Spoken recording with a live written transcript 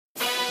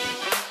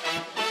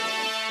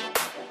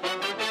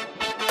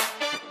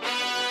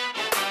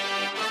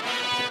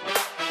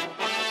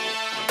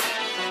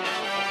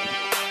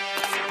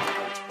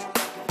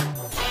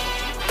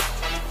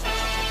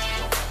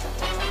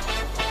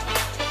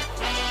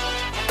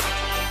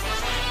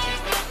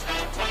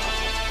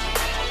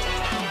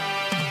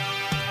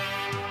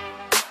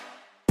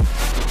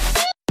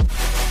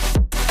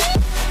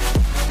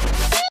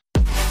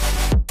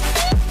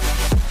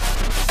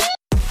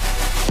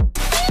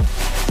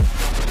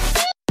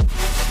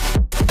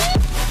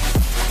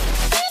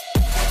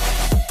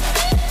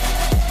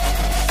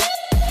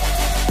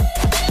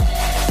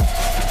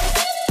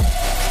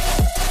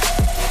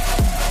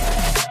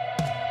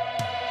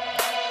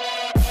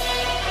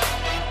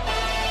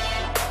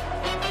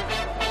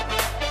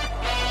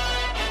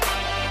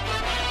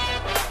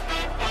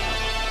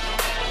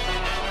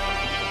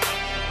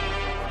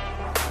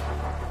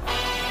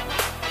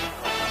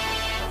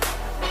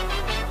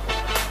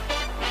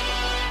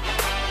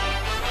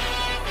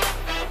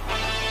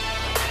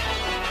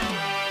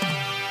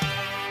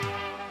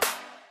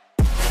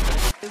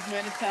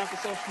Man, it's time for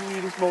social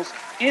media's most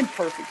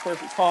perfect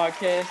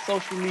podcast,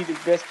 social media's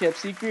best kept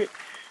secret.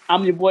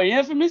 I'm your boy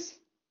Infamous,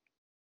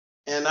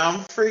 And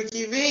I'm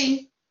Freaky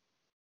V.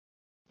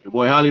 Your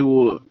boy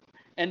Hollywood.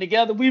 and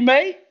together we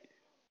made.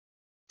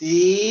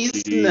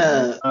 These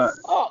nuts.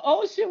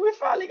 Oh shit, we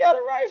finally got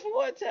it right for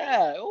one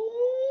time.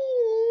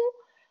 Ooh.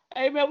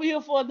 Hey man, we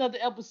here for another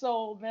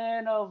episode,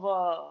 man, of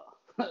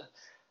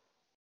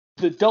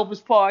the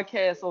dopest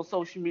podcast on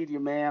social media,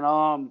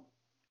 man.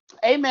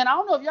 Hey man, I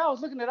don't know if y'all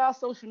was looking at our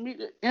social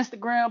media,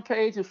 Instagram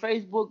page and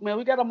Facebook, man.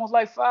 We got almost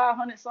like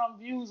 500 something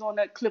views on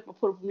that clip I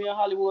put up for me in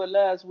Hollywood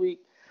last week.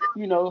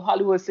 You know,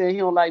 Hollywood said he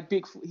don't like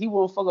Bigfoot. He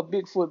won't fuck a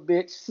Bigfoot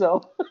bitch.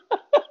 So,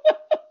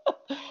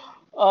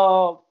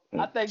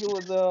 I think it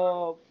was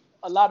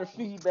a lot of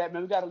feedback,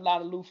 man. We got a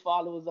lot of new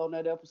followers on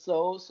that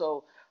episode.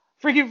 So,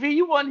 Freaky V,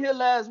 you wasn't here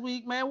last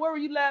week, man. Where were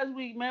you last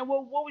week, man?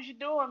 What was you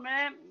doing,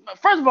 man?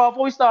 First of all,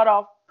 before we start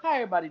off, how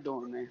everybody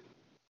doing, man?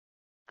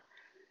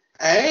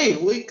 Hey,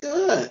 we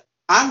good.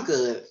 I'm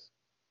good.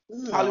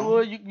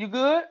 Hollywood, you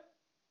good?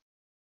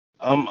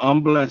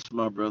 I'm blessed,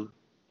 my brother.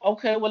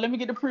 Okay, well, let me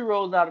get the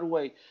pre-rolls out of the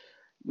way.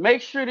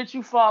 Make sure that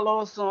you follow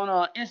us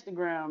on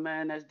Instagram,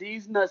 man. That's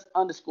these nuts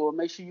underscore.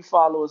 Make sure you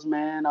follow us,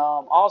 man.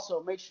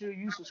 Also, make sure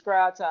you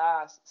subscribe to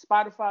our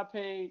Spotify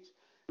page.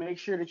 Make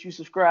sure that you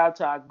subscribe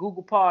to our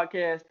Google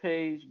Podcast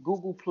page,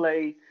 Google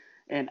Play,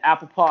 and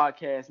Apple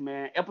Podcasts,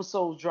 man.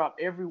 Episodes drop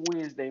every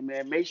Wednesday,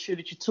 man. Make sure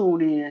that you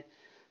tune in.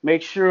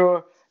 Make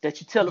sure that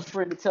you tell a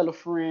friend to tell a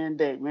friend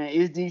that, man,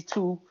 it's these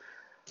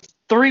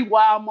three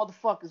wild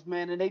motherfuckers,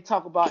 man, and they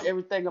talk about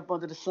everything up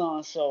under the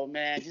sun. So,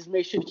 man, just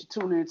make sure that you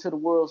tune in to the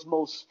world's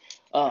most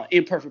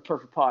perfect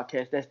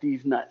podcast. That's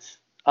these nuts.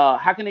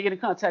 How can they get in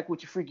contact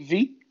with you, Freaky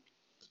V?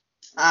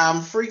 I'm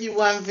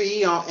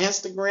Freaky1V on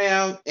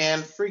Instagram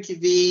and Freaky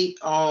V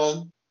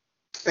on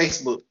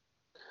Facebook.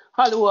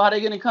 Hollywood, how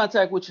they get in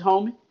contact with you,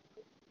 homie?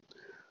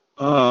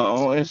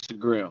 On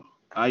Instagram,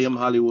 I am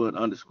Hollywood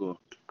underscore.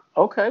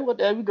 Okay, well,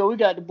 there we go. We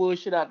got the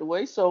bullshit out the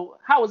way. So,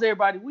 how was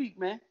everybody week,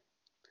 man?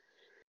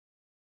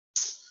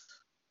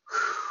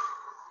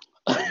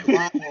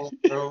 Long,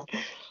 bro.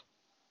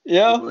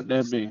 Yeah. What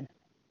that be?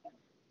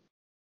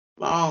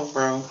 Long,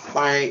 bro.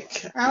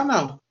 Like, I don't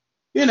know.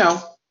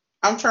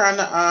 I'm trying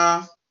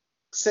to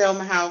sell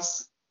my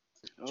house,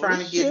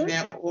 trying to get it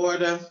in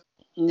order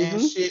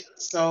and shit.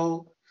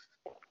 So,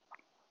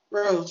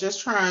 bro,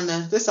 just trying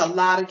to. There's a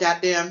lot of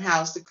goddamn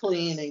house to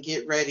clean and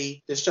get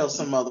ready to show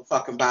some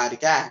motherfucking body.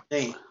 God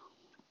damn.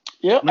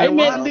 Yep. Man, Hey,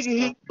 man.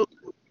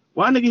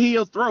 why nigga hear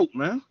your throat,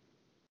 man?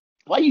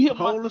 Why you hit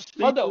Hold my the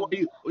speaker. Hold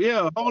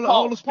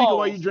the speaker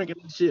while you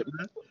drinking this shit,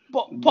 man.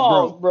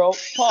 Pause, bro.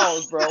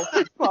 Pause, bro.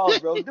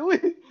 Do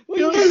it.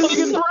 You hear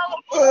your throat?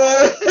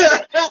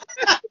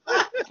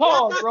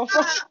 Pause, bro.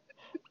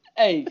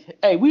 Hey,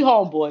 we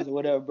homeboys or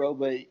whatever, bro,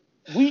 but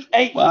we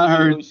ain't Well, I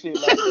heard no shit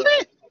like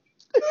that.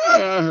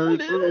 I heard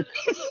too.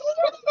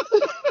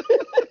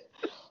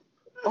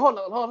 Hold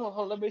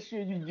on. Let me make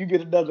sure you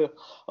get another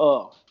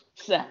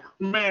sound.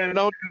 Man,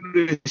 don't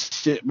do this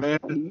shit, man.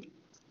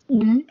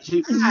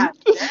 God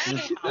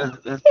damn.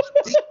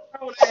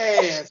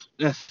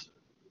 That's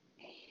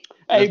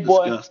Hey,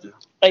 boy. disgusting.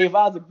 Hey, if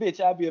I was a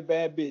bitch, I'd be a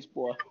bad bitch,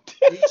 boy.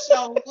 You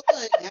sure would.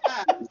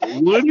 God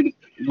damn. Wouldn't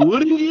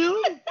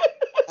you?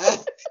 I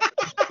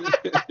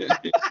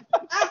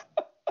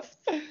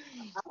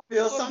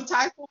feel some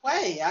type of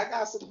way. I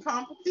got some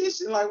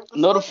competition. Like,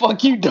 No, the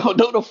fuck you don't.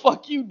 No, the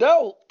fuck you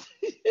don't.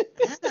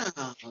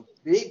 Damn,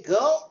 big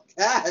gulp.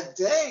 God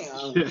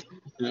damn.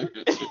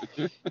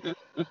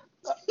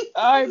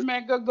 All right,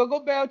 man, go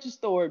back with your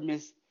story,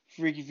 Miss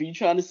Freaky V. You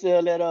trying to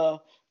sell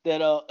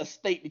that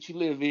estate that you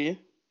live in?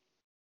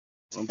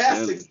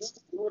 That's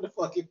exactly what the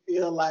fuck it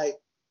feel like.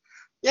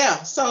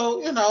 Yeah,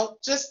 so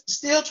just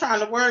still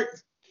trying to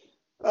work.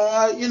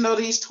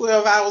 These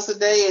 12 hours a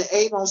day and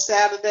 8 on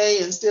Saturday,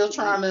 and still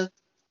trying to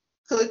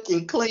cook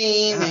and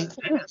clean and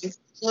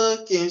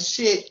cook and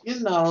shit.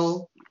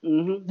 You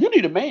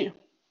need a man.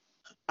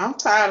 I'm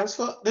tired as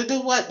fuck. To do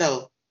what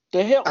though?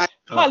 The hell,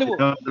 Hollywood.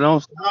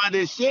 Don't start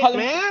this shit,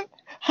 man.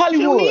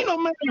 Hollywood. You need no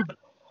man.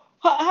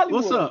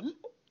 Hollywood. What's up?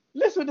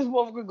 Listen, this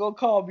motherfucker gonna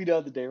call me the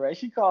other day, right?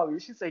 She called me.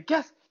 She said,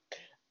 "Guess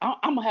I'm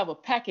gonna have a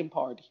packing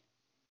party."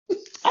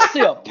 I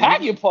said, "A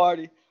packing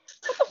party?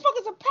 What the fuck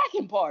is a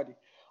packing party?"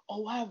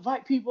 Oh, I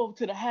invite people over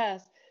to the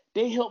house.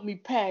 They help me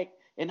pack,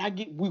 and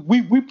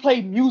we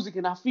play music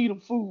and I feed them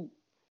food.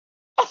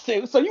 I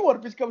said, "So you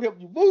want a bitch come help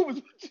you move?"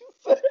 Is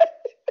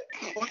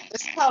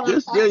what you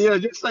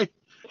said?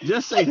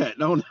 Just say that.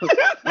 Don't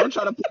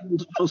try to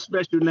put no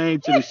special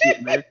name to the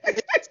shit, man.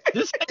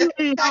 Just say it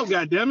ain't out,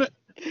 goddammit.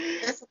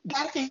 It's a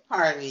packing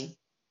party.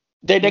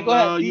 They gonna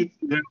have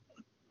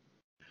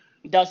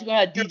She's gonna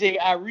have DJ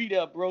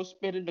Irita, bro,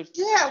 spinning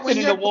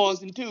the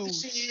ones and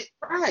twos. Shit,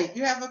 right.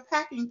 You have a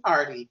packing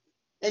party.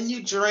 And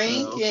you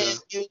drink and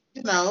you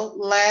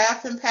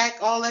laugh and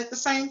pack all at the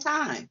same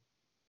time.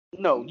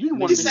 No, you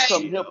want to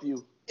come help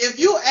you. If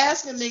you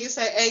ask a nigga,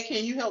 say, "Hey,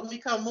 can you help me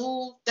come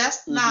move?"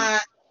 That's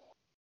not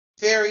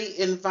very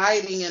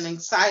inviting and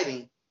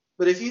exciting.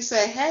 But if you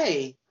say,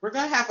 hey, we're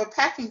going to have a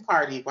packing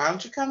party, why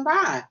don't you come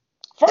by?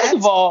 First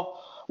of all,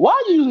 why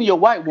are you using your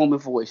white woman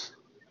voice?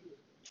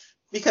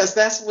 Because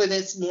that's when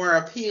it's more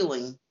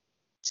appealing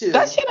to.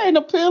 That shit ain't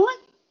appealing.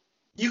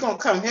 You going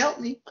to come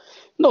help me?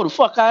 No, the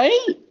fuck I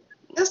ain't.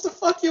 Yes, the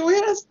fuck you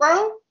is,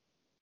 bro.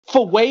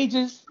 For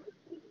wages.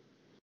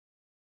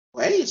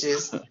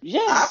 Wages?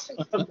 Yes.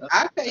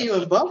 I pay you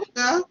in bubble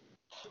gum.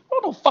 I'm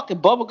no fucking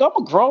bubble gum.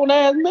 I'm a grown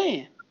ass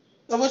man.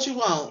 So what you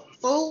want?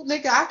 Food?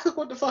 Nigga, I cook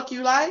what the fuck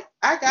you like.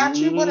 I got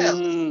you. What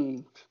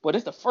else? But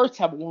it's the first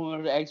time a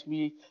woman to ask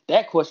me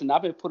that question.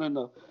 I've been put in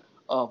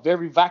a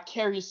very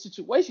vicarious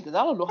situation because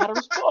I don't know how to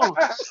respond.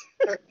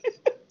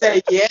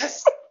 Say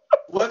yes.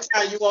 What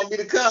time you want me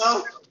to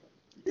come?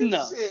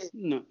 No.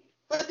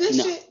 But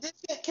this shit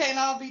can't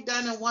all be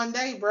done in one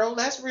day, bro.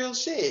 That's real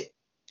shit.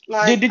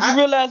 Like, did you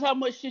realize how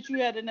much shit you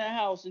had in that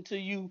house until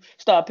you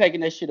started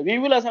packing that shit up? You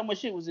didn't realize how much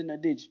shit was in there,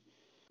 did you?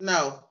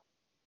 No.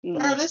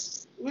 Bro,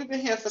 we've been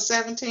here for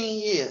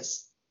 17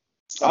 years.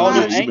 So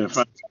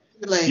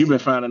you've been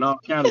finding all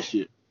kind of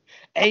shit.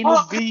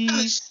 Anal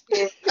beads.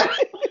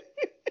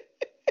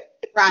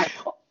 Right.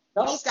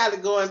 Those got to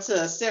go into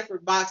a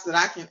separate box that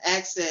I can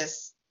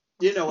access,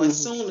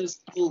 as soon as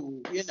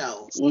food,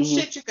 Some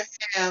shit you can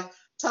have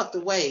tucked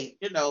away,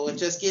 and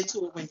just get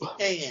to it when you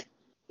can.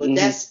 But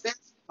that special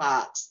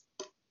box,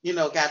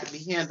 got to be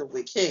handled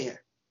with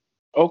care.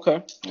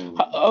 Okay.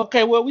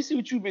 Okay, well, we see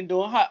what you've been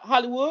doing.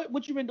 Hollywood,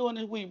 what you been doing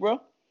this week,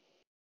 bro?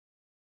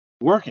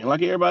 Working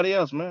like everybody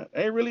else, man.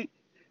 Ain't really.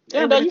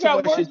 Yeah, you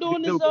got work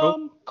doing this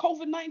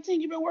COVID-19.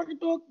 You've been working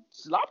through.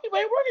 A lot of people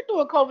ain't working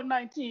through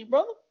COVID-19,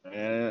 brother.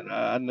 And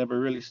I never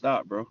really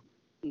stopped, bro.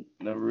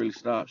 Never really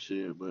stopped,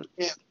 shit. But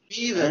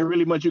either. Ain't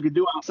really much you can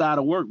do outside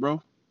of work,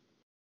 bro.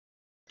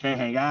 Can't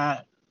hang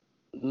out.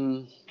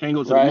 Can't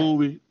go to the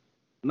movie.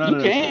 None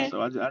of that shit.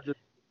 So I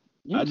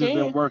just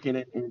been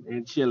working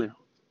and chilling.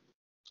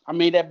 I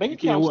mean, that bank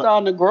account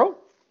starting to grow.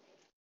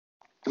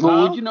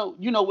 Well, you know,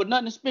 with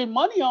nothing to spend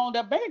money on,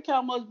 that bank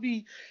account must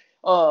be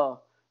growing.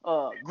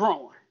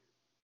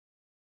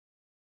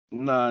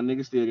 Nah,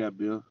 nigga still got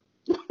bills.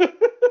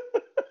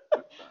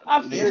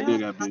 I feel still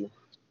got bills.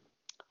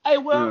 Hey,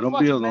 well, them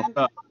bills don't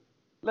stop.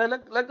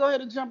 Let's go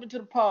ahead and jump into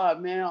the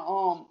pod, man.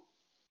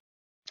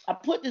 I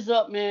put this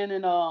up, man,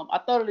 and I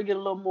thought it'd get a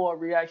little more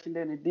reaction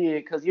than it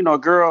did, cause a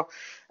girl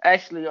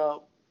actually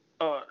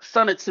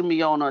sent it to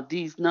me on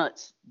These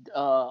Nuts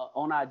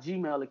on our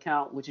Gmail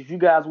account. Which, if you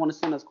guys want to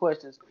send us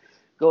questions,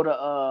 go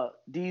to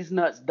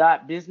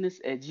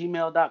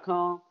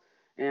thesenuts.business@gmail.com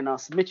and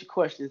submit your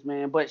questions,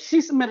 man. But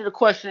she submitted a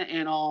question,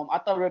 and I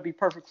thought it'd be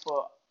perfect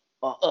for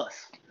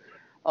us.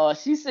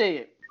 She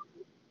said,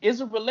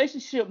 "Is a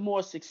relationship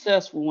more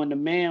successful when the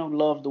man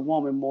loves the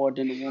woman more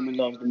than the woman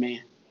loves the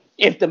man?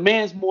 If the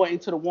man's more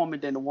into the woman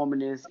than the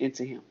woman is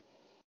into him."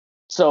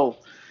 So,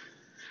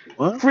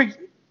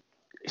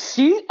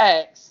 she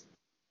asks,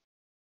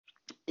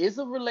 "Is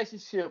a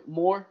relationship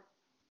more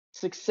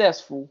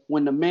successful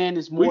when the man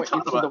is more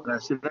into the woman?"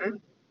 That shit, eh?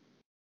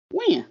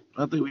 When?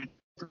 I think we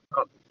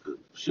talked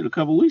shit a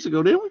couple weeks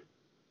ago, didn't we?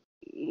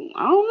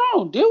 I don't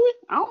know. Did we?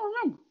 I don't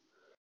remember.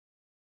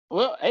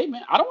 Well, hey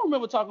man, I don't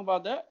remember talking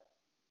about that.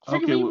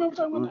 Okay, you remember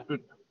talking about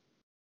that?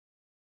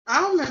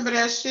 I don't remember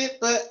that shit,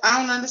 but I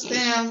don't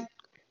understand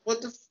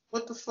what the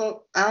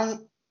fuck. I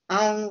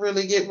don't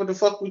really get what the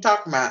fuck we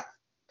talking about.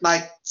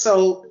 Like,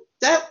 so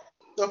that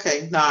I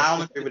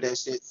don't agree with that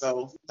shit.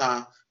 So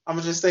I'm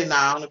gonna just say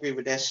I don't agree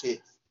with that shit.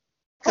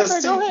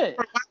 Okay, go ahead.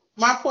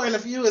 My point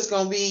of view is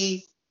gonna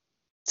be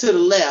to the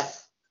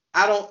left.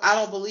 I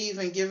don't believe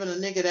in giving a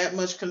nigga that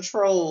much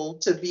control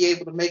to be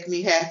able to make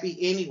me happy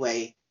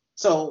anyway.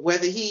 So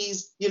whether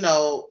he's,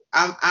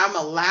 I'm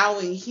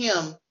allowing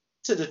him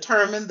to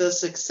determine the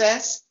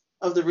success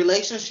of the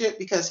relationship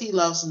because he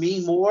loves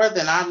me more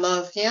than I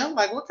love him.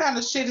 Like, what kind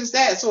of shit is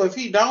that? So if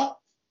he don't,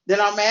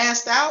 then I'm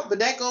asked out, but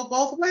that go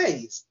both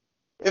ways.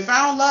 If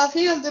I don't love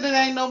him, then it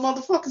ain't no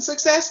motherfucking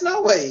success,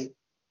 no way.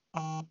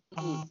 I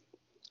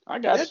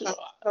got you.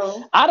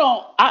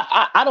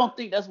 I don't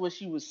think that's what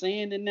she was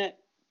saying in that.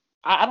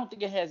 I don't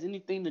think it has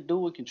anything to do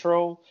with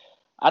control.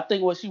 I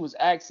think what she was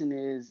asking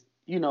is,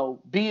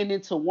 being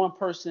into one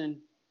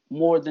person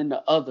more than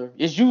the other.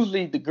 It's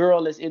usually the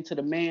girl that's into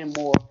the man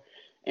more,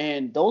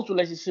 and those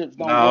relationships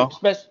don't work.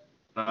 Especially.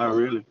 Not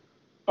really.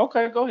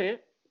 Okay, go ahead.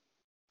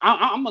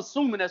 I'm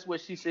assuming that's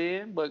what she's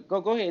saying, but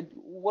go ahead.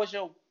 What's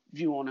your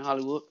view on it,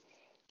 Hollywood?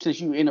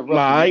 Since you interrupted.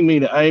 Nah, I ain't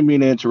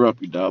mean to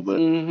interrupt you, dog, but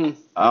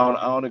I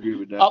don't agree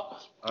with that.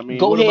 I mean,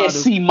 go ahead,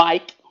 C.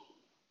 Mike.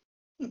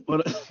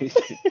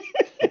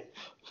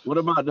 What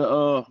about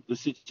the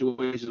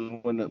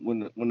situation when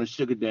the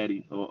sugar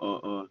daddy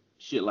or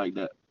shit like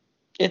that?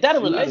 Is that a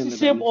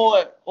relationship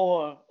or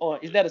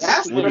is that a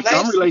situation? They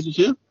become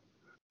relationship.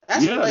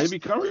 They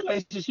become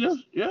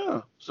relationships.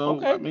 Yeah. So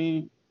okay. I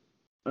mean,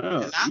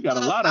 you got a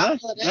lot of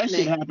that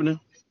shit happening.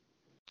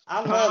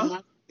 I love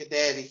my sugar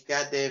daddy.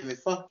 Goddamn it,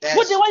 fuck that.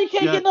 What? Then why you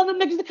can't get none of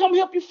them niggas to come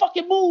help you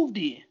fucking move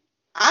then?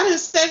 I didn't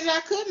say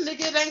that I couldn't,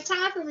 nigga. It ain't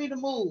time for me to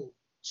move.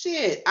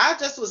 Shit, I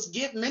just was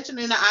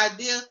mentioning the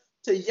idea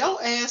to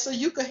your ass so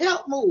you could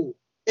help move.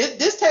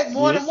 This take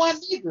more than one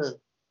nigga.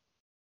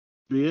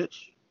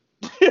 Bitch.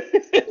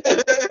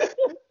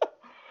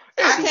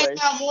 I can't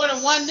have more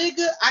than one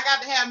nigga. I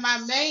got to have my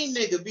main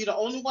nigga be the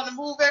only one to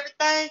move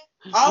everything.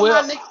 All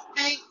my niggas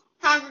can't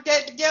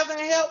congregate together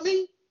and help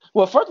me.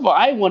 Well, first of all,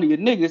 I ain't one of your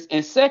niggas,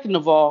 and second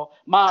of all,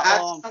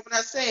 That's what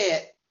I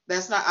said.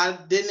 That's not. I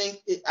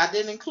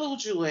didn't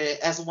include you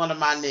as one of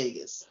my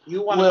niggas.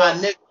 You one of my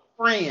nigga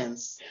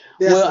friends.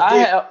 I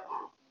have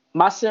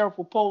my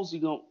cerebral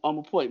palsy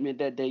appointment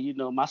that day. You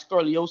know, my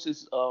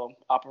scoliosis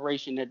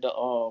operation at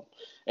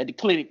the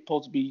clinic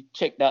supposed to be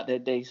checked out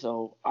that day.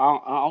 So I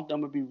don't think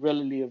I'm gonna be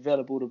readily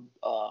available to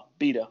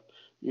be there.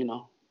 You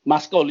know, my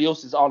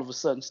scoliosis all of a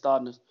sudden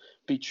starting to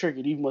be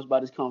triggered even much by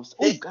this conversation.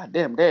 Oh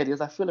goddamn, there it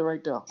is. I feel it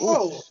right there.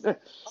 Oh,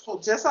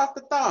 just off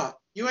the thought.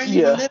 You ain't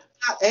even lived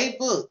out a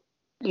book.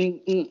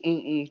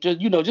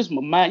 Just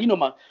my mind.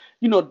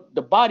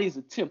 The body is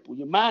a temple.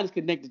 Your mind is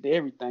connected to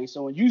everything.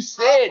 So when you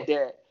said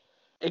that,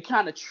 it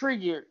kind of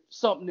triggered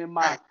something in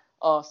my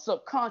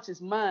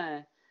subconscious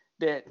mind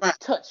that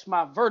touched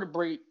my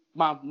vertebrae,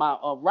 my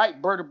right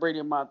vertebrae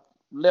in my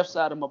left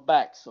side of my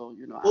back. So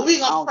well, we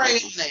gonna pray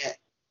on that.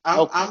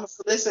 I'm gonna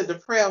solicit the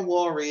prayer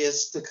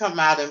warriors to come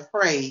out and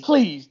pray.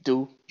 Please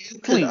do.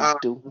 Please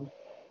do.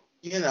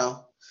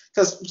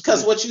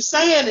 Because what you're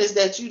saying is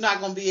that you're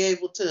not gonna be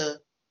able to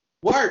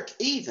work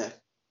either.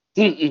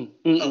 I think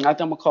I'm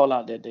gonna call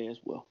out that day as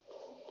well.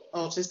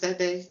 Oh, just that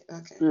day?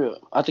 Okay. Yeah,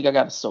 I think I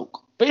got to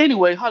soak. But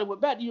anyway,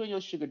 Hollywood, back to you and your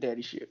sugar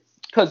daddy shit.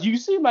 Because you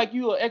seem like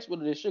you're an expert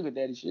in this sugar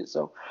daddy shit.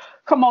 So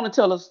come on and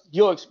tell us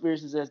your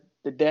experiences as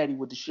the daddy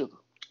with the sugar.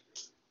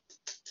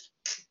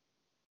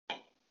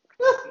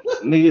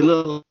 Nigga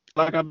look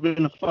like I've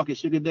been a fucking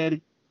sugar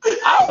daddy.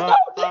 I don't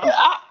know, nigga.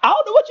 I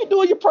don't know what you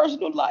do in your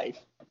personal life.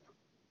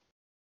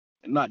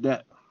 Not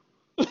that.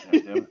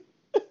 Damn it.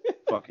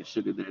 Fucking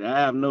sugar daddy. I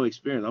have no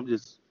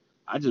experience.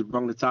 I just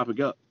brought the topic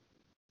up.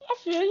 I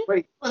feel you.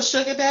 Wait, what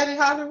sugar daddy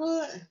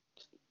Hollywood?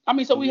 I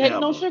mean, so we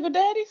hating on sugar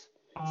daddies?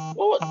 I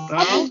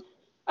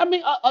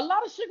mean, a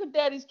lot of sugar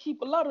daddies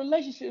keep a lot of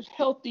relationships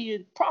healthy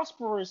and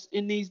prosperous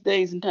in these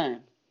days and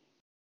times.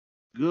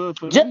 Good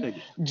for them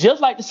niggas.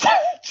 Just like the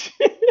side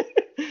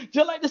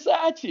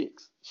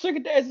chicks. Sugar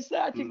daddies and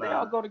side chicks, they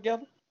all go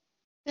together.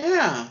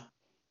 Yeah.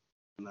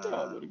 They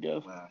all go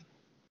together.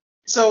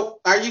 So,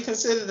 are you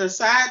considered a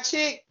side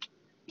chick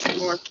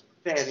or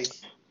daddy?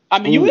 I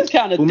mean, you is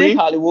kind of thick,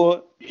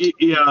 Hollywood.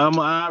 Yeah,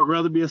 I'd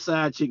rather be a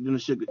side chick than a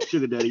sugar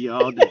daddy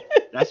all day.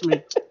 That's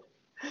me.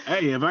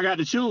 Hey, if I got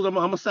to choose, I'm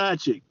a side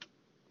chick.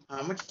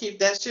 I'm gonna keep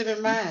that shit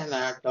in mind.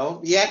 Now,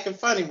 don't be acting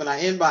funny when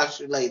I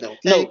inbox you later. Okay?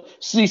 No,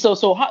 see, so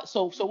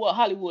what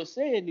Hollywood's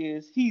saying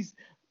is he's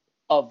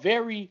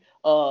very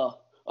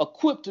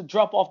equipped to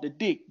drop off the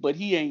dick, but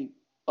he ain't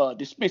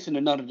dispensing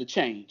none of the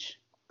change.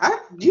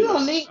 You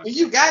don't need, when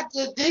you got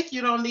good dick,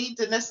 you don't need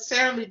to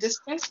necessarily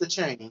dispense the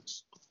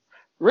change.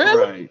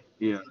 Really? Right.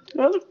 Yeah.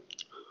 Really?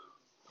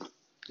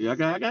 Yeah,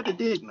 I got the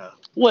dick now.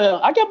 Well,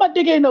 I got my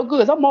dick ain't no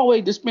good. I'm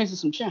always dispensing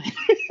some change.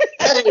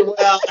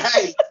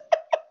 Hey.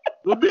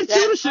 Well, bitch,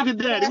 you the sugar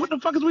daddy. What the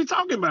fuck is we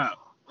talking about?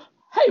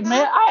 Hey,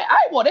 man,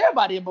 I want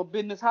everybody in my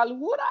business,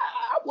 Hollywood.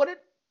 I want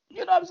it,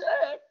 you know what I'm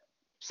saying?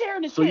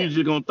 Sharing this. So you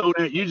just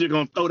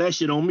gonna throw that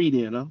shit on me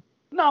then, huh?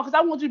 No, because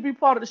I want you to be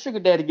part of the sugar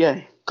daddy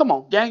gang. Come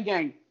on,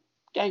 gang.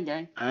 I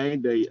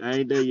ain't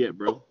there yet,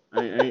 bro.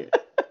 I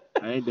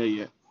ain't there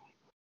yet.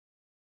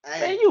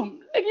 Man,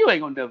 you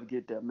ain't gonna never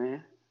get there,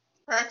 man.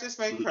 Practice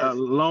makes perfect.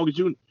 Long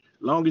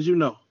as you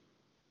know.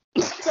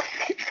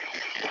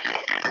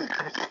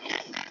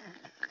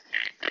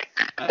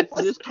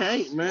 I just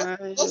can't, man.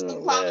 What's the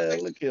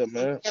policy? Look here,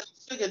 man.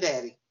 Sugar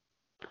daddy.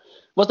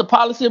 What's the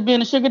policy of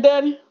being a sugar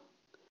daddy?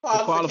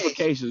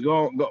 Qualifications.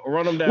 Go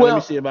run them down. Let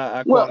me see if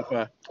I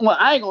qualify. Well,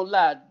 I ain't gonna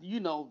lie.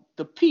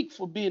 The peak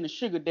for being a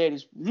sugar daddy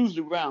is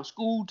usually around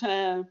school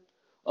time,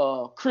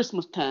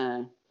 Christmas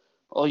time.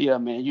 Oh yeah,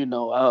 man.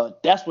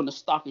 That's when the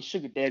stock of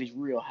sugar daddy's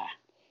real high.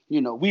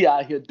 We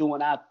out here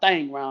doing our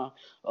thing around.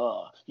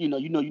 You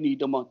need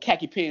them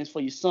khaki pants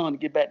for your son to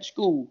get back to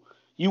school.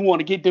 You want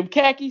to get them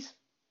khakis?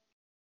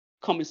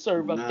 Come and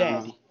serve up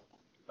daddy.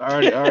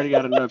 I already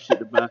got enough shit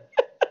to buy.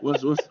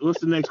 What's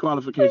the next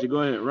qualification?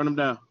 Go ahead, run them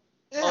down.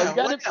 Yeah,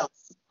 what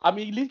else? I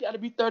mean, at least got to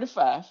be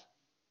 35.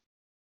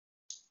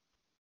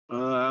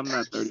 I'm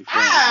not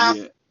 35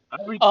 yet.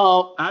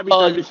 I'll be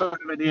 35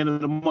 at the end of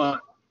the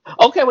month.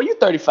 Okay, well you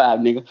 35,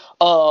 nigga.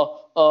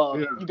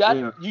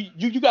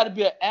 You got to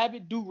be an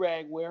avid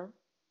do-rag wearer.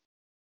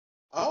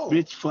 Oh,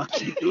 bitch, fuck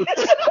you.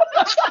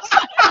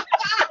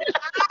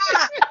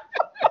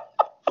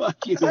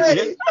 Fuck you,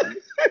 hey.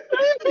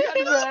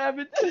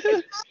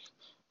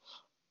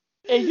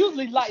 And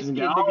usually light skinned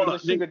niggas are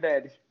sugar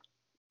daddy.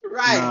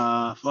 Right.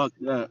 Nah, fuck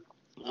that.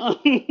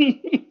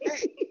 Hey,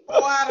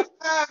 4 out of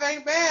 5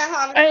 ain't bad,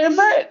 Holly.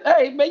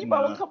 Hey man, you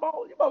might come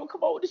on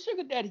with the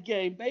sugar daddy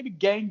game, baby.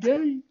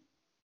 Gang.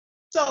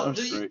 So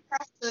do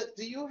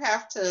you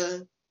have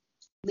to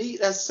meet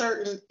a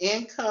certain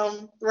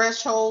income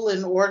threshold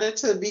in order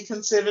to be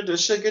considered a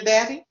sugar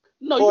daddy?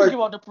 No,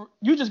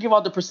 you just give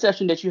out the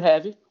perception that you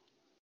have it.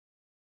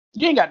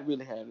 You ain't got to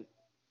really have it.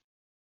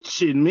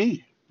 Shit,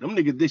 me. Them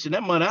niggas dishing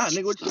that money out,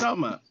 nigga. What you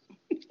talking about?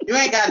 You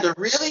ain't got to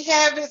really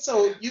have it,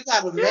 so you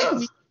got to make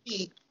me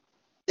see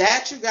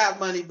that you got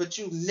money, but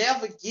you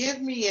never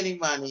give me any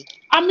money.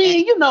 I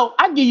mean,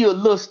 I give you a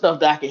little stuff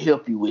that I can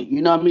help you with.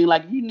 You know what I mean?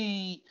 Like you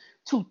need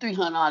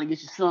 $200-300 to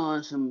get your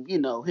son some,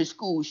 his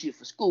school shit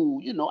for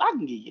school. I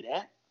can give you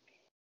that.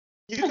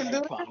 You can do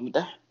no problem with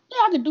that. Yeah,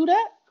 I can do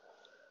that.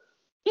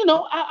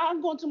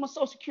 I'm going to my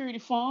Social Security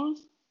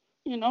funds.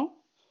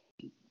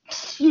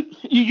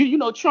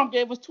 Trump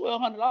gave us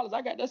 $1,200.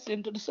 I got that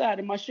sitting to the side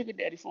in my sugar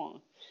daddy fund.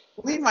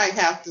 We might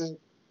have to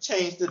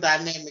change the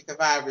dynamic of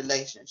our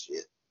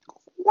relationship.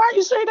 Why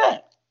you say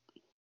that?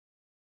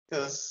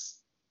 Because,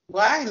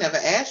 I ain't never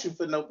asked you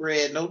for no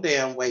bread no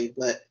damn way,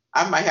 but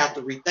I might have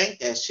to rethink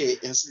that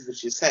shit and see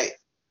what you say.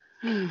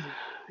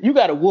 You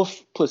got a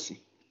wolf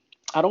pussy.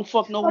 I don't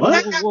fuck no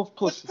woman with wolf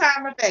pussy. What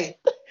time of day?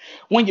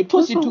 When your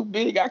pussy too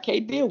big, I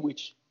can't deal with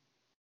you.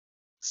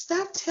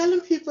 Stop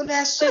telling people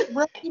that shit,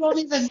 bro. You don't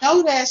even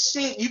know that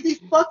shit. You be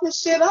fucking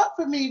shit up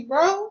for me,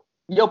 bro.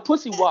 Your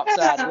pussy walks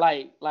out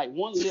like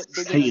one lip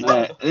bigger than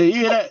that. You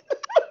hear that?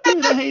 You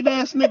hear that hate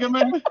ass nigga,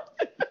 man?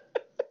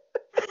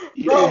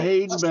 You bro,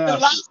 hating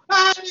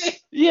bastard.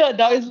 Yeah,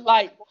 dog. It's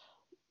like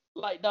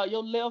dog,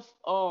 your left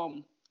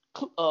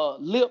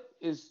lip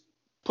is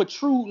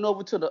protruding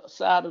over to the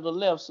side of the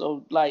left.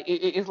 So like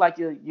it's like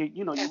your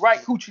right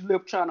coochie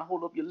lip trying to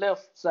hold up your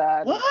left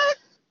side. What?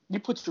 You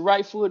put your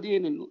right foot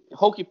in and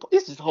hokey.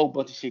 It's just a whole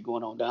bunch of shit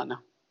going on down now.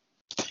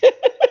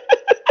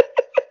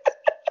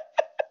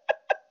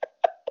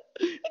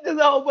 There's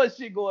a whole bunch of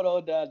shit going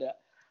on down there.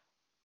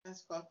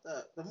 That's fucked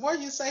up. The more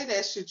you say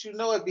that shit,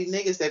 it be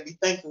niggas that be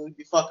thinking we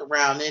be fucking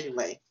around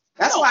anyway.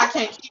 That's why I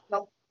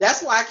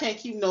can't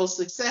keep no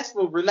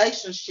successful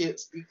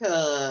relationships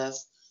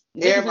because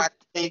everybody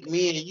think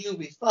me and you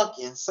be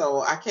fucking.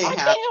 So I can't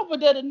help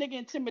it that a nigga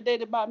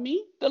intimidated by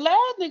me. The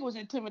last nigga was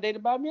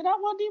intimidated by me and I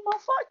wasn't even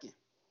fucking.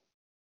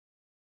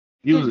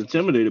 He was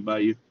intimidated by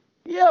you.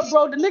 Yeah,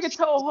 bro. The nigga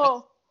told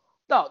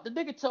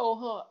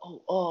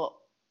her,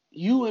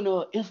 you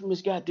and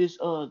Infamous got this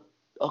a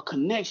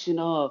connection.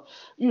 Y'all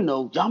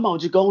might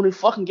just go on and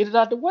fucking get it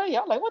out the way.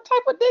 I'm like, what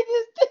type of nigga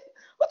is this?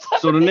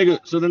 So the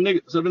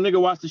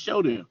nigga watched the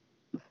show then.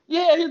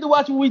 Yeah, he had to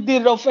watch when we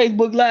did it on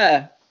Facebook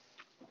Live.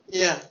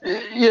 Yeah.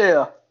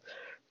 Yeah.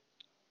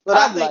 But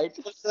I think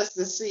just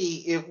to see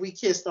if we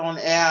kissed on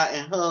the air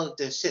and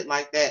hugged and shit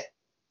like that,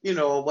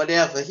 or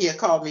whatever. He'll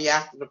call me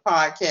after the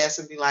podcast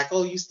and be like,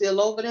 "Oh, you still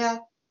over there?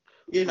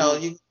 You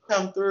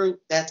come through,"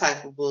 that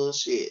type of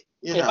bullshit.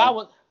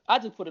 I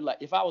just put it like,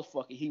 if I was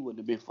fucking, he wouldn't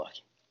have been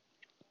fucking.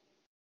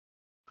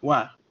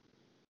 Why?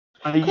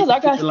 Because I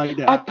got like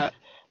that.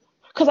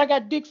 Because I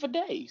got dick for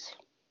days.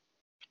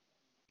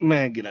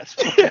 Man, get us.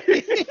 Y'all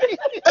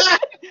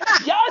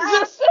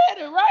just said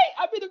it, right?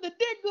 I mean, if the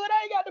dick good,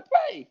 I ain't got to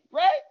pay,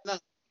 right? No,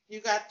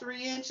 you got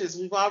 3 inches.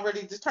 We've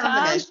already determined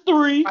times that.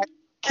 3,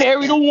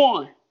 carry the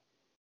 1.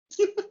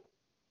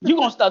 You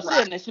gonna stop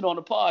saying that shit on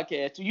the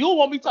podcast. You don't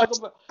want me talking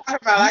about. I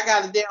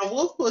got a damn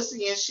wolf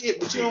pussy and shit,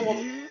 but you don't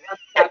want me to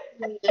talk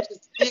about 3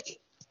 inches dick.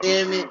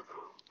 Damn it.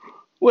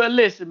 Well,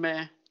 listen,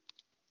 man.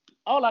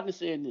 All I can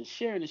say is this: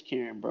 sharing is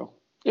caring, bro.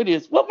 It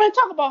is. Well, man,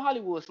 talk about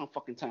Hollywood some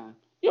fucking time.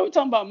 You always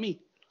talking about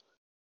me.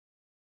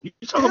 You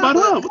talking about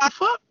her? What the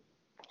fuck?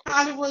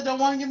 Hollywood don't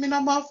want to give me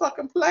no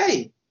motherfucking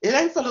play. It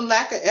ain't for the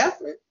lack of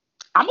effort.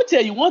 I'm gonna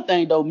tell you one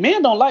thing though.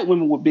 Men don't like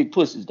women with big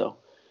pussies though.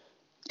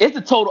 It's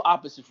the total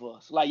opposite for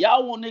us. Like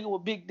y'all want niggas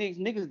with big dicks,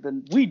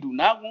 we do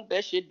not want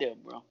that shit there,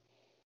 bro.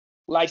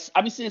 Like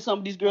I be seeing some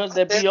of these girls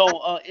that be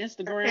on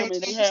Instagram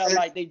and they have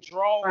like they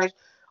draw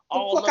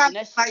all up and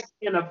that's like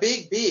being a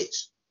big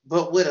bitch,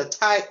 but with a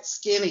tight,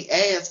 skinny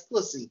ass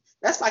pussy.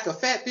 That's like a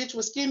fat bitch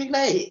with skinny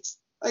legs.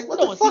 Like what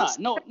the fuck?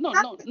 No, it's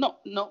not.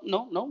 No.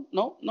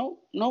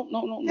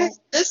 Hey,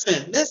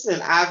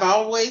 listen. I've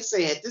always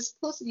said this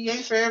pussy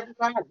ain't for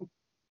everybody.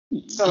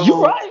 So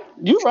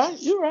you're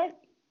right.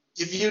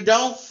 If you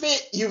don't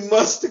fit, you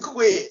must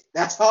quit.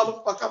 That's all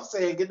the fuck I'm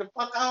saying. Get the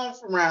fuck on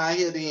from around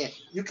here then.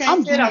 You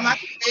can't fit, I'm not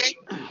fit.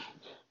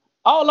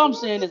 All I'm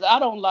saying is I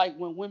don't like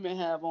when women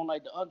have on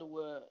like the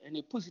underwear and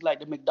they pussy like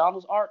the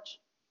McDonald's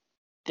arch.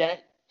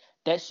 That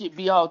shit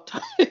be all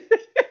tight.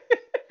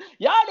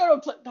 Y'all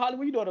know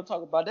Hollywood, you know what I'm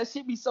talking about. That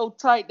shit be so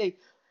tight.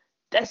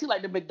 That shit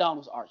like the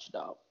McDonald's arch,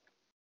 dog.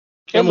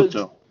 Camel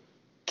toe.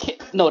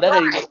 No, that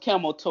ain't no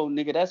camel toe,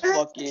 nigga. That's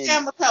fucking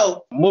camel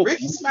toe.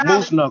 Moose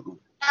knuckle.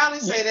 Smiley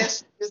say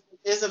that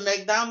is a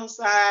McDonald's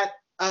sign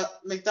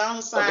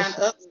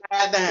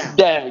upside down.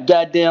 Damn,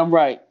 goddamn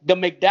right. The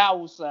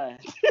McDowell sign.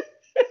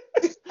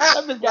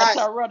 That bitch got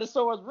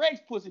Tyrannosaurus Rex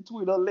pussy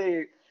between her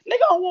legs.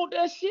 Nigga don't want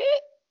that shit.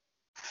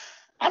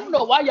 I don't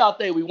know why y'all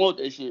think we want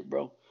that shit,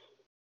 bro.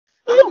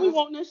 We don't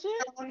want that shit.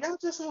 Y'all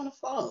just want to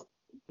fuck.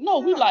 No,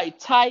 we like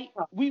tight.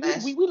 We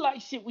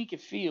like shit we can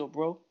feel,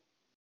 bro.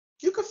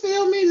 You can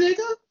feel me,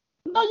 nigga.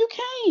 No, you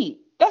can't.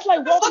 That's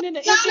like walking in the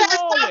empty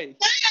hallway.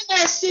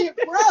 That shit,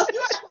 bro.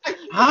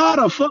 How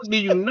the fuck do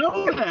you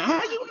know that?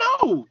 How you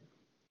know?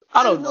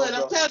 I don't know,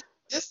 bro.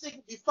 this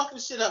nigga be fucking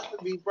shit up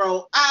for me,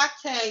 bro. I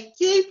can't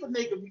keep a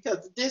nigga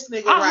because of this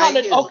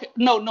nigga here. Okay,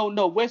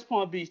 no. West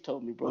Palm Beach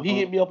told me, bro. He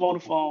hit me up on the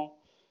phone.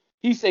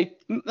 He say,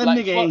 that like,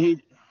 nigga ain't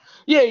hit.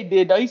 Yeah, he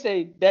did though. He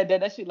said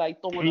that shit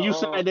like throwing. And you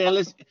sat there and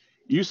listen.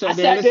 You sat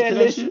there and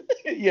listened to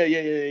that shit.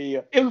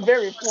 Yeah. It was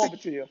very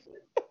informative.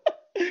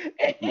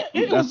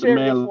 That's a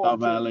man law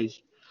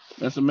violation.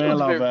 That's a man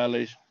law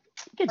violation.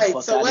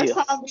 Wait, so West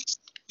Palm Beach,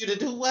 you to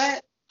do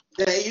what?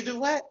 You do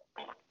what?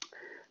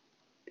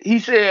 He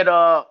said,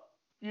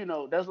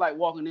 that's like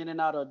walking in and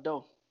out of a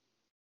door.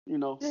 When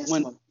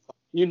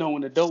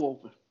the door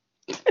open.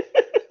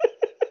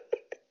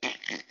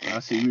 I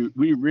see.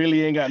 We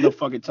really ain't got no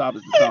fucking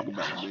topics to talk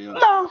about, man.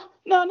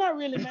 No, not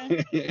really,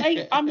 man.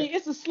 I mean,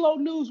 it's a slow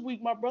news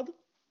week, my brother.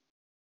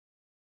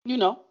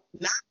 Not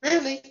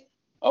really.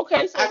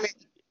 Okay, so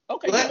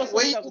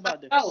what you talk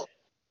about this?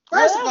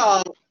 First of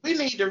all, we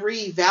need to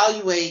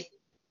reevaluate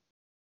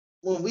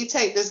when we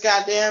take this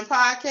goddamn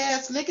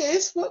podcast. Nigga,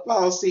 it's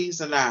football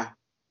season now.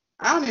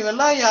 I don't even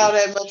love y'all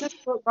that much. It's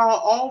football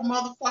all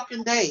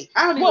motherfucking day.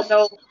 I don't even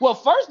know. Well,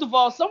 first of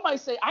all, somebody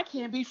say I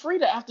can't be free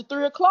to after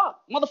 3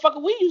 o'clock.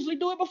 Motherfucker, we usually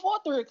do it before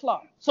 3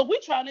 o'clock. So we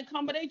trying to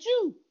accommodate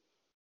you.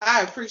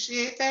 I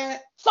appreciate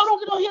that. So don't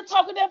get on here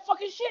talking that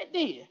fucking shit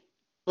then.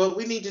 But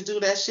we need to do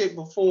that shit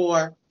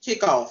before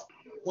kickoff,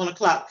 1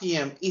 o'clock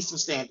p.m. Eastern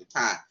Standard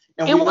Time.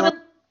 And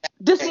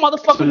this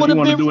motherfucker would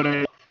have been. Do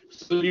it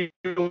so you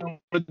want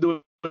to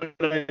do it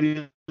at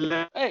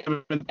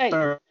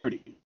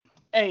 11:30.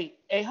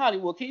 Hey,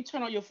 Hollywood, can you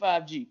turn on your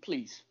 5G,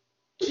 please?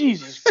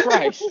 Jesus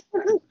Christ.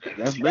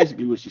 That's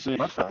basically what she said.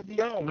 My 5G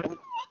on, man.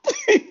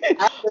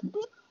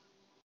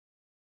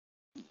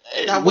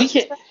 We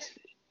can't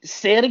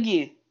say it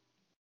again.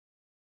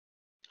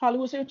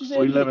 Hollywood, say what you said.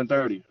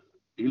 11:30.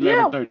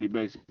 11:30,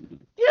 basically.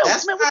 Yeah,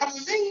 that's man, fine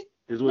with me.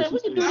 Man, we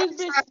can do this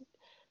bitch.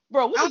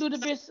 Bro, we can do this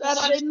bitch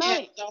Saturday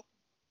night.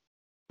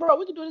 Bro,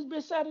 we can do this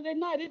bitch Saturday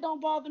night. It don't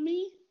bother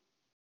me.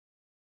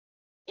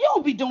 You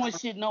don't be doing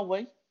shit no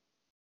way.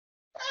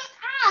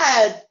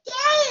 God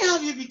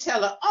damn, you be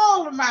telling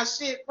all of my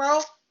shit,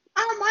 bro.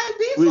 I might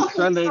be fucking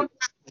Sunday.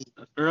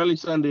 Early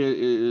Sunday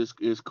is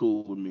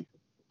cool with me.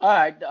 All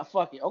right,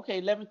 fuck it.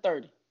 Okay,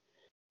 11:30.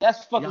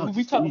 That's fucking what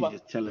we talking about.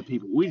 Just telling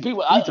people. We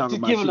talking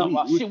about giving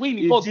up shit. We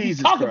ain't supposed to be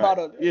talking about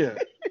it. Yeah.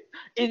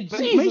 In Jesus'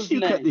 name. Make sure you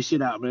name. cut this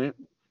shit out, man.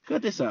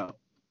 Cut this out.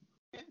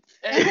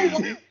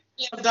 A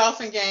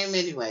Dolphin game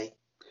anyway.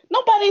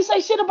 Nobody ain't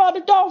say shit about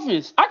the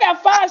Dolphins. I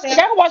got 5 sticks.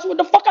 I can watch what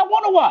the fuck I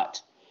want to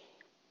watch.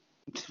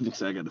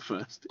 I got the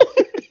first. I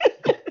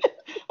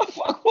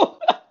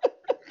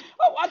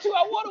watch who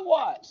I want to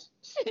watch.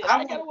 Shit,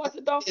 I gotta watch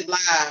the Dolphins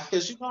live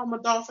because you know I'm a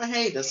Dolphin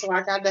hater, so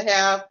I got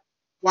to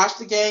watch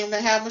the game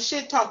and have my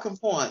shit talking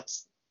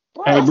points.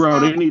 Hey, bro,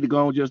 they need to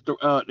go and just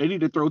they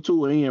need to throw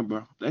Tua in,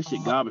 bro. That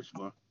shit garbage,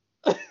 bro.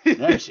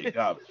 That shit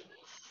garbage.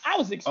 I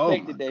was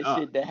expecting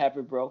shit to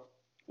happen, bro.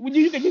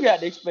 You got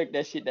to expect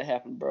that shit to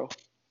happen, bro.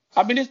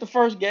 I mean, it's the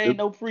first game,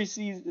 no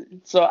preseason,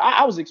 so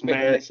I was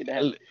expecting that shit to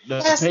happen.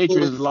 The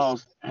Patriots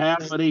lost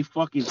half of their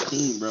fucking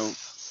team, bro,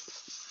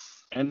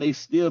 and they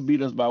still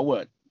beat us by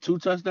what? 2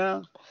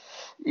 touchdowns?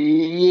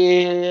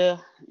 Yeah.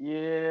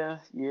 That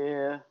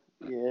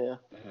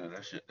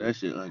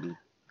shit ugly.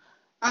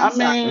 I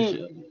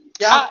mean,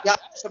 y'all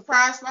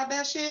surprised by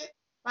that shit?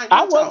 Like,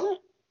 I wasn't.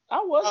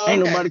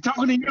 Ain't nobody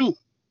talking to you.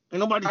 Ain't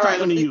nobody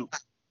talking to you.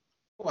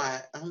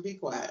 Quiet. I'm gonna be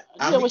quiet.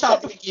 I'll be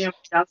talking again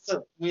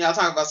when y'all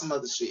talk about some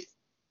other shit.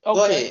 Okay.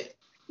 Go ahead.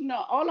 No,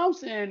 all I'm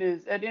saying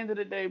is, at the end of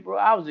the day, bro,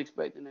 I was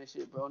expecting that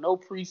shit, bro. No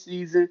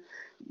preseason.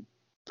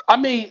 I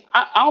mean,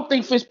 I don't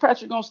think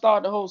Fitzpatrick gonna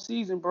start the whole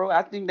season, bro.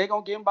 I think they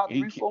gonna give him about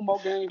 3-4 more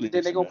games.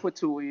 Then they gonna put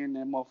Tua in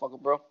that motherfucker,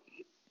 bro.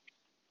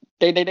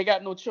 They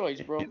got no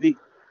choice, bro. If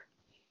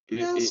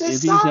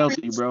he's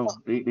healthy, bro,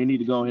 they need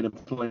to go ahead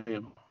and play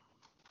him.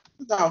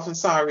 Dolphins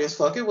sorry as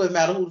fuck. It wouldn't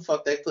matter who the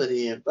fuck they put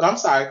in. But I'm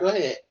sorry. Go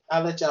ahead.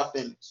 I'll let y'all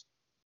finish.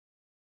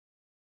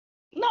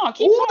 No,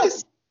 keep talking.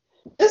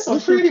 It's some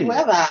pretty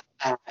weather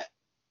outside.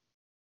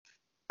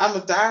 I'm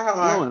a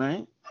diehard. No, it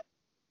ain't.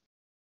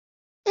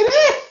 It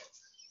is.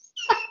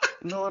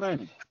 No, it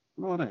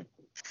ain't.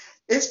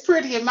 It's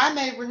pretty in my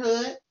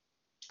neighborhood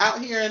out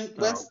here in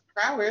West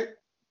Broward.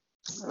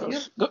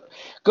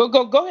 Go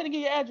ahead and get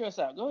your address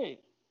out. Go ahead.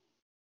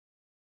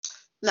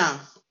 No.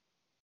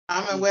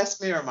 I'm in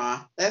West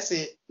Miramar. That's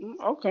it.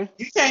 Okay.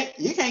 You can't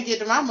get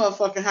to my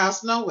motherfucking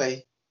house no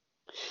way.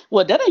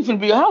 Well, that ain't gonna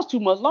be a house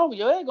too much longer.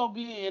 Your ain't gonna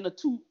be in a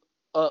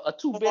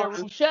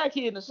two-bedroom shack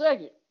here in a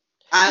second.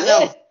 I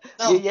know.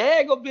 No. Your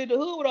ain't gonna be in the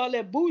hood with all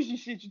that bougie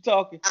shit you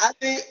talking.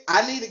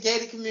 I need a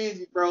gated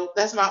community, bro.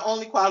 That's my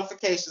only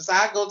qualification. So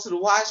I go to the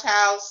wash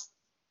house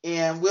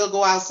and we'll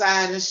go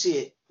outside and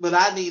shit. But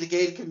I need a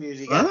gated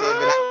community.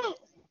 Goddammit.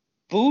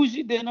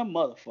 Bougie than a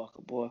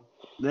motherfucker, boy.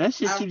 That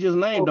shit you just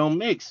named don't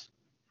mix.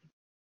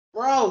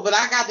 Bro, but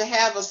I got to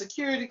have a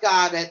security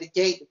guard at the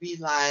gate to be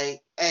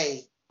like,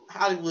 hey,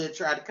 Hollywood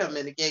tried to come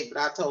in the gate,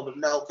 but I told him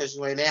no because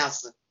you ain't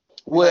answering.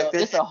 Well,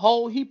 it's a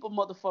whole heap of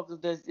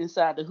motherfuckers that's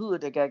inside the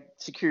hood that got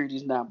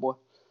securities now, boy.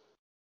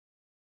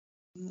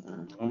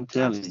 I'm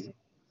telling you.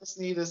 just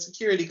need a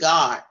security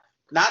guard.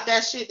 Not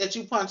that shit that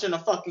you punch in a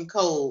fucking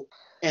code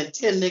and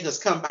 10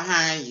 niggas come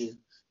behind you.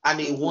 I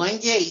need one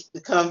gate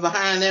to come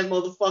behind that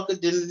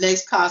motherfucker, then the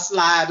next car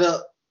slide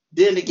up,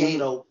 then the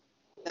gate open.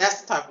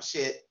 That's the type of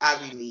shit I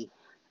be needing.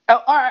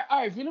 All right.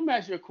 Let me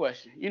ask you a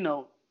question.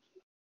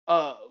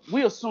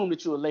 We assume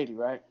that you're a lady,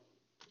 right?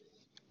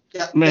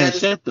 Yeah, man,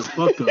 shut the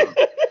fuck up.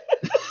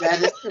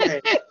 That is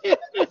correct.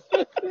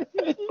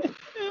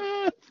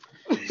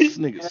 This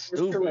nigga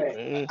stupid,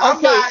 man.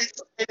 I'm not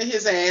in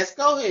his ass.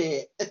 Go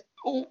ahead.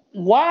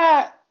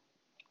 Why?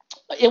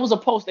 It was a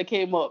post that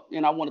came up,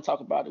 and I want to talk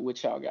about it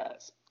with y'all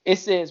guys. It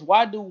says,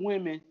 why do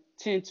women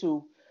tend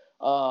to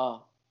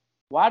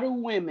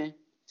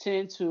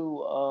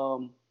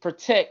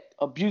protect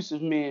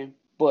abusive men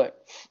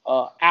but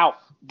out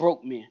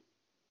broke men?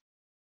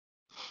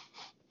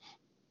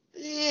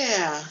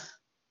 Yeah.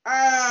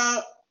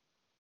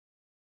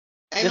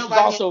 This was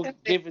also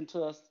given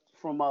to us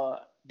from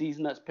These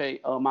Nuts Pay,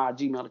 my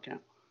Gmail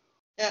account.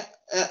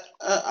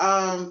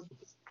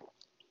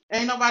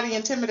 Ain't nobody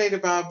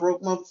intimidated by a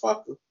broke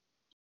motherfucker.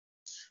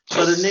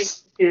 But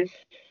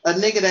a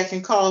nigga that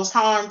can cause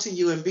harm to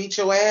you and beat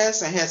your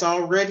ass and has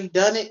already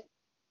done it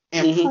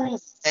and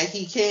proved that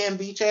he can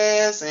beat your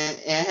ass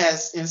and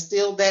has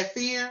instilled that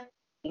fear,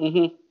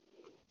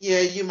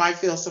 yeah, you might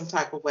feel some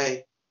type of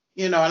way.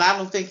 And I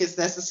don't think it's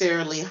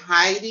necessarily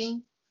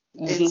hiding.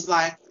 It's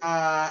like,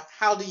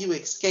 how do you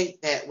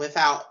escape that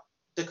without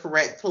the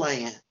correct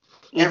plan?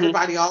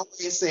 Everybody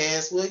always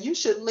says, well, you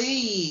should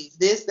leave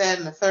this, that,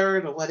 and the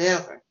third or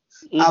whatever.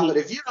 But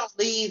if you don't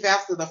leave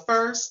after the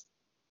first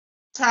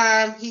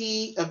time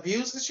he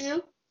abuses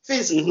you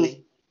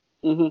physically,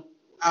 I'm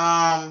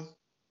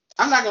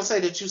not going to say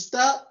that you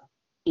stuck,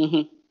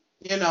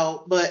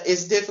 but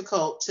it's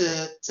difficult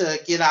to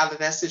get out of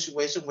that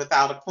situation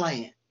without a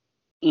plan.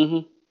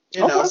 So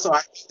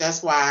I think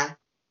that's why,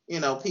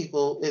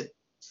 people,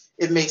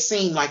 it may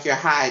seem like you're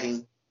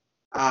hiding.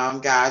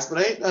 Guys,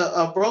 but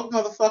a broke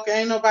motherfucker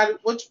ain't nobody.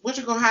 What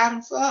you gonna hide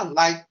him from?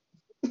 Like,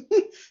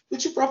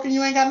 but you broke and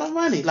you ain't got no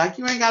money. Like,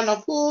 you ain't got no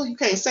pool. You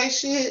can't say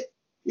shit.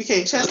 You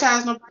can't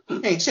chastise nobody. You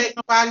can't check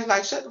nobody.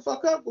 Like, shut the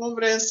fuck up. Go over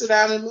there and sit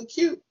down and look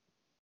cute.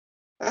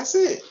 That's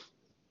it.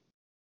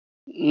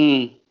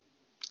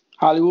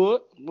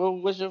 Hollywood,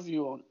 what's your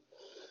view on it?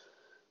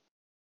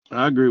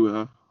 I agree with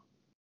her.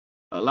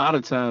 A lot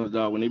of times,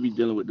 dog, when they be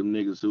dealing with them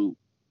niggas who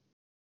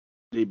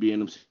they be in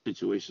them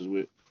situations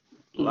with,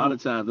 a lot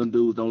of times them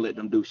dudes don't let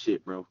them do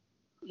shit, bro.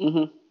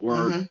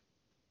 Word.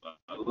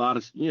 A lot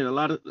of they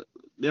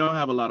don't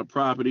have a lot of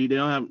property.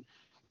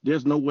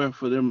 There's nowhere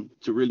for them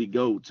to really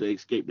go to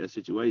escape that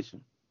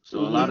situation. So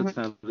a lot of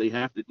times they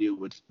have to deal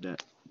with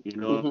that. You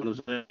know what I'm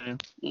saying?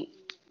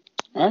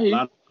 A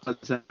lot of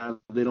times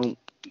they don't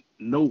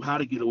know how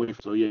to get away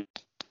from. So yeah.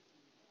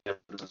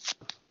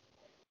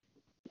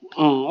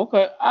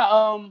 Okay.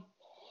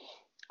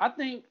 I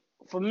think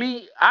for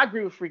me, I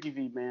agree with Freaky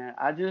V, man.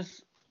 I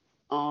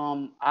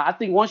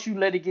think once you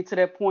let it get to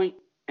that point,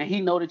 and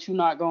he know that you're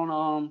not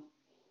gonna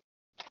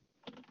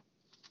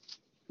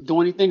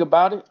do anything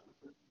about it,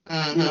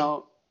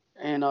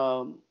 and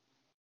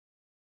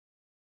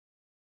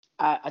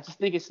I just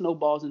think it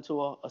snowballs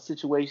into a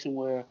situation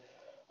where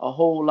a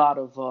whole lot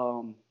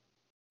of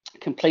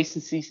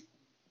complacency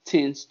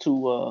tends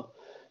to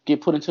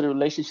get put into the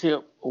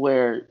relationship,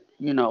 where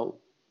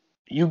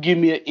you give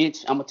me an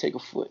inch, I'm gonna take a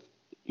foot.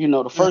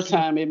 The first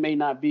time it may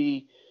not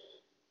be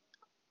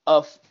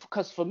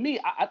because for me,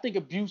 I think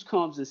abuse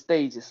comes in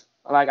stages.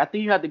 Like, I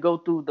think you have to go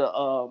through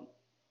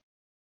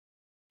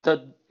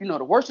the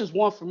worstest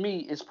one for me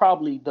is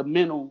probably the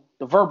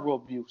verbal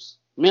abuse,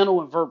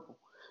 mental and verbal.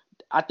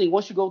 I think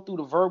once you go through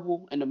the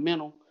verbal and the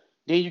mental,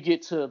 then you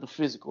get to the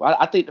physical.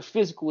 I think the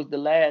physical is the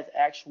last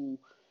actual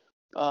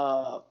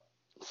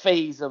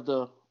phase of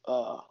the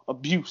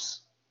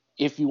abuse,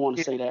 if you want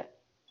to say that.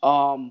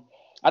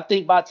 I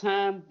think by the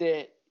time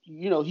that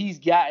he's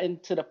gotten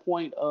to the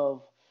point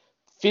of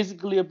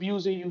physically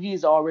abusing you,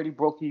 he's already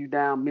broken you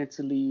down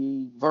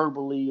mentally,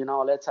 verbally, and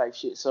all that type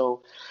shit.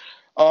 So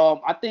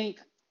I think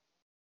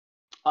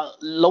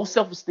low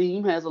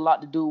self-esteem has a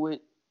lot to do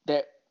with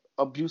that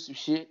abusive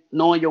shit.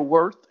 Knowing your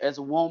worth as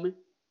a woman,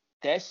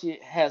 that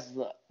shit has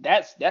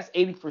that's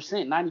 80%,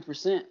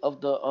 90% of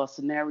the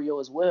scenario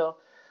as well.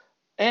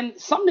 And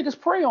some niggas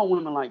prey on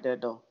women like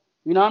that, though.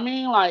 You know what I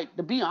mean? Like,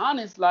 to be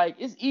honest, like,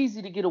 it's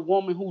easy to get a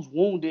woman who's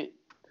wounded,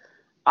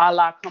 a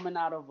la coming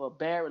out of a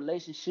bad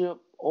relationship,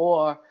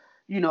 or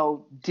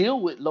deal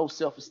with low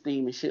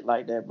self-esteem and shit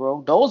like that,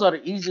 bro. Those are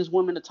the easiest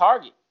women to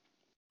target.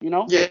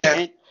 Yeah.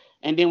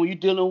 And then when you're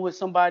dealing with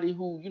somebody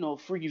who,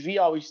 Freaky V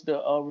always used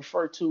to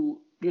refer to,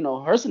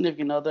 her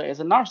significant other as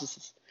a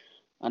narcissist.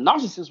 A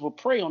narcissist will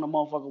prey on a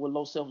motherfucker with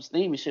low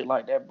self-esteem and shit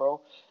like that, bro,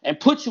 and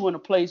put you in a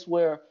place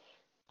where,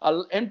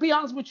 and be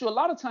honest with you, a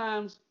lot of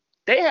times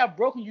they have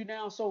broken you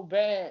down so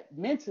bad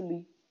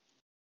mentally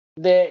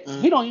that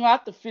he don't even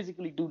have to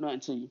physically do nothing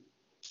to you.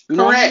 You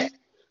know Correct.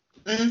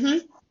 what I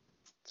mean?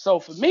 So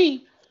for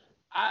me,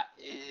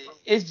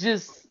 it's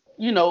just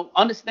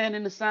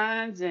understanding the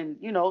signs and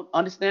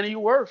understanding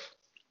your worth.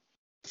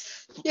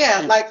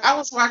 Yeah, like I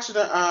was watching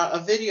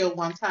a video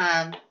one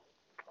time.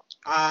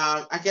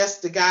 I guess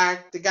the guy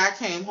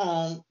came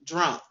home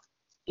drunk.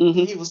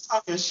 Mm-hmm. He was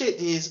talking shit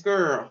to his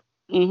girl.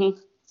 Mm-hmm.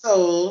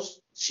 So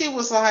she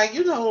was like,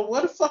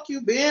 where the fuck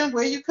you been?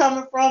 Where you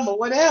coming from? Or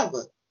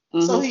whatever. So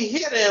Mm-hmm. he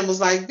hit her and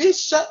was like,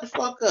 bitch, shut the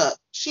fuck up.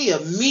 She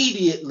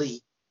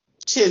immediately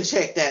chin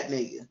checked that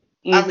nigga.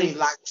 I Mm-hmm. mean,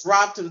 like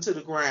dropped him to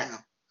the ground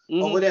or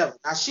Mm-hmm. whatever.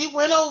 Now she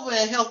went over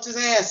and helped his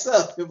ass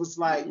up. It was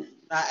like,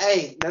 now,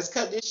 hey, let's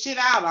cut this shit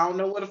out. I don't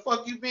know where the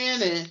fuck you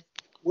been and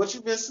what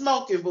you been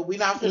smoking, but we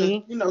not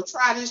finna, Mm-hmm.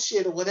 try this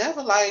shit or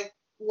whatever. Like,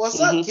 what's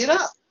up? Mm-hmm. Get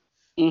up.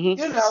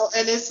 Mm-hmm.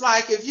 And it's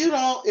like if you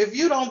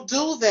don't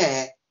do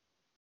that,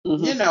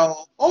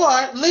 Mm-hmm.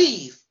 or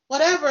leave.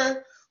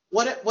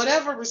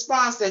 Whatever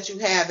response that you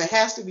have, it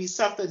has to be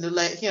something to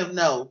let him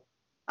know.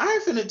 I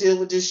ain't finna deal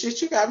with this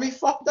shit. You got me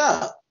fucked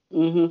up.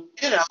 Mm-hmm.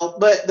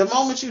 But the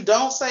moment you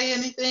don't say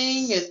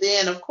anything, and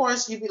then of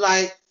course you be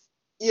like,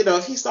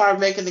 if he started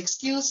making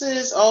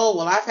excuses, oh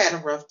well, I've had a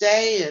rough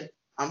day and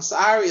I'm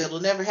sorry, it'll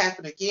never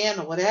happen again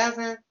or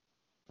whatever.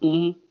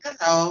 Mm-hmm.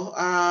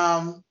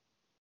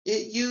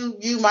 You know,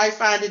 you might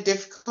find it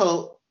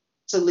difficult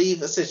to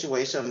leave a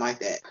situation like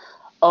that.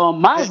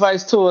 My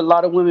advice to a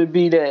lot of women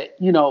be that,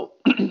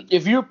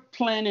 if you're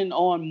planning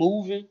on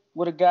moving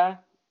with a guy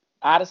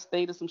out of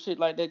state or some shit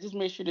like that, just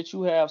make sure that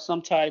you have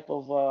some type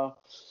of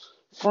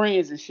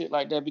friends and shit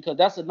like that, because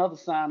that's another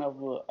sign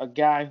of a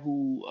guy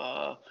who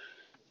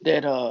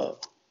that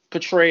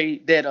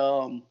portrayed that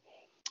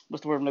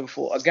what's the word I'm looking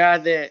for? A guy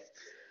that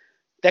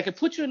could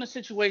put you in a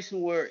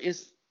situation where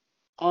it's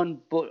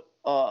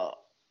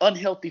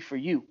unhealthy for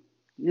you.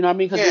 You know what I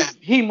mean? Because Yeah, if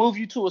he move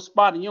you to a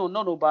spot and you don't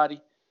know nobody,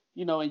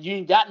 and you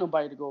ain't got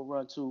nobody to go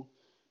run to,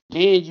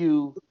 then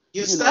you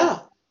you know,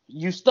 stuck.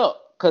 you stuck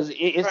because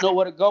it's Right.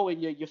 nowhere to go,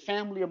 and your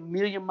family a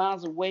million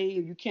miles away,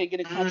 and you can't get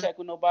in Mhm. contact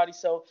with nobody.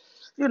 So,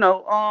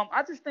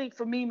 I just think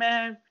for me,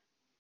 man,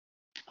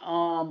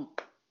 um,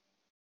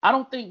 I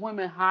don't think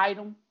women hide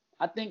them.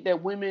 I think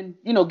that women,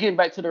 getting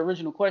back to the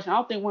original question, I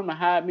don't think women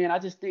hide men. I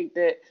just think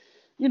that,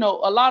 a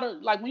lot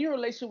of like when you're in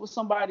a relationship with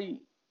somebody,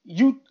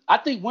 I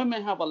think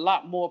women have a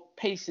lot more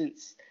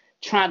patience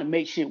trying to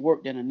make shit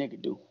work than a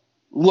nigga do,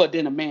 what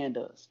than a man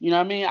does. You know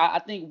what I mean? I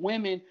think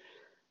women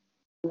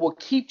will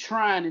keep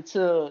trying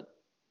until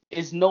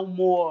it's no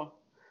more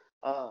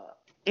uh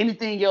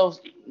anything else,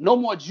 no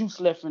more juice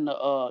left in the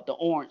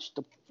orange,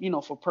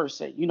 for per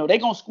se. They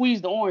gonna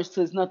squeeze the orange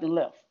till there's nothing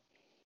left.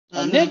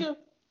 A Mhm. nigga,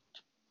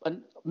 but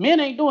men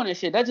ain't doing that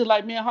shit. That's just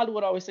like me and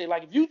Hollywood always say.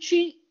 Like, if you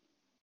cheat,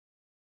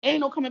 ain't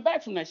no coming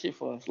back from that shit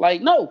for us.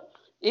 Like, no,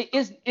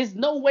 it's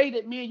no way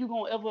that me and you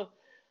gonna ever.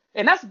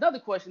 And that's another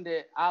question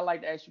that I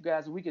like to ask you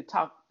guys, and we could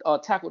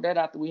tackle that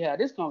after we have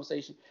this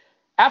conversation.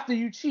 After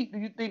you cheat, do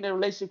you think the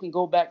relationship can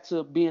go back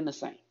to being the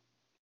same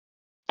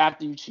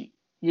after you cheat?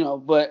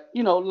 But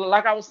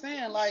like I was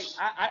saying, like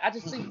I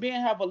just think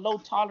men have a low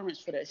tolerance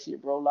for that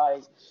shit, bro.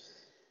 Like,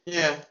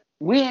 Yeah.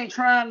 we ain't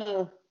trying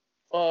to.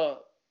 Uh,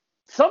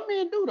 some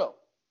men do though,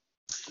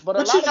 but a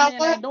But you lot of know men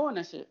what? ain't doing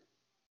that shit.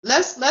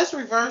 Let's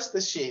reverse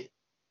the shit.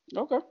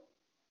 Okay.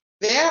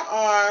 There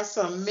are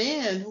some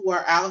men who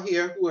are out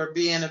here who are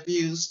being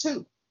abused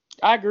too.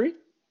 I agree.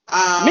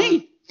 Um,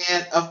 Me.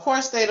 and of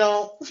course they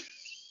don't.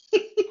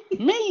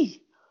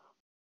 Me.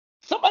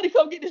 Somebody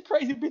come get this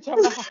crazy bitch out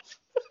of my house.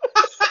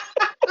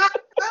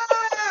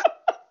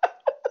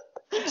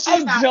 She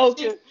I'm not. She,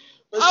 joking.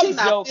 but she I'm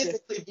not joking.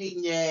 physically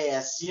beating your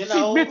ass. She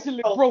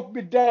mentally So, broke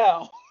me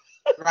down.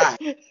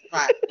 right.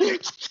 Right.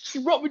 She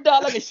broke me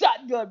down like a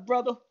shotgun,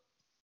 brother.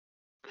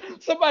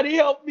 Somebody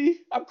help me.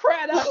 I'm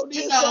crying out But on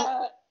the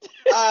inside.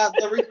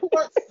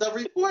 the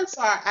reports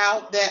are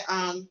out that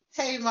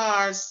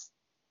Tamar's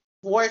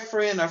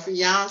boyfriend or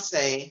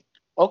fiance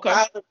Okay.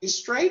 filed a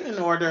restraining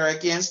order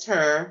against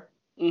her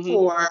Mhm.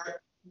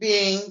 for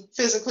being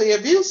physically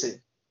abusive.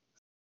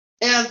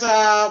 And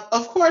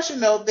of course,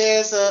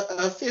 there's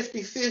a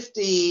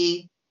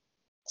 50-50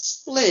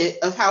 split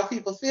of how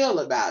people feel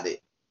about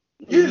it.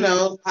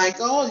 Mhm. Like,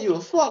 oh, you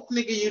a fuck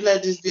nigga, you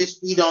let this bitch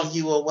beat on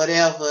you or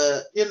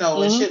whatever, and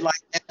Mhm. shit like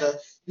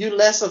that. You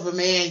less of a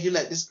man, you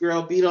let this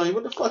girl beat on you.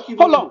 What the fuck you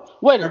Hold mean? on.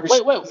 Wait. A Wait.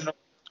 restraining order?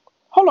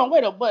 Hold on.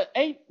 Wait.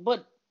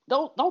 But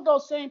don't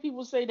those same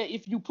people say that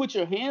if you put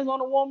your hands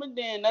on a woman,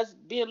 then that's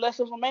being less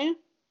of a man?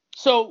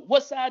 So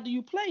what side do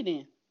you play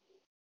then?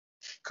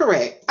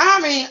 Correct. I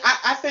mean,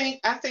 I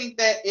think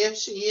that if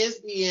she is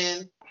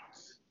being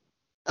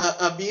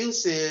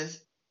abusive,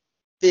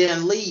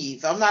 then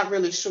leave. I'm not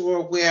really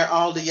sure where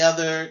all the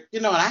other,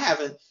 and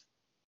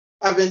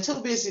I've been too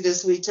busy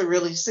this week to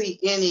really see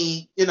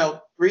any,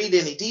 read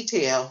any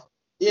detail,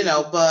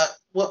 Mhm. but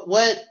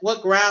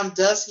what ground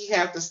does he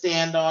have to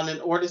stand on in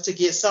order to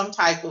get some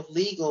type of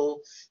legal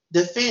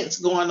defense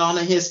going on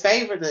in his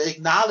favor to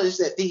acknowledge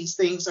that these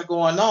things are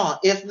going on?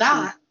 If Mhm.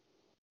 not,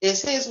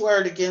 it's his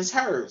word against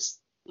hers.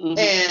 Mhm.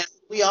 And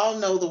we all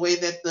know the way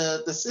that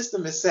the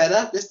system is set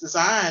up, it's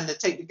designed to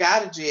take the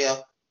guy to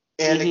jail,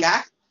 and the Mhm.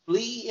 guy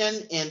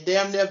bleeding and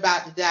damn near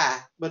about to die.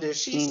 But if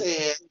she Mhm.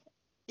 said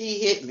he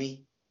hit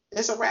me,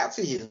 it's a wrap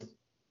for you.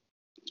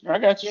 I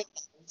got Yeah.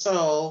 you.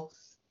 So,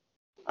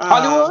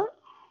 Hollywood.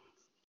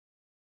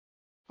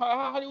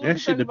 Hollywood, That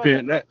you shit think about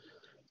that? depend.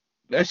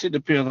 That shit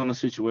depends on the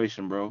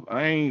situation, bro.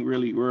 I ain't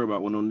really worried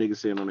about what no niggas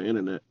saying on the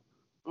internet.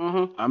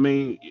 Mm-hmm. I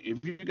mean,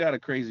 if you got a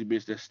crazy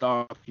bitch that's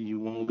stalking you,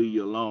 won't leave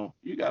you alone,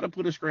 you gotta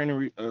put a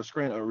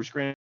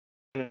restraining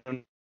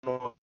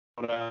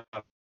order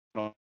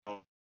on.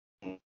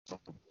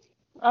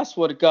 I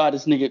swear to God,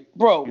 this nigga, You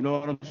bro. know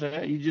what I'm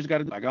saying? You just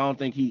gotta like. I don't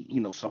think he,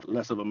 something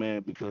less of a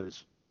man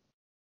because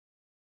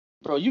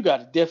Bro, you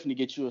gotta definitely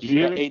get you you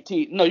hear a me.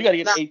 18. No, you gotta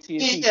get now, an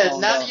AT&T yeah,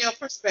 phone, none of dog. your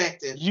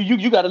perspective.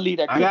 You gotta leave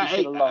that I crooked got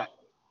shit eight. alone.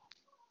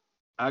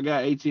 I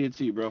got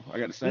AT&T, bro. I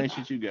got the same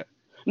shit you got.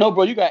 No,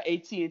 bro, you got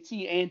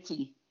AT&T and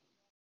T.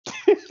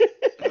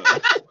 Uh,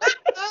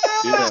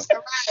 yeah, Right.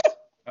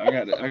 I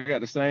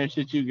got the same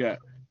shit you got.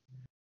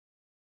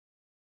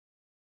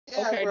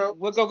 Yeah, Okay, bro.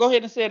 well, go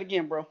ahead and say it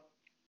again, bro.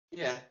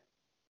 Yeah.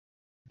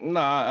 No,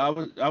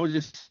 I was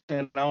just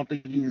saying I don't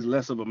think he's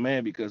less of a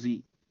man because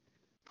he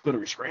put a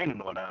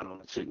restraining order out on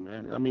the chick,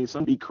 man. I mean,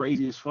 some be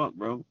crazy as fuck,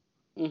 bro.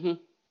 Mm-hmm.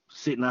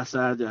 Sitting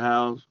outside your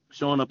house,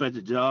 showing up at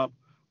your job.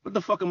 What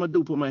the fuck am I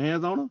do? Put my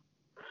hands on her?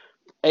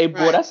 Hey,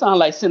 boy, Right. that sounds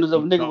like senders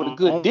of a nigga with a The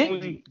good dick.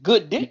 only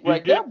Good dick you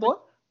right hear there, me? boy.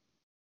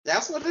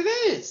 That's what it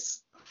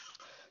is.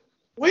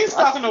 We ain't That's,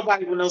 stalking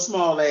nobody with no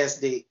small ass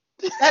dick.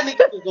 That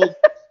nigga could go.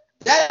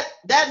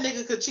 That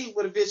nigga could cheat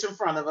with a bitch in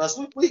front of us.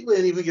 We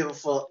wouldn't even give a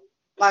fuck.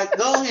 Like,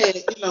 go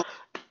ahead,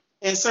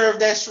 and serve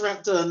that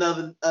shrimp to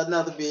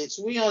another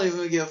bitch. We don't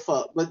even give a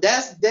fuck. But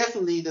that's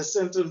definitely the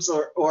symptoms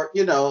or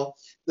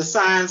the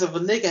signs of a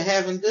nigga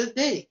having good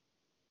dick.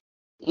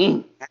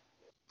 mm,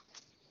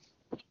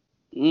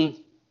 mm.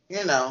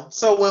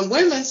 So when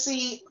women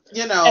see,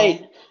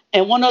 Hey,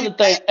 and one we other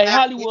thing. Hey, back,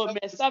 Hollywood,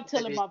 man, stop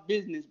telling baby. my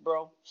business,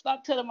 bro.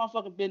 Stop telling my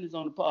fucking business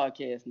on the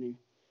podcast, nigga.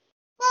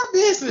 My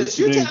business. what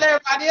you You mean? tell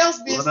everybody else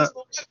What business, I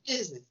but what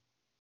business?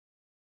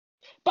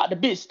 About the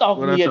bitch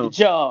stalking what I me at the told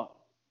job.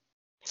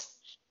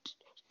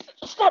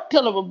 Stop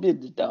telling my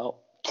business, dog.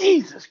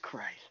 Jesus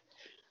Christ.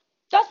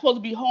 That's supposed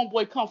to be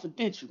homeboy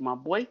confidential, my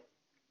boy.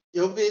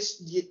 Your bitch,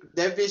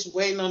 that bitch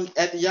waiting on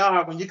at the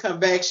yard. When you come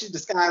back, she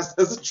disguised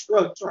as a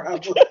truck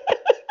driver.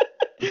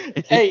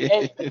 Hey,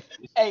 hey,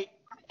 hey,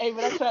 hey,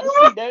 when I try to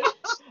sneak that,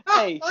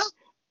 hey,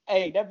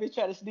 hey, that bitch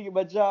tried to sneak in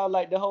my job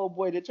like the whole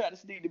boy that tried to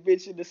sneak the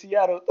bitch into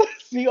Seattle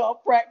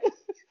Seahawks practice.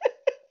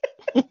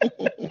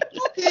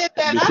 Who did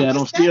that? bitch I had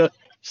on missed that.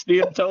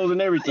 steel toes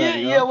and Yeah, everything,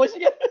 yeah, huh? when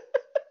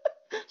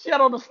she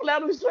had on the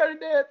flannel shirt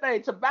and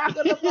everything,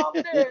 tobacco lip off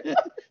there.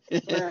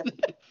 Right.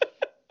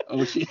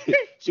 Oh,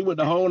 she went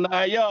the whole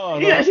 9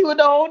 yards, Yeah, huh? she was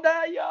the whole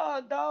 9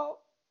 yards, dog.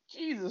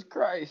 Jesus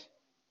Christ.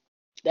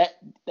 That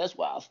that's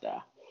wild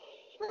style.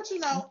 But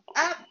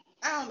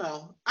I don't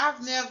know.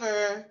 I've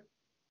never.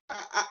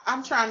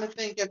 I'm trying to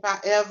think if I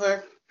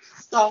ever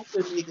stalked a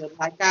nigga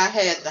like I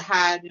had to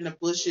hide in the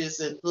bushes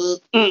and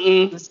look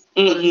Mm-mm. and see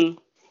what a nigga Mm-mm.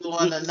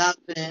 doing or Mm-mm.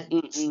 nothing.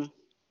 Mm-mm.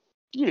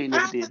 You ain't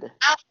never I, did that.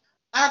 I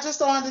I just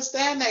don't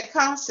understand that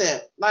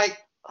concept. Like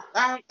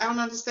I don't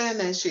understand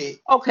that shit.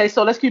 Okay,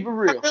 so let's keep it I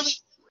real. really,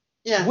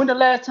 yeah. When the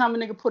last time a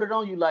nigga put it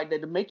on you like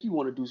that to make you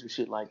want to do some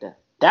shit like that?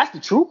 That's the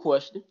true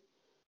question.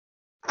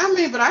 I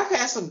mean, but I've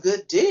had some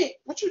good dick.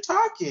 What you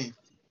talking?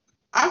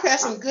 I've had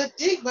some good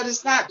dick, but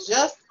it's not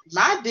just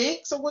my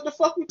dick. So what the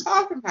fuck we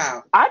talking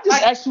about? I just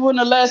Like, asked you when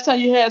the last time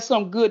you had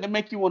something good to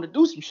make you want to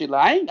do some shit.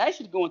 Like I ain't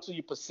actually going to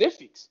your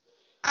Pacifics.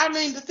 I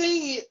mean, the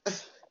thing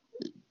is,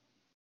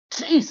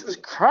 Jesus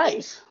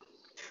Christ.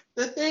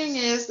 the thing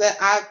is that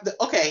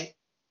okay.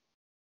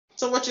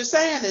 So what you're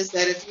saying is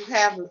that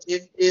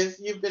if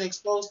you've been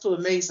exposed to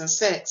amazing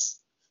sex,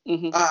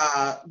 Mm-hmm.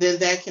 then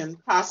that can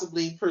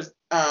possibly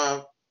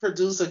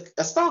produce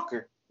a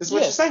stalker. Is what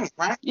you're Yeah. saying,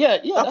 right? Yeah,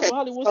 yeah, that's Okay. what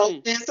Hollywood's So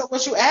saying. then, so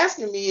what you're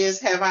asking me is,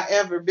 have I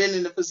ever been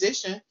in a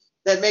position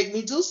that make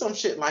me do some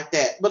shit like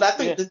that? But I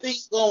think Yeah. the thing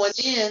going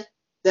in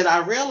that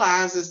I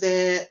realize is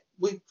that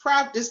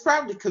this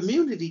probably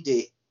community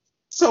dick.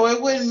 So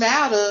it wouldn't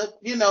matter,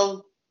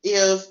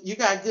 if you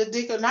got good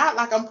dick or not.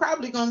 Like I'm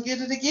probably gonna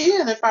get it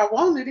again if I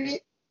wanted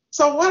it.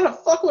 So why the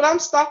fuck would I'm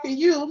stalking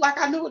you? Like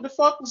I knew what the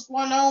fuck was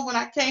going on when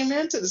I came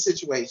into the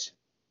situation.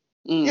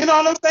 You Mm. know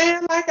what I'm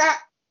saying? Like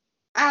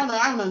I don't know.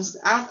 I don't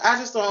understand. I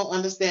just don't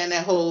understand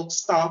that whole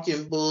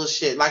stalking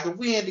bullshit. Like if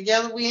we ain't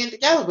together, we ain't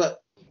together.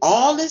 But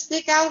all this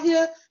dick out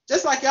here,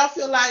 just like y'all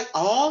feel like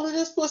all of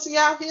this pussy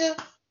out here,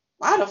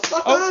 why the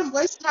fuck Oh, I'm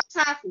wasting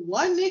my time for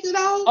one nigga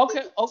though?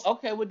 okay.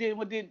 Okay. What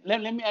did?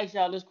 Let me ask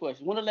y'all this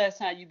question. When the last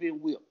time you been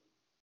whipped?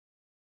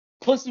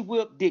 Pussy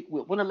whipped, dick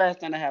whipped. When the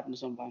last time that happened to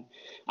somebody?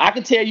 I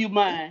can tell you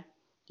mine.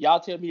 Y'all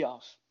tell me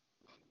yours.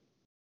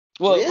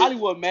 Well, Whip?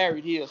 Hollywood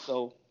married here,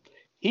 so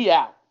he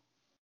out.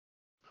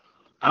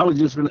 I was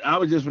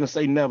just gonna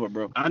say never,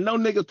 bro. I know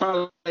niggas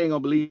probably ain't gonna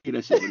believe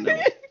that shit, but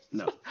never.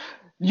 No.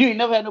 You ain't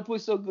never had no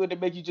pussy so good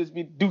that make you just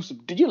be do some.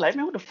 Did you like,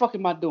 man? What the fuck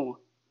am I doing?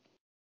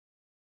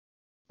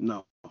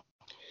 No.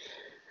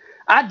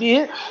 I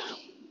did.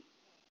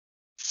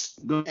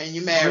 Go, And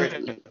you go married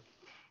him. ahead.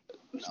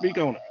 Speak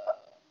on it.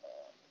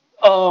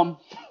 Um,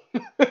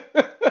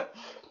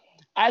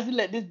 I just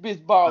let this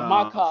bitch borrow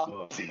my car.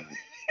 Fuck, man.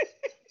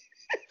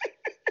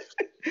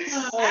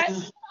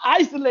 I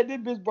used to let this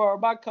bitch borrow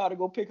my car to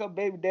go pick her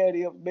baby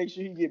daddy up and make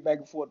sure he get back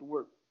and forth to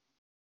work.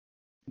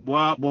 Boy,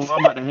 I'm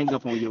about to hang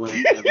up on your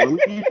ass. Well,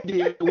 you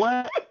did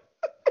what?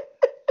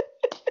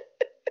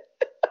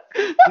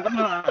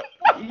 No,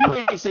 you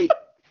ain't say.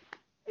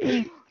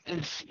 You let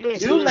this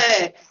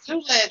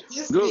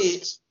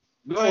bitch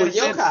go for ahead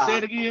your and car. say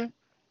it again.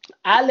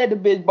 I let the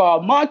bitch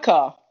borrow my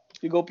car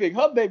to go pick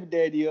her baby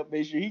daddy up,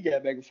 make sure he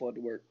got back and forth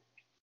to work.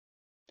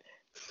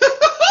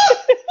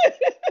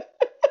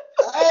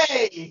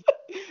 Hey,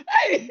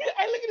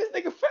 look at this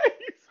nigga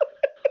face.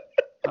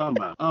 I'm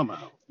out.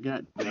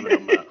 God damn it,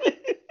 I'm out.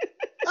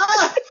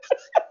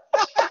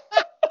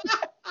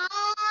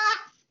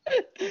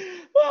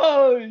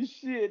 Oh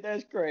shit,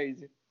 that's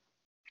crazy.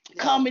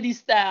 Yo. Comedy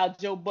style,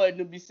 Joe Budden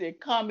will be saying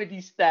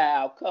comedy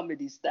style.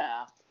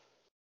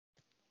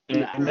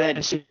 And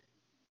that shit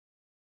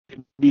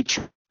be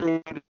true.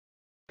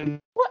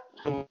 What?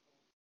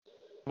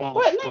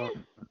 What, nigga?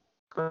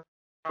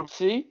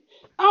 See?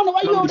 I don't know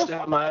why you over Comedy there.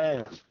 style my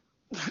ass.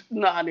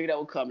 Nah, nigga, that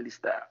was comedy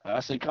style.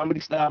 I said comedy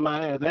style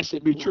my ass. That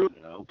shit be true.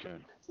 Okay.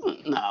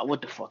 Nah,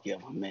 what the fuck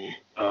ever, man.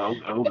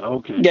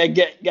 Okay.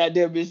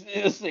 Goddamn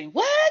bitch say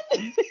what?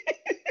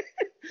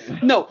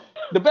 No,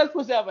 the best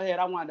pussy I ever had,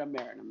 I wound up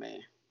marrying a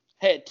man.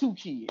 Had 2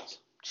 kids.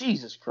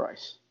 Jesus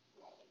Christ.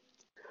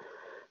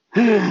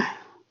 Dog,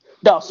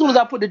 as soon as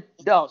I put the dick.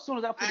 I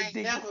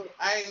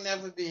ain't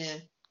never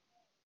been.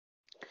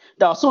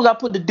 Dog, as soon as I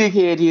put the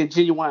dickhead in,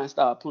 Genuine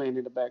started playing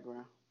in the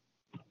background.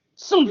 As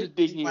soon as the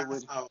dickhead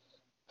went.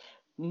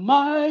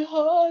 My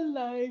whole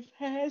life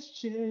has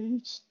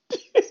changed.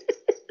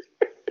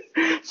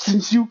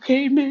 Since you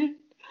came in,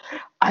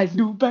 I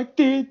knew back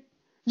then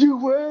you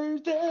were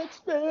that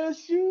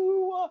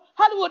special.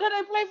 Hollywood, that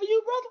ain't play for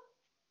you,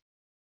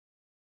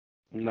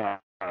 Nah.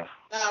 Nah,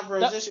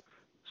 bro.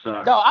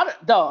 Sorry.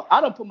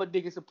 I done put my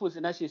dick in some pussy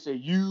and that shit say,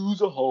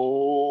 use a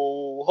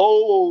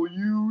hoe,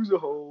 use a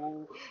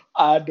hoe.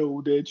 I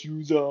know that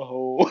you's a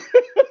hoe.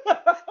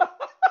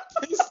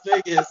 This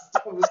nigga is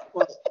dumb as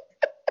fuck.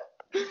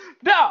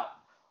 Now,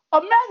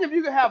 imagine if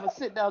you could have a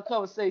sit-down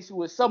conversation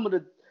with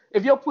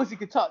if your pussy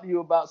could talk to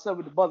you about some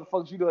of the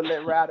motherfuckers you done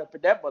let ride up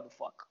in that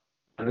motherfucker.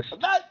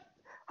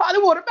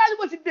 Hollywood, imagine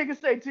what your dick could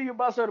say to you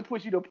about some of the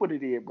pussy you done put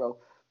it in, bro.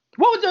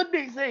 What would your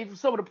dick say for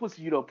some of the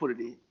pussy you done put it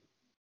in?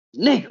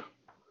 Nigga.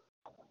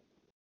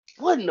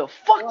 What in the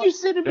fuck you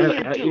sending me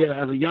into?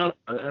 Yeah, as a younger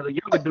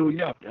dude,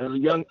 yeah. As a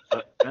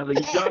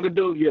younger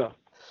dude, yeah.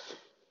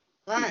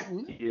 Right.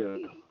 Yeah.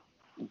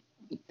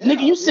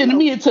 Nigga, you sending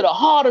me into the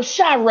heart of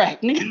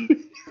Chirac, nigga.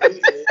 You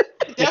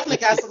definitely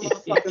got some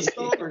motherfucking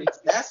stories.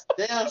 That's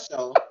damn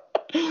show.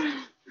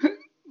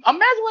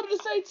 Imagine what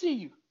it say to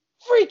you.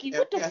 Freaky,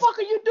 what the fuck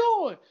are you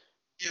doing?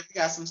 Yeah, we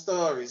got some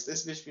stories.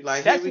 This bitch be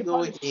like, here we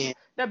go again.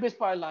 That bitch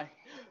probably like,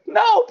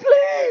 no,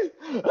 please.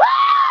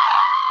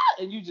 Ah!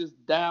 And you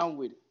just down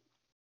with it.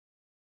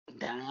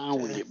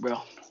 Down with it,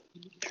 bro.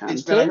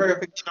 Bitch better hurry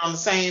up and get on the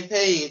same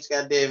page,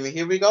 goddamn it.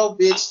 Here we go,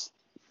 bitch.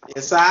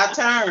 It's our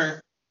turn.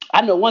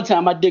 I know one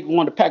time my dick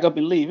wanted to pack up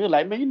and leave. He was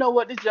like, man, you know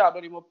what? This job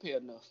don't even pay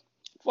enough.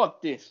 Fuck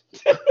this.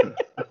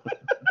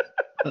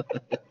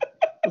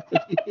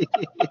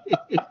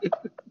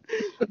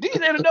 These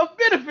ain't enough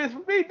benefits for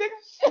me, nigga.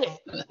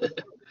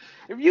 Shit.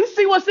 If you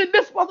see what's in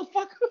this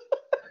motherfucker.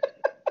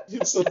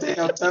 You so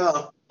damn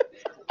tough.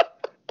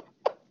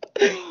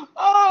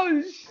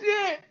 Oh,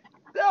 shit.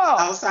 No.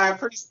 Outside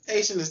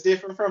presentation is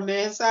different from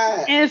the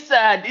inside.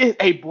 Inside,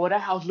 hey, boy,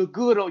 that house look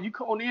good on you.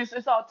 Come on in,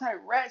 it's all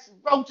type rats and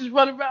roaches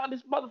running around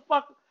this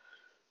motherfucker.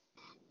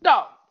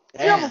 Dog,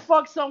 you ever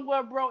fuck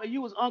somewhere, bro, and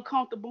you was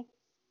uncomfortable?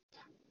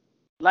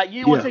 Like, you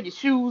didn't want to take your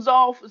shoes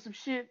off or some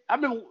shit? I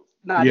remember,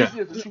 this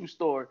is a true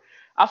story.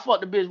 I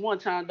fucked a bitch one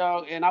time,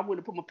 dog, and I went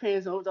to put my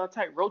pants on. It was all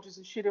type roaches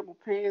and shit in my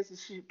pants and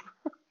shit, bro.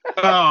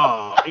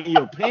 Oh, in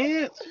your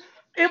pants?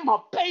 In my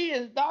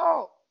pants,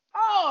 dog.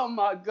 Oh,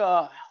 my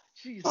God.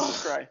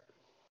 Jesus Christ.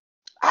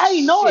 I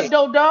ain't know it,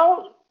 though,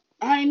 dog.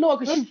 I ain't know it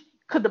because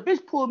the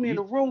bitch pulled me in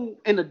the room,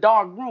 in the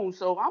dark room.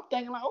 So I'm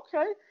thinking, like,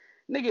 okay,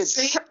 nigga.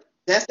 See,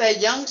 that's that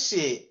young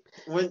shit.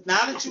 Now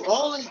that you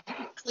older,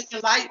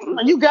 clicking lights.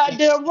 You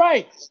goddamn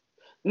right.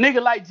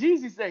 Nigga, like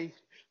Jeezy say,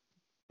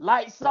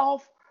 lights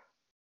off,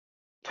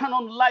 turn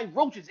on the light,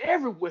 roaches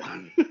everywhere.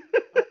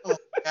 Oh,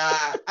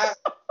 God.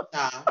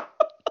 Nah.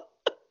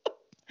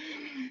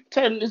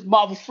 Turn this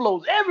marble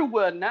flows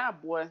everywhere now,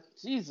 boy.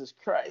 Jesus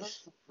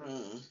Christ.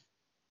 Talking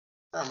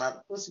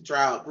about pussy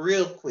dry up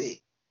real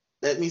quick.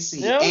 Let me see.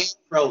 Yeah. Ant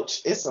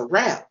roach. It's a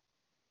wrap.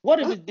 What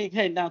if his dick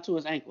hang down to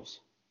his ankles?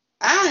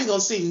 I ain't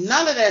gonna see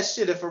none of that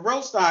shit if a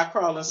roach start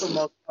crawling some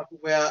motherfucking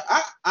well.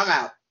 I'm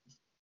out.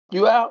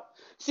 You out?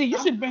 See, you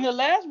should have been here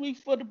last week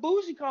for the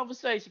bougie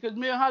conversation because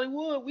me and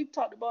Hollywood, we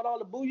talked about all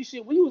the bougie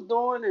shit we was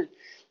doing and,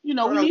 we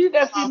needed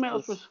that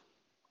female.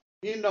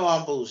 You know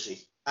I'm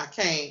bougie. I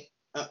can't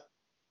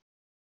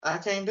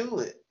do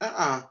it.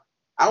 I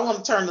want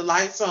to turn the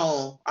lights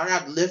on. I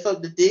got to lift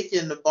up the dick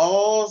and the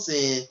balls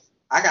and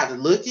I got to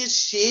look at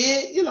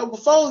shit.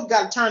 Before we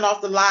got to turn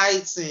off the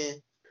lights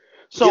and.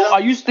 So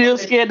are you still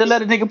scared to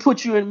let a nigga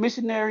put you in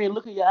missionary and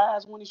look at your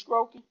eyes when he's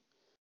stroking?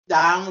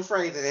 I'm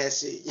afraid of that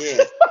shit.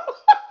 Yeah.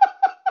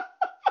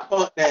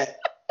 Fuck that.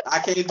 I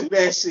can't do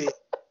that shit.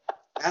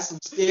 That's some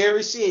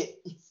scary shit.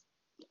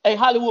 Hey,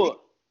 Hollywood.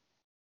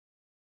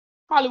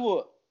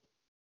 Hollywood.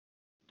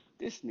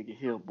 This nigga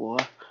here, boy.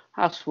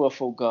 I swear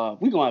for God.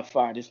 We gonna have to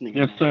fire this nigga.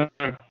 Yes, Man.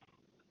 sir.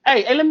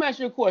 Hey, let me ask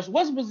you a question.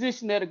 What's the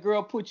position that a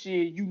girl puts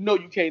you in, you know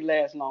you can't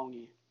last long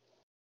in?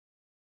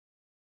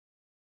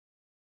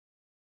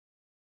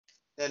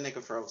 That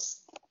nigga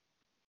froze.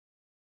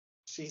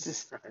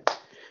 Jesus This, Christ.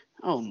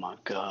 oh my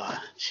God.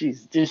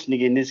 She's this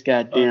nigga in this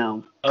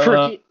goddamn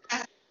cricket.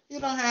 You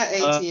don't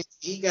have uh, AT&T.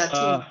 You got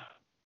uh, T.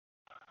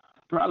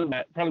 probably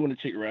when the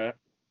chick ride.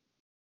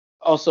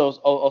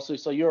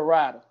 So you're a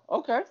rider.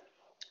 Okay.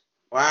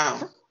 Wow.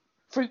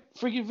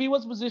 Freaky V,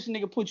 what's the position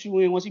nigga put you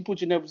in? Once he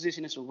put you in that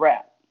position, it's a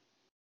wrap.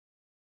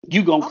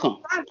 You gonna I'm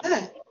come. on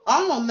that.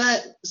 I'm on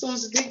that as soon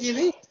as the dick get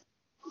in.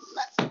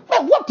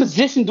 What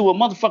position do a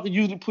motherfucker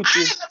usually put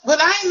you in? But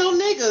I ain't no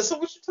nigga, so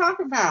what you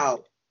talking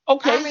about? I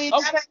Okay. mean,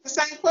 Okay. that ain't the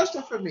same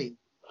question for me.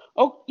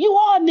 Oh, you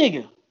are a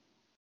nigga.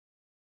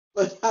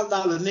 But I'm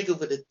not a nigga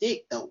with a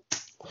dick, though.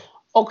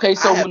 Okay, I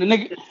so have when the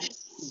nigga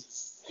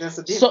That's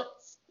a so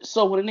difference.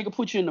 so when a nigga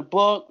put you in the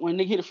buck, when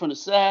they hit it from the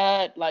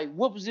side, like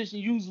what position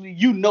usually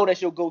you know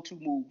that's your go-to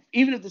move?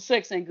 Even if the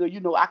sex ain't good, you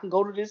know I can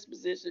go to this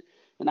position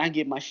and I can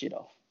get my shit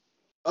off.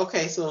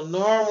 Okay, so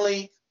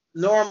normally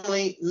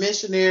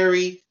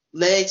missionary,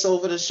 legs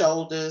over the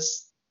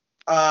shoulders,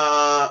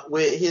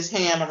 with his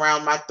hand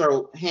around my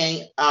throat,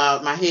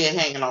 my head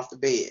hanging off the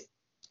bed.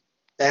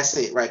 That's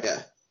it right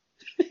there.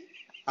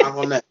 I'm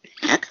on that.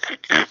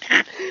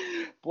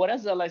 Boy,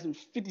 that sounds like some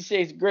 50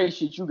 Shades of Grey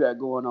shit you got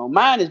going on.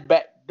 Mine is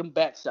them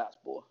back shots,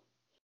 boy.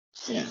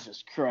 Yeah.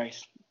 Jesus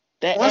Christ.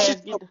 That Once you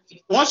ass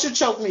get. once you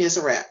choke me, it's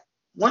a wrap.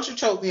 Once you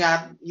choke me,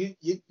 you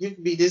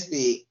can be this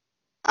big.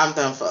 I'm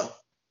done for. I'm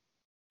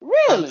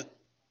Really?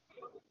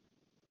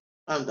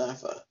 I'm done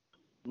for.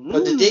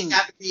 But the dick Mmm.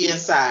 got to be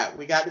inside.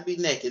 We got to be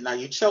naked. Now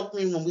you choke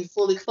me when we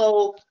fully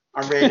clothed.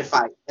 I'm ready to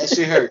fight. That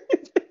shit hurt.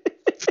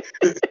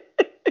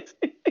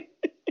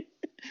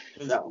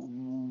 No.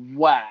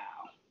 Wow.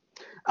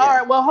 All Yeah.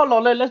 right, well, hold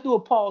on. Let's do a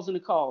pause in the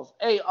calls.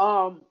 Hey,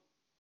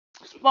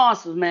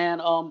 sponsors,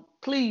 man.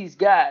 Please,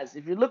 guys,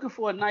 if you're looking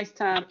for a nice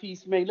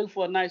timepiece, man, looking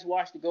for a nice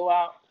watch to go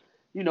out,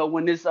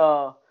 when this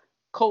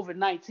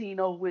COVID-19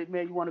 over with,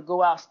 man, you want to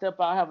go out, step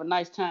out, have a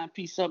nice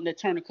timepiece, something that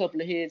turn a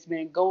couple of heads,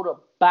 man. Go to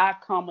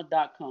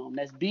buycomma.com.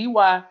 That's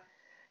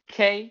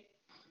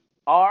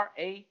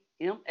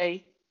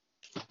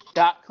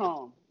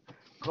BYKRAMA.com.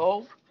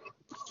 Go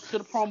to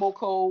the promo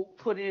code,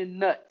 put in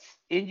nuts,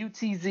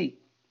 NUTZ,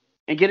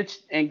 and get it,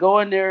 and go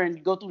in there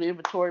and go through the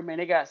inventory, man.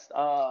 They got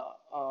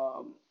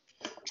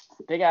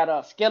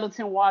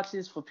skeleton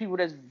watches for people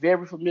that's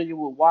very familiar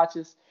with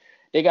watches.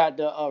 They got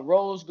the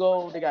rose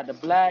gold, they got the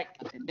black,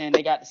 and then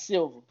they got the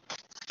silver.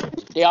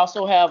 They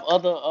also have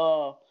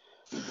other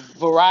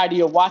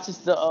variety of watches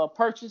to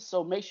purchase.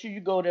 So make sure you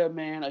go there,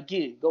 man.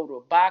 Again, go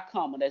to buy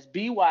comma. That's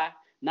BY,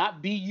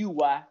 not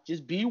BUY,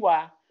 just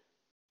BY,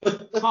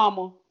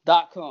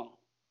 comma.com.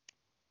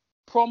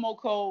 Promo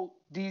code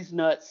these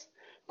nuts.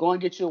 Go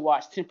and get your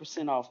watch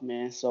 10% off,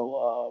 man.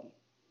 So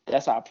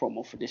that's our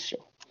promo for this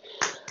show.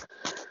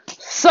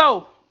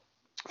 So,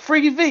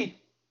 Freaky V.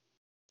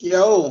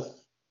 Yo.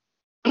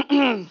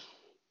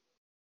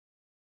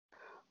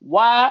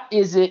 Why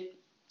is it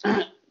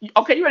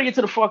okay, you ready to get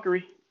to the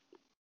fuckery?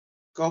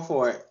 Go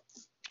for it.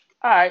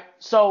 All right.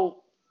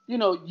 So,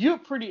 you're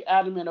pretty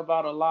adamant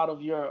about a lot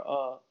of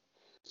your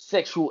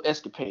sexual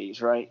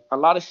escapades, right? A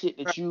lot of shit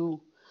that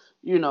you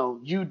do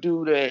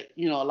that,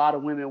 a lot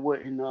of women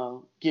wouldn't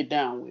get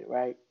down with,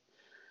 right?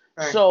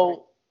 Right.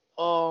 So,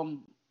 I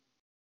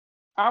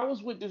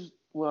was with this.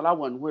 Well, I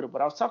wasn't with her,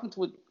 but I was talking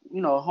to a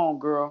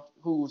homegirl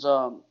who's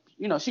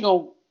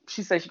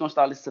she said she's gonna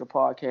start listening to the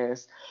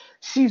podcast.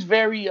 She's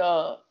very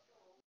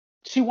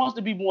she wants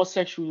to be more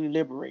sexually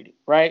liberated,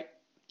 right?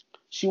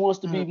 She wants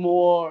to be Mm.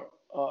 more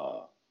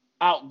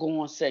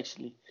outgoing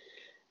sexually.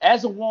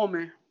 As a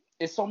woman,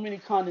 there's so many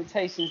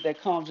connotations that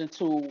comes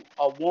into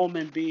a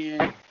woman being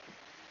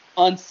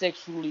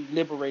unsexually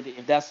liberated,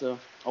 if that's a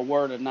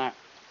word or not.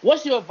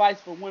 What's your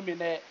advice for women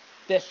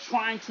that's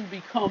trying to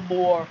become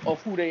more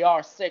of who they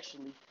are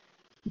sexually?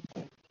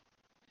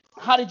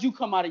 How did you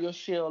come out of your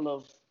shell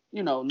of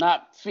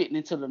not fitting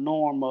into the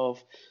norm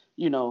of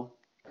you know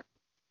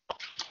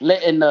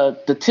letting the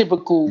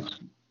typical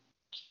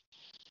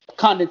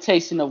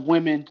connotation of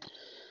women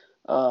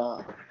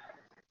uh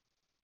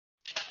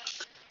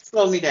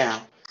Slow me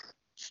down.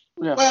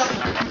 yeah. Well,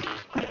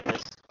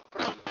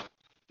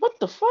 What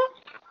the fuck?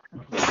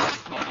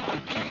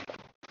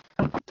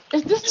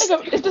 Is this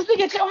nigga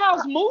at your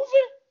house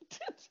moving?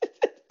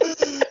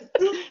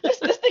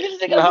 this nigga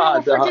just got Nah,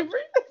 down dog. freaking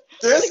free.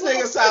 this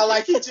nigga sound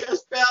like he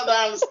just fell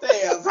down the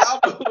stairs. How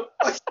the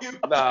fuck you?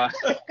 Nah.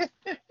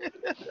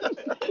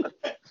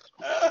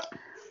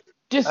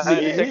 This I had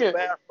to nigga take a here.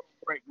 bathroom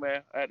break,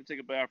 man. I had to take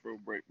a bathroom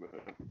break, man.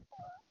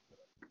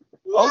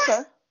 What?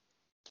 Okay.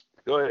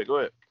 Go ahead.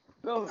 Go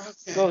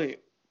Okay. go ahead.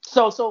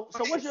 So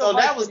what's your So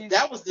advice for these?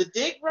 that was the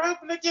dick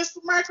rubbing against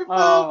the microphone.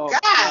 Oh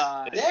God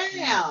God,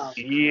 damn.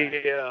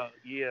 Jesus Christ.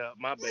 Yeah.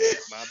 My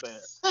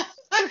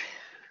bad.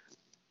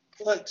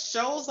 Look,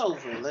 show's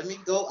over. Let me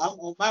go. I'm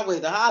on my way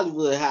to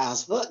Hollywood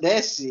House. Fuck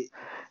that shit.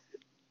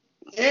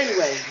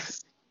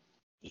 Anyways,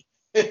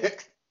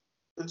 did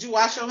you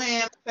wash your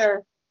hands,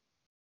 sir?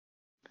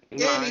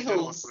 No, I ain't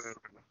gotta watch Anywho, that.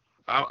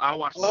 I'll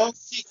watch oh that.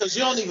 shit, because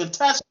you don't even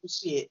touch the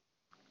shit.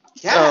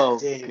 God Oh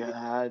damn it.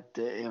 God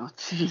damn,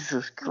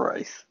 Jesus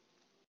Christ.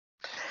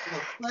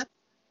 Look,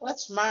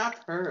 clutch my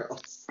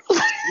pearls.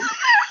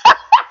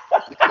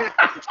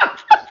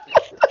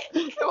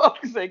 I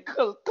say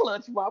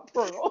clutch my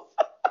pearl.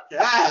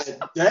 God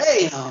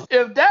damn.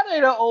 If that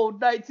ain't an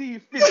old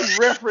 1950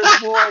 reference,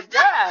 boy,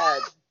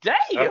 God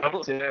damn.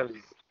 I'm telling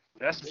you.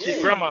 That's some shit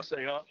Yeah. grandma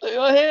say, huh?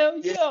 Oh, hell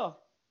Yeah. yeah.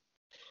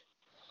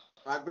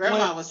 My When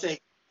grandma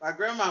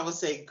would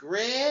say,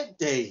 Great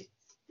day.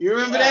 You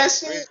remember God, that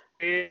shit?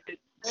 red.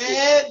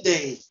 Great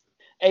day.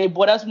 hey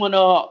boy, that's when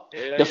Yeah,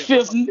 the yeah.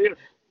 fifth.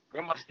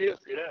 Grandma still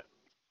say that.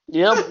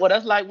 Yeah, boy,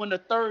 that's like when the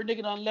third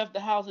nigga done left the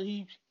house and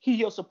he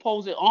your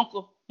supposed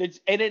uncle. That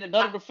ain't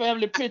none of the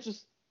family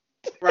pictures.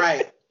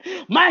 Right.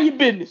 Mind your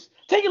business.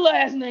 Take your little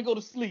ass and then go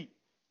to sleep.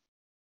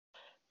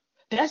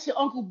 That's your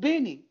Uncle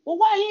Benny. Well,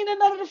 why he ain't in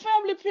none of the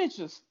family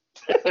pictures?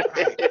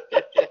 Right.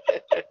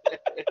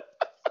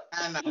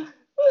 I know.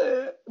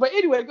 But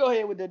anyway, go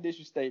ahead with that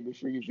disrespect,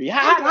 Freaky V.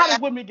 How Anyway,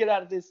 do women get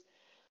out of this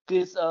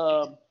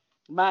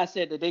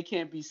mindset that they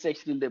can't be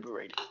sexually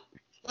liberated?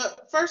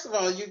 but first of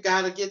all, you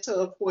gotta get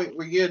to a point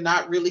where you're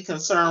not really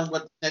concerned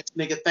what the next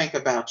nigga think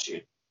about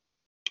you.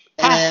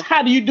 And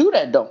How do you do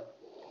that though?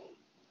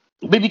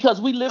 Because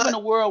we live in a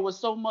world with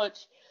so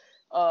much,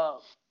 uh,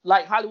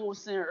 like Hollywood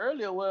was saying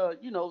earlier, where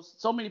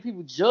so many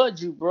people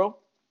judge you, bro.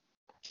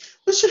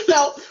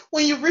 but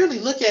when you really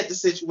look at the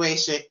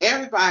situation,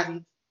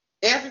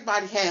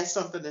 everybody has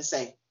something to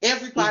say. Mm.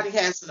 Everybody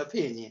has an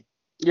opinion,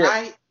 Yeah,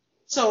 right?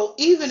 So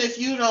even if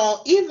you're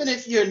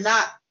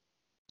not,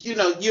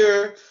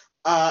 you're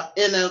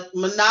in a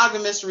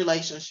monogamous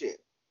relationship,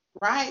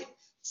 right?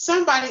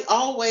 Somebody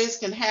always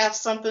can have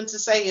something to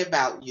say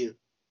about you.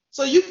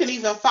 So you can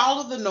even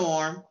follow the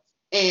norm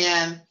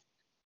and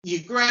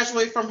you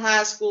graduate from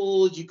high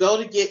school, you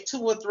go to get 2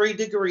 or 3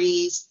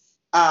 degrees.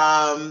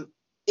 Um,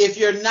 if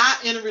you're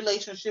not in a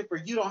relationship or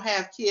you don't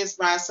have kids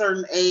by a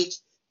certain age,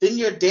 then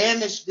you're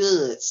damaged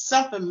goods.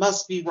 Something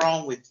must be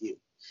wrong with you.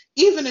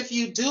 Even if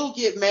you do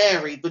get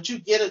married, but you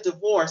get a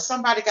divorce,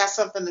 somebody got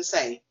something to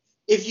say.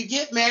 If you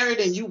get married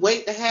and you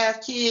wait to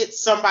have kids,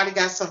 somebody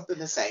got something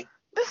to say.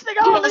 this nigga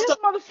You all know, in his so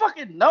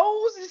motherfucking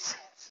nose and shit.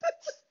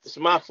 It's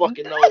my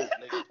fucking nose,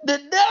 nigga. The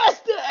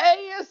nasty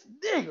ass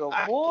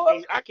nigga,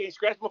 boy. I can't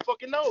scratch my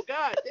fucking nose.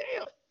 God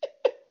damn.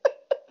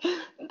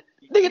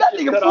 Nigga, You that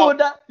just nigga cut off. pulled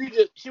that.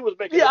 She was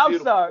making a Yeah, I'm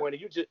beautiful sorry. point,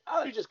 and you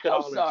just cut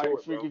I'm all sorry, into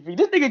it, Freaky bro. V.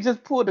 This nigga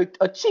just pulled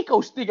a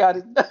Chico stick out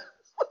his nose.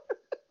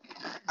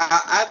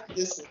 I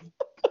listen.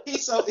 He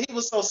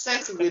was so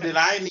sexy with it,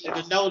 I didn't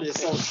even notice.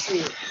 So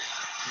shit.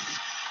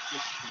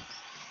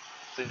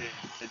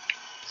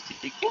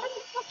 What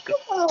the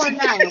fuck going on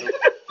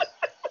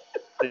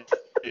now?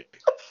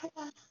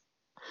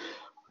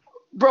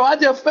 Bro, I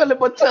just fell in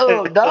my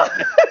tongue, dog.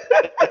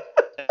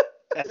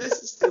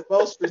 This is the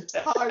most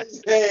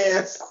retarded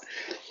ass.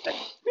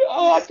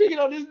 Oh, I'm picking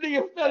on this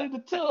nigga fell in the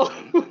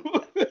tongue.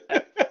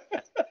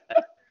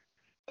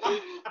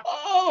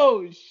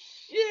 Oh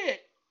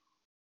shit.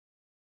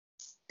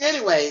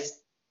 Anyways,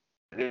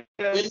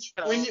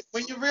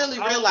 when you really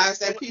realize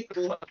that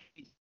people,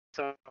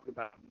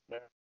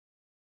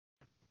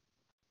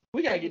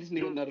 We gotta get this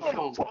nigga another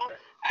phone.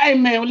 Hey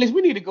man, listen,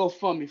 we need to go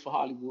fund me for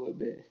Hollywood,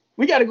 man.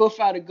 We gotta go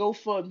find a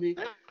GoFundMe.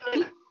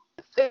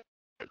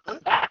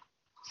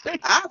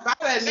 I buy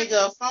that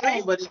nigga a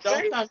phone, but it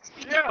don't come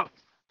cheap. Yeah,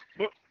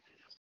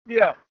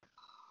 yeah.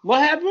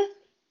 What happened?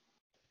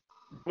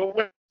 But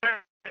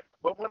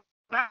when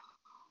I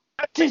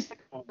Just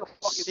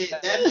Shit,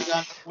 that nigga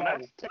on the when I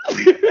phone.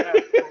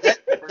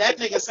 take That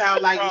nigga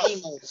sound like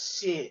emo.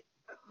 Shit.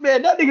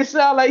 man, that nigga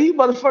sound like he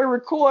motherfucking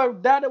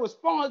record down there with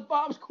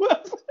SpongeBob's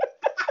Square.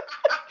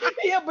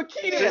 He had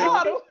bikini Yeah.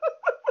 bottom.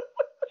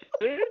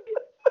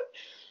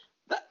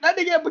 That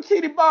nigga had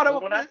bikini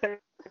bottom. when I take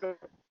a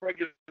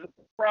regular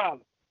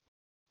problem.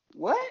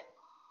 What?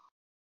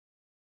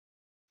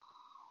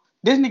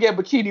 This nigga had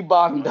bikini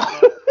bottom,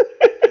 dog.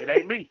 It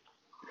ain't me.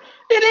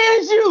 It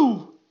is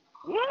you.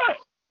 What?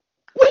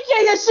 We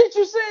can't hear shit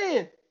you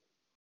saying.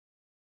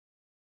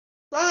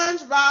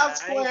 SpongeBob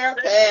I ain't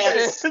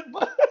saying SquarePants.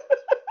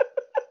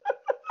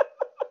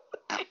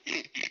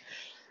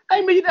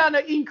 Hey, man, you down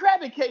there eating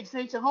Krabby Cakes,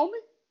 ain't you, homie?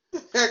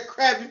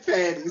 Krabby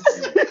Patties.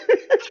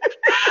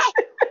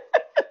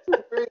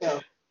 For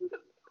real.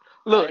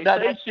 Look,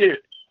 I ain't say shit.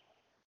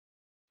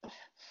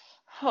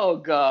 oh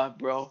God,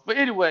 bro. But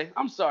anyway,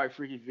 I'm sorry,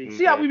 Freaky V.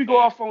 See how we go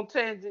off on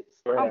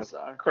tangents? I'm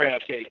sorry.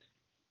 Crab cake.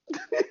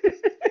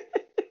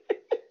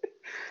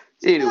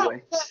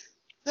 Anyway, But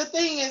the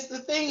thing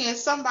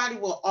is, somebody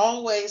will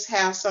always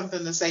have something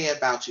to say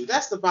about you.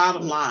 That's the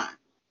bottom line.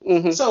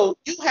 Mm-hmm. So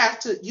you have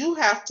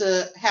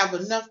to have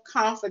enough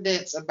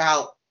confidence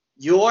about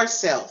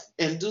yourself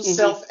and do Mm-hmm.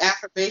 self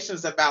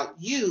affirmations about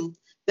you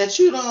that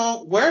you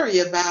don't worry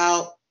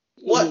about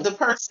what Mm-hmm. the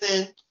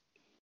person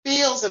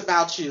feels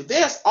about you.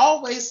 There's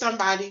always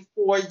somebody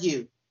for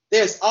you.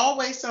 There's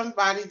always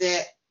somebody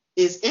that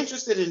is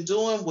interested in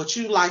doing what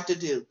you like to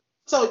do.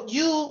 So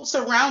you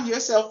surround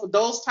yourself with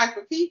those type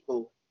of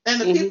people. And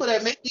the Mm-hmm. people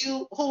that make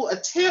you, who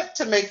attempt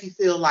to make you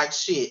feel like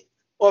shit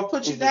or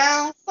put you Mm-hmm.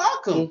 down,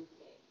 fuck them. Mm-hmm.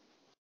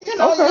 You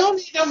know, you Okay. don't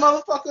need them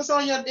motherfuckers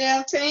on your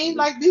damn team.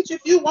 Like, bitch,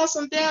 if you want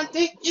some damn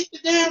dick, get the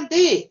damn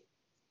dick.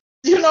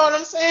 You know what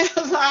I'm saying?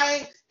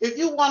 Like, if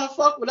you want to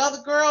fuck with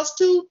other girls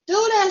too, do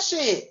that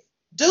shit.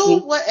 Do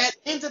Mm-hmm. what at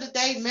the end of the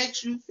day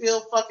makes you feel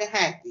fucking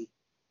happy.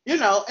 You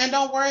know, and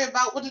don't worry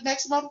about what the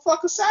next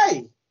motherfucker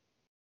say.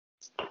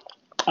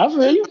 I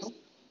feel You you. know,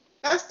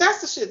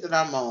 that's the shit that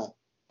I'm on.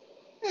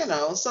 You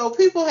know, so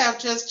people have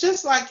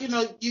just like, you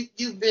know,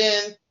 you've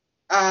been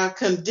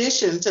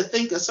conditioned to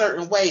think a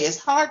certain way. It's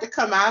hard to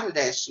come out of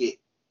that shit.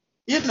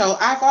 You know,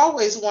 I've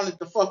always wanted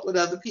to fuck with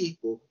other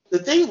people. The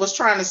thing was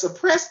trying to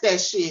suppress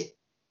that shit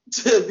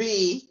to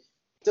be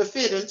to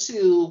fit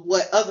into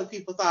what other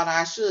people thought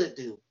I should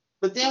do.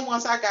 But then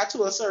once I got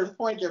to a certain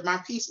point that my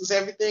piece was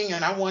everything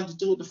and I wanted to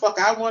do what the fuck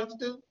I wanted to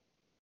do,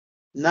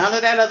 none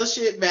of that other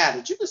shit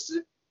mattered. You can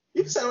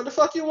say what the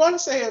fuck you want to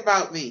say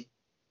about me.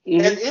 At Mm-hmm.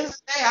 the end of the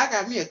day, I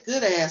got me a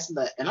good ass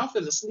nut and I'm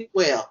finna sleep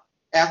well.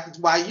 After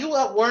while you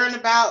up worrying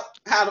about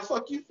how the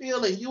fuck you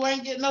feel and you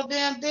ain't getting no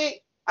damn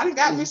dick, I done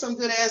got me some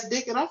good ass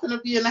dick and I'm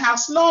finna be in the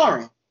house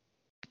snoring.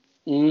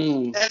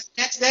 Mm-hmm. And the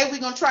next day we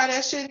gonna try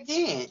that shit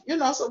again. You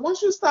know, so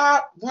once you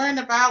stop worrying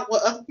about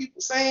what other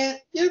people saying,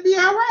 you'll be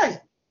all right.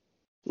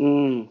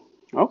 Mm.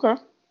 Okay.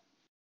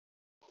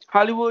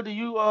 Hollywood, do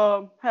you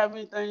have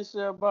anything to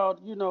say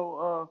about, you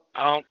know,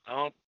 I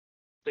don't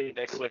think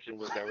that question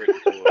was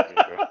directed towards me,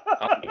 bro.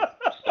 I'm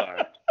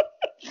sorry.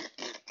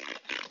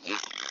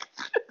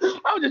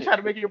 I was just trying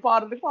to make you a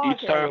part of the You podcast,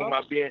 talking bro.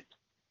 about being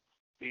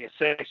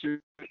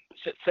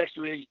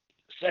sexually,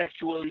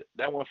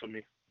 that one for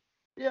me.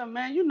 Yeah,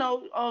 man, you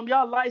know,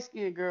 y'all light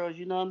skinned girls,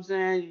 you know what I'm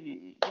saying?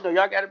 You know,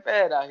 y'all got it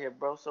bad out here,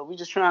 bro. So we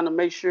just trying to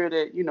make sure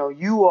that, you know,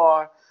 you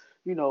are,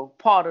 you know,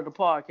 part of the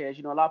podcast.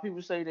 You know, a lot of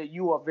people say that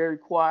you are very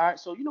quiet.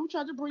 So, you know, we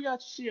trying to bring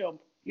out your shit,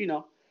 you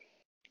know,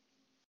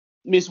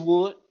 Miss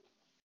Wood.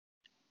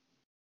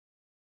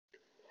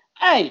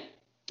 Hey.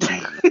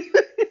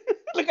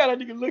 Look how that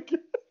nigga looking.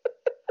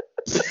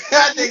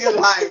 That nigga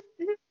like,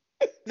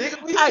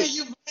 nigga, we Hey, see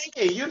you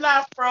blinking. You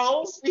not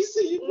froze. We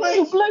see you nigga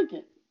blinking.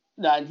 blinking.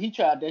 Nah, he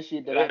tried that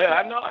shit that I Yeah,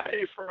 I tried. know I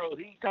ain't froze.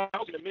 He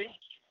talking to me.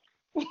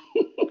 That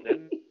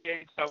nigga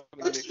ain't talking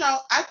to But me. you know,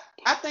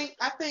 I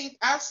think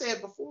I've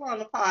said before on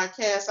the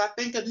podcast, I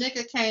think a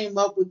nigga came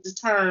up with the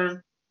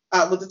term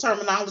with the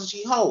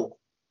terminology hoe.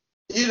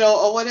 You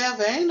know, or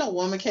whatever. Ain't no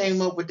woman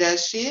came up with that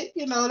shit.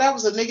 You know, that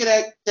was a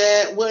nigga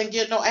that wouldn't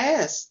get no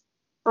ass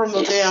from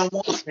no damn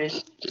woman.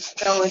 You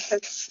know, and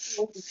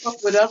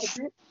fuck with other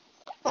people,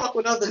 fuck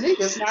with other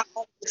niggas. Now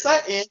all of a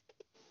sudden,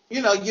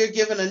 you know, you're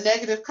given a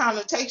negative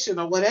connotation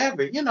or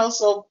whatever. You know,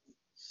 so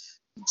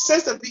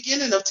since the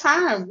beginning of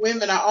time,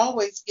 women are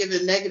always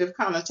given negative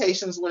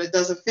connotations when it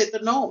doesn't fit the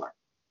norm.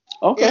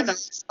 You Okay. know,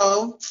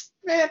 so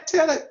man,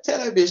 tell that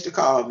bitch to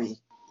call me.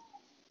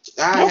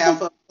 I Okay. have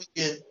her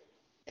fucking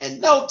in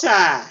no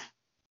time.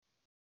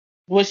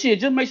 Well,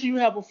 shit, just make sure you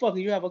have a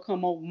fucking, you have a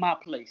come over my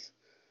place.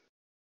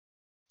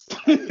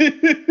 Hey,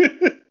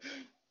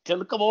 Tell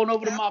her come on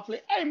over to yeah, my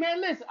place. Hey, man,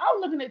 listen, I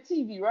was looking at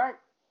TV, right?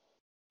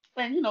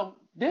 And, you know,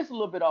 this is a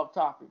little bit off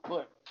topic,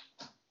 but,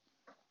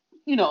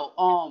 you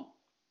know,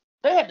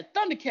 they had the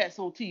Thundercats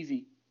on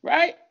TV,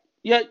 right?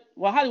 Yeah,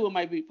 well, Hollywood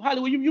might be.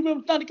 Hollywood, you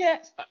remember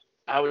Thundercats?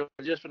 I was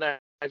just finna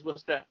ask,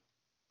 what's that?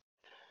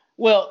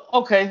 Well,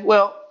 okay,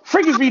 well,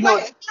 Freaky V know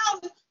wait,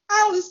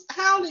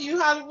 how old are you,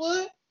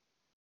 Hollywood?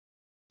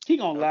 he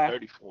gonna I'm lie.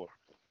 34.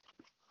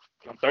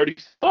 I'm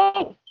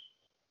 34.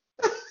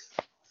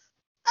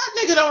 That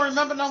nigga don't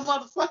remember no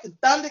motherfucking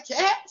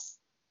Thundercats.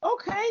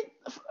 Okay,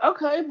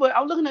 okay, but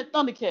I was looking at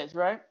Thundercats,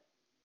 right?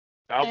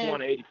 I was And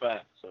born in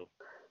 '85, so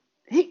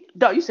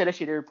dog, you said that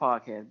shit every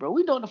podcast, bro.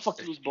 We know when the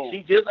fuck you was born.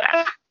 she just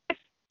asked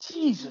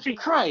Jesus me.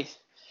 Christ.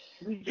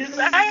 She just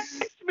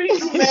asked me.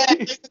 You mad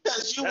nigga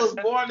because you was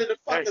That, born in the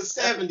hey, fucking that's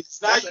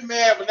 '70s. Now that's a you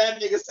mad when that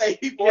nigga say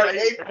he born yeah, in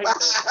he hate that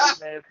 '85.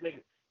 hating ass nigga.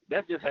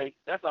 That's just hate.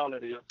 That's all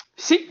it is.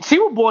 She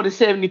was born in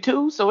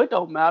 '72, so it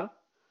don't matter.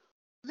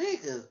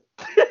 Nigga,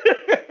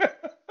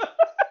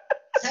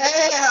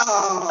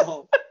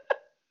 damn,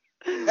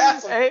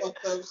 that's some hey,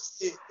 fucked up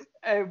shit.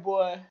 hey,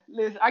 boy,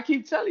 listen, I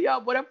keep telling y'all,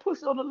 boy, that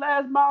pussy on the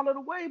last mile of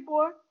the way,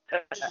 boy.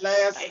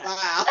 Last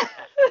mile.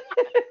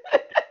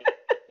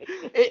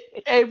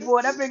 Hey,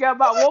 boy, that bitch got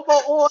about one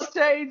more oil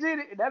change in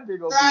it, and that bitch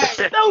gonna be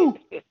Right.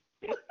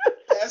 through.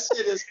 That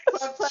shit is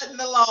putting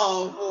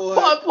along, boy.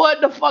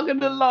 Point the fucking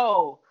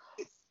below.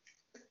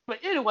 But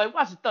anyway,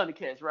 watch the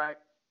Thundercats, right?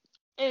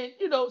 And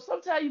you know,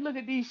 sometimes you look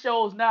at these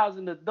shows now as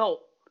an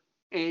adult,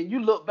 and you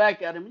look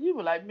back at them, and you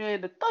be like,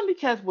 man, the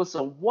Thundercats was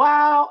some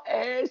wild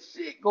ass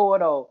shit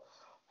going on.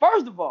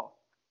 First of all,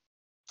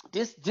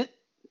 these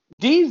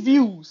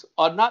views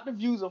are not the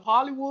views of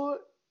Hollywood,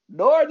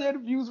 nor are they the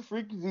views of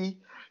Freaky V.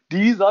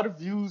 These are the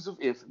views of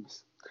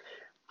Infamous.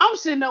 I'm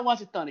sitting there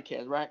watching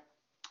Thundercats, right?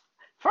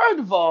 First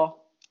of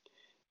all,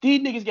 these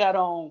niggas got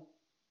on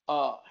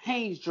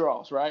Hanes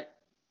draws, right?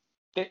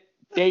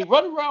 They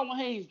run around with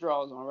Hanes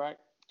draws on, right?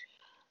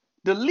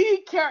 The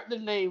lead character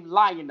named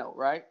Lionel,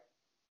 right?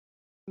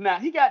 Now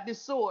he got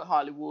this sword,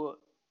 Hollywood,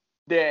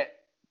 that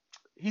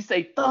he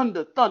say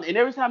thunder, thunder, and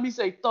every time he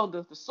say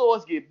thunder, the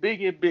swords get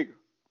bigger and bigger,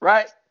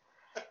 right?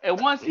 And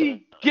once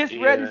he gets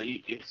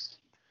ready,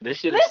 this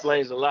shit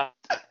explains a lot.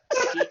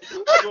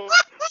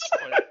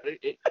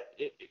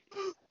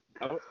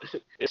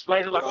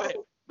 Explains a lot.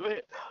 Go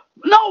ahead.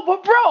 No,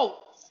 but bro,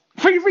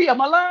 free, am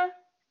I lying?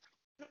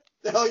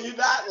 No, you're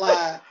not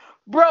lying.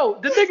 Bro,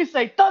 the nigga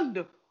say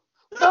thunder,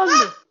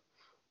 thunder,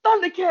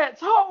 Thundercats,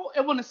 ho,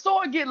 and when the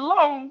sword get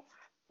long,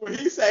 when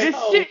he say this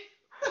ho, shit,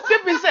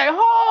 Pippin say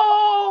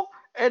ho,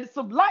 and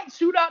some light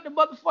shoot out the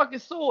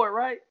motherfucking sword,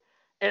 right?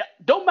 And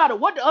don't matter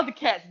what the other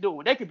cats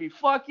doing, they could be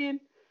fucking,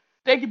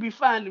 they could be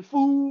finding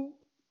food,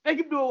 they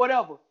could be doing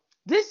whatever.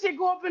 This shit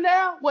go up in the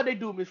air, what they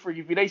do, Miss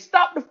Freaky V? They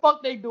stop the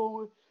fuck they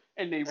doing,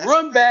 and they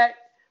run back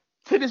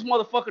to this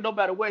motherfucker no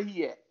matter where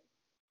he at.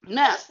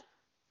 Now,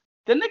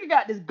 the nigga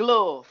got this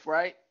glove,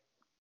 right?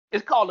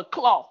 It's called a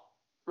claw,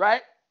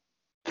 right?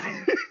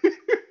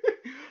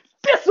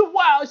 This some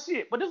wild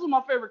shit, but this is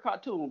my favorite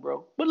cartoon,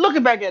 bro. But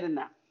looking back at it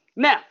now.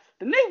 Now,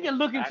 the nigga can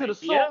look into the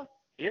sword.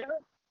 Yeah.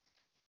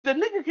 The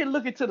nigga can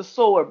look into the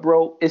sword,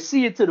 bro, and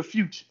see into the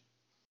future,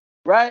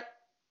 right?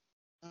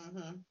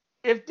 Mm-hmm.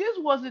 If this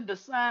wasn't the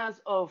signs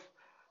of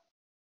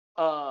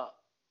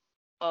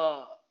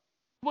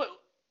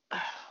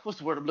what's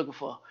the word I'm looking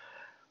for?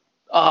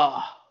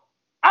 I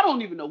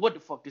don't even know what the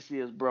fuck this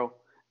is, bro.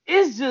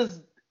 It's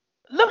just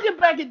looking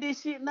back at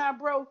this shit now,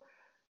 bro.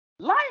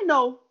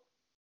 Lionel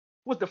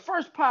was the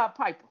first Pied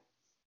Piper.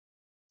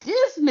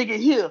 This nigga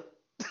here.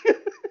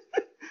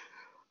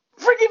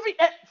 Freaky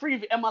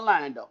V, am I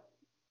lying though?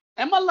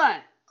 Am I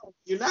lying?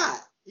 You're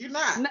not. You're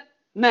not.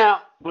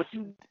 Now, but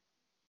you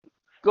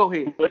go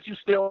ahead. But you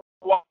still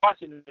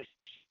watching this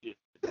shit.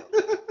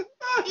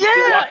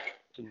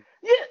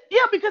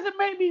 Yeah, because it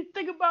made me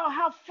think about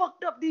how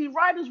fucked up these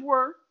writers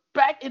were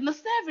back in the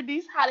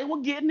 70s, how they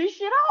were getting this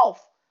shit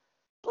off.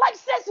 Like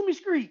Sesame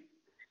Street.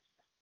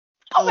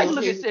 Go back and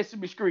look at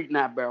Sesame Street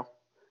now, bro.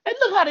 And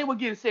look how they were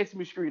getting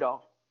Sesame Street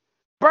off.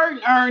 Bert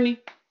and Ernie.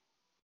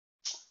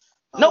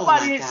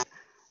 Nobody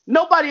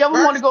ever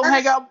want to go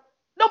hang out.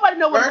 Nobody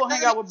know want to go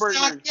hang out with Bert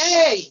and Ernie.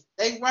 Gay.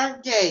 They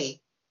weren't gay.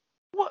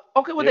 What?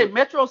 Okay, were they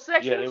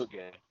metrosexuals? Yeah, they were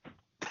gay.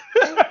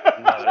 No, they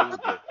were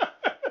gay.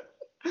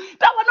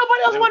 That's why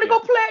nobody else want to go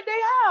play at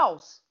their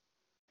house.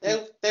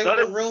 They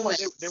were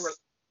roommates.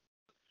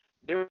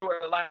 They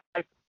were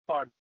life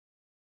partners.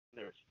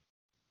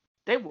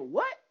 They were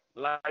what?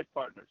 Life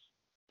partners.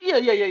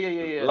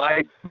 Yeah.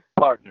 Life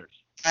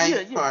partners.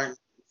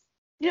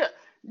 Yeah.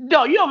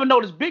 No, you ever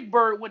notice Big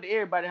Bird went to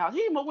everybody's house?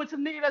 He even went to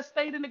the nigga that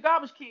stayed in the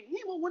garbage can. He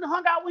even went and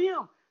hung out with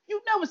him.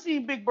 You never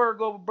seen Big Bird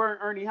go over Bert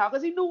and Ernie's house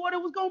because he knew what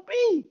it was gonna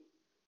be.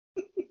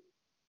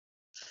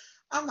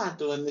 I'm not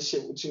doing this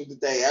shit with you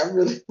today. I'm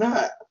really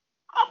not.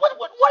 What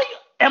are you?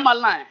 Am I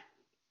lying?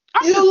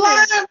 You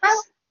lying, bro?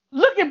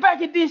 Looking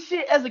back at this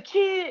shit as a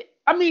kid,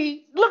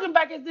 looking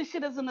back at this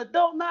shit as an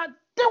adult now,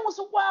 there was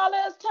some wild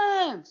ass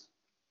times.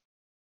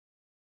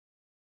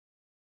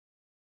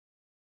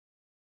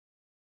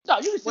 No,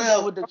 you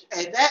can with the.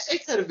 Okay, that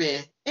it could have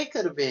been. It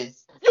could have been.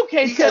 You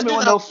can't tell me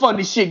with no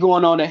funny shit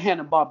going on at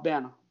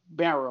Hanna-Barbera,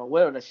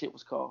 whatever that shit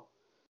was called.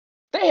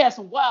 They had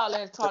some wild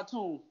ass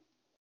cartoons.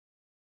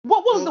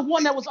 What was the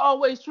one that was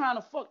always trying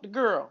to fuck the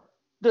girl?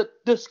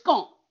 The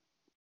skunk,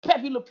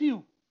 Pepe Le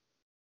Pew.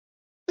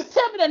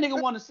 Tell me that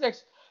nigga wanted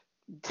sex.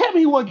 Tell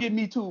me he want to get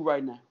me too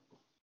right now.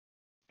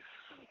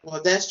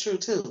 Well, that's true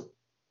too.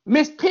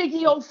 Miss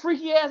Piggy, old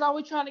freaky ass,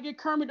 always trying to get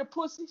Kermit the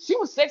pussy. She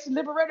was sexy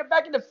liberated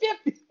back in the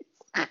 50s.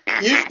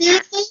 You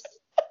kidding me?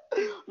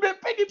 Man,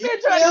 Piggy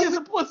been trying to get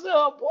some pussy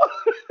up, boy.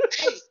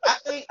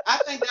 Hey, I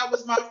think that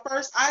was my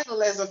first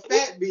idol as a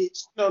fat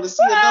bitch. You know, to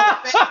see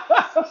another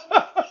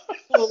fat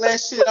pull that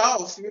shit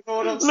off. You know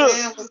what I'm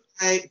saying? Was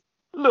like,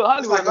 look,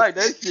 Hollywood like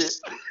that shit.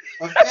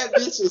 A fat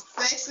bitch is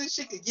sexy.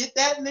 She could get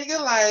that nigga.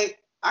 Like,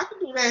 I could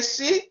do that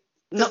shit.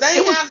 Cause they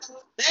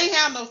ain't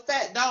have no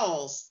fat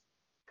dolls.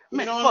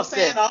 You know what I'm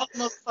saying? All the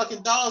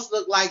motherfucking dolls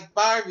look like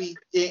Barbie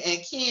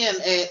and Ken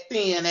at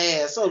thin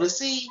ass. So to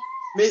see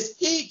Miss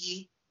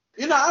Piggy,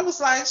 you know, I was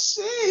like,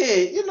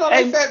 shit. You know,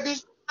 that fat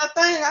bitch, that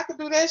thing, I could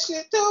do that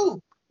shit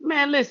too.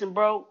 Man, listen,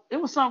 bro. It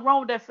was something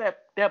wrong with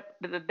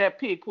that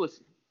pig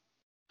pussy.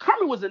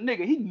 Kermit was a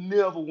nigga. He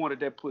never wanted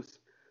that pussy.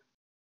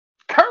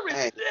 Kermit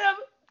never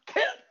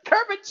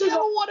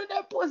wanted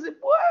that pussy,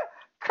 boy.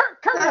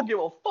 Kermit don't give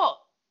a fuck.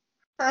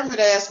 Kermit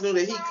ass knew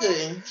that he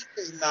couldn't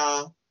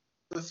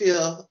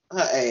fulfill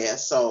her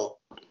ass, so.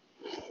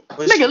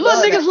 Nigga,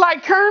 little niggas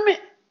like Kermit.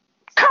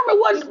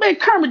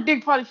 Kermit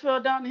dick probably fell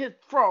down to his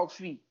frog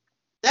feet.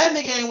 That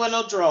nigga ain't wear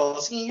no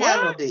drawers. He ain't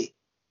have no dick.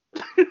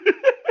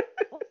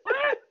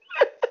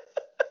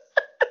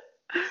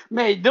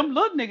 Man, them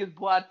little niggas,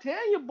 boy, I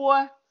tell you,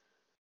 boy.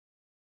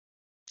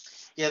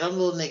 Yeah, them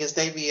little niggas,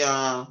 they be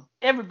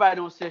Everybody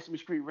on Sesame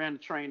Street ran the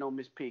train on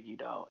Miss Piggy,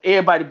 dog.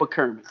 Everybody but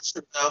Kermit.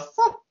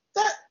 Fuck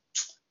that.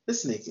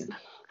 This nigga.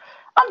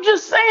 I'm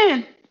just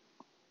saying.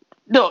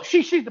 No,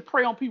 she's the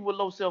prey on people with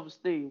low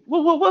self-esteem.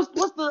 What's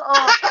the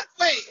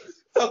Wait,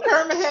 so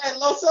Kermit had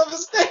low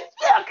self-esteem?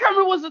 Yeah,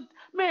 Kermit was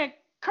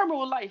Kermit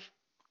was like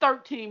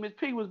 13. Miss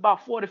Piggy was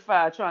about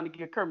 45 trying to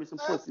get Kermit some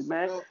pussy,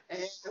 man.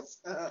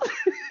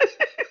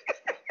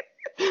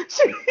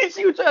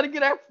 she was trying to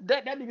get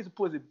that nigga some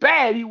pussy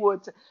bad. He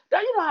was. Now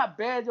you know how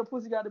bad your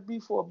pussy got to be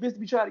for a bitch to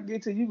be trying to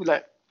get to you. Be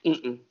like,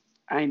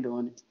 I ain't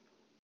doing it.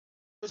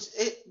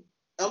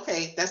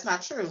 Okay, that's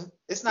not true.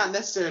 It's not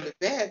necessarily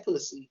bad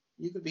pussy.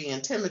 You could be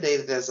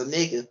intimidated as a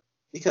nigga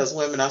because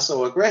women are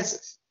so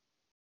aggressive.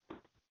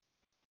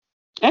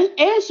 And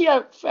she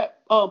had fat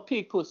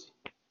pig pussy.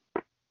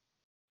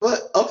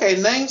 But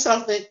okay, name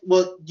something.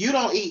 Well, you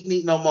don't eat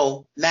meat no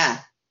more now.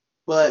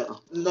 But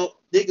no,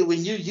 nigga,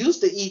 when you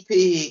used to eat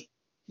pig,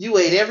 you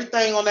ate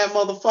everything on that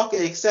motherfucker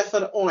except for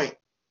the oint.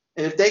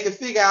 And if they could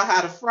figure out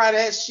how to fry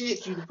that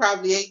shit, you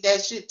probably ate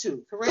that shit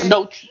too. Correct?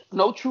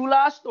 No true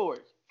lie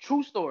stories.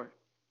 True story.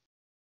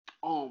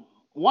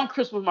 One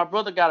Christmas, my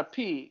brother got a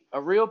pig,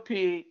 a real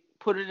pig,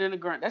 put it in the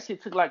ground. That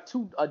shit took like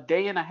a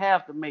day and a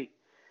half to make.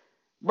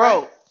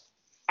 Bro, right.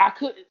 I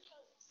couldn't.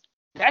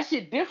 That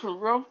shit different,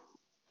 bro.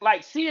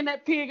 Like seeing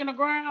that pig in the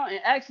ground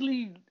and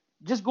actually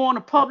just going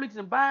to Publix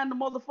and buying the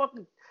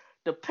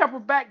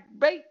pepperback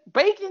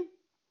bacon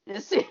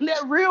and seeing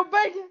that real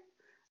bacon,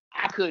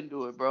 I couldn't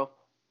do it, bro.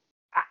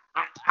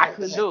 I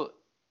couldn't do it.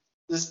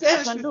 The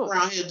Spanish people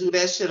around here do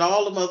that shit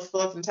all the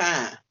motherfucking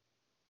time.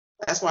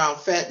 That's why I'm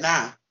fat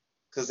now.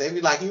 Because they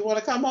be like, you want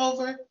to come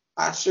over?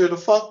 I sure the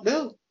fuck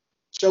do.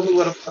 Show me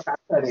where the fuck I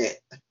cut at.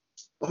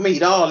 I'm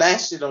eat all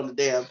that shit on the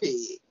damn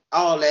pig.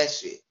 All that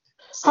shit.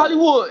 So,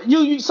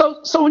 Hollywood,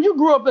 so when you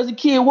grew up as a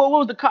kid, what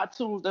was the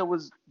cartoons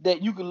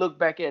that you could look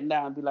back at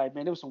now and be like,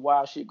 man, there was some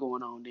wild shit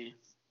going on there?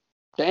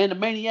 The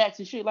Animaniacs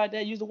and shit like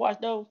that. You used to watch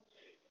those?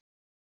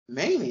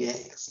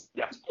 Maniacs?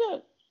 Yeah.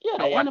 Yeah,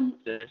 I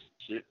watched that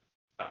shit.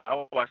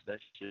 I watched that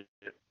shit.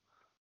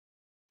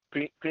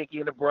 Pinky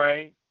in the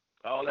Brain,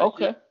 all that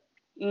shit. Okay.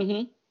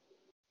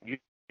 You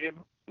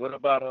what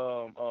about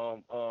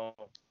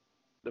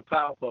the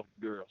Powerpuff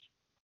Girls?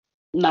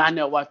 Nah, I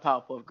never watched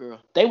Powerpuff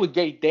Girls. They were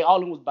gay. They all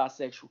of them was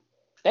bisexual.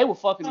 They were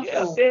fucking each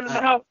other. Standing in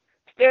the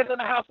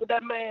house with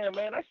that man.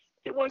 That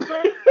shit wasn't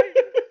crazy.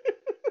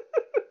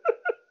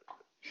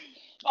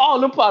 All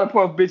them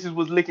Powerpuff bitches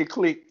was licking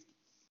click.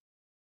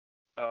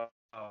 Oh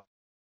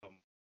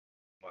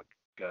my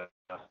God.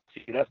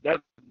 See, that's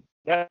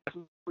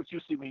what you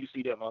see when you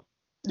see that, man.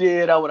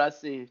 Yeah, that's what I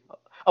see.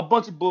 A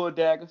bunch of bull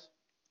daggers.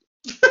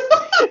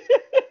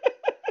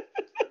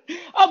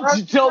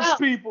 I'm jokes,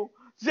 people.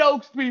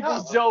 Jokes. Please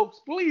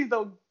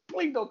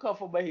don't come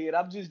from my head.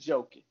 I'm just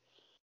joking.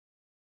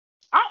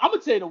 I'm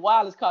gonna tell you the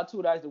wildest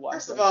cartoon I used to watch.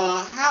 First of all,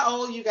 how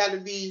old you got to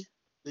be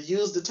to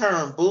use the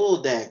term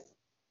bull dagger?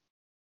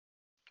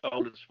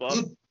 Old as fuck.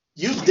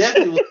 You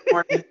definitely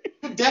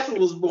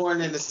was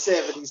born in the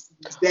 70s.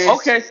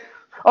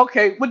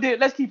 Okay. But then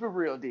let's keep it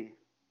real, then.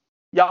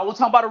 Y'all want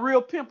to talk about a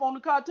real pimp on the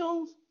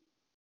cartoons?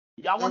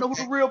 Y'all want to know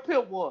who the real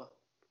pimp was?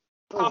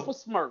 Papa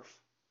Smurf.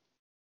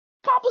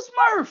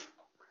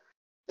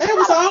 They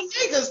was all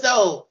niggas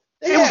though.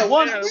 They had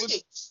one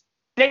niggas.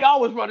 They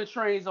always running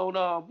trains on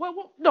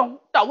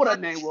what her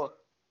name was?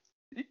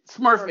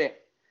 Smurfette.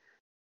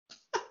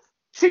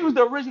 She was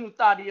the original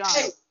Tatiana.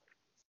 Hey,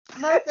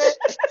 Smurfette.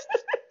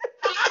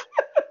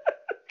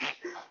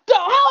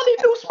 How they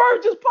do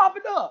Smurf just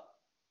popping up?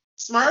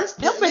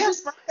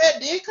 Smurfette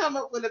did come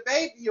up with a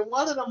baby in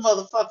one of them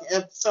motherfucking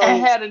episodes.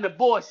 And had an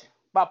abortion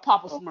by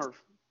Papa Smurf.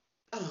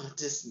 Oh,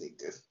 this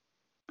nigga.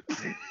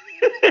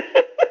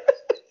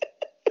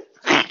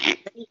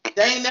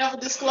 They ain't never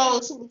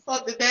disclosed who the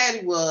fuck the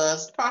daddy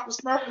was. Papa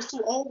Smurf was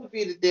too old to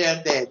be the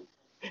damn daddy.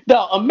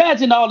 Now,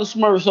 imagine all the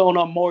Smurfs on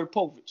Maury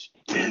Povich.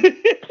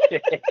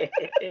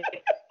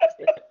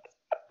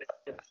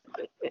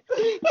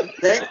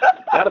 That'd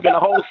have been a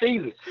whole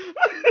season.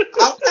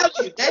 I'll tell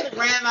you, they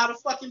ran out of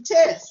fucking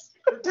tests.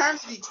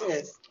 Paternity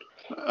tests.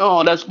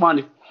 Oh, that's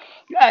funny.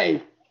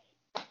 Hey,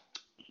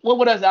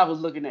 what else I was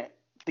looking at?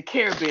 The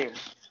Care Bears.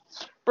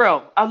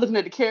 Bro, I was looking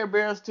at the Care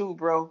Bears too,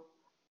 bro.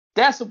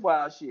 That's some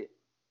wild shit.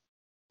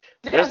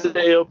 That's the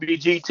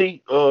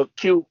LBGT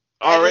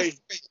QRA.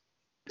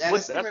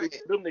 That's what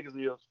them niggas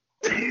is.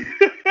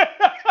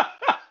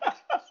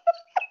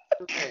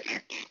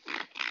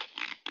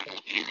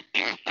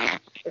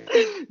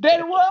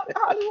 Then what?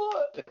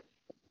 Hollywood?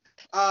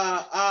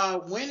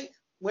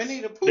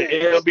 Winnie the Pooh. The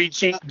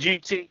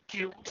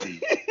LBGTQ.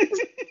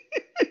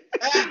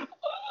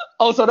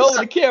 Oh, so those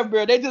are the Care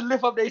Bears. They just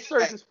lift up their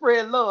shirts and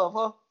spread love,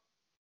 huh?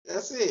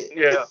 That's it.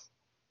 Yeah.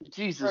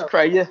 Jesus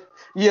Christ.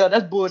 Yeah,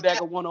 that's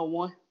Bulldagger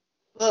 101.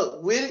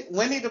 Look,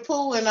 Winnie the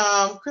Pooh and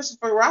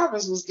Christopher Robin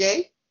was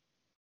gay.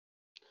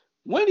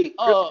 Winnie,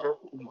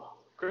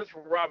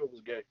 Christopher Robin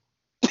was gay.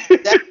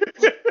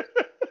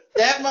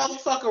 That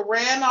motherfucker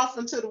ran off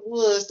into the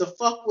woods to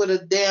fuck with a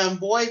damn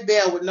boy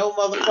bear with no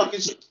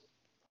motherfucking shit.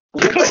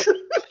 That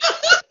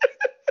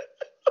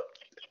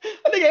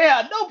nigga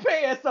had no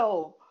pants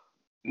on.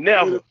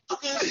 Never. With a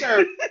fucking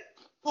shirt.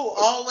 Who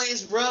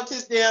always rubbed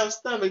his damn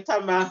stomach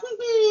talking about,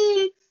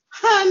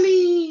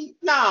 honey.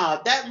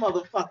 Nah, that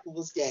motherfucker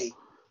was gay.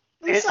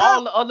 And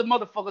all the other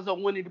motherfuckers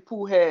on Winnie the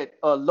Pooh had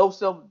low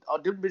self.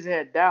 Them bitches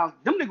had down.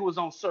 Them niggas was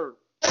on Sir.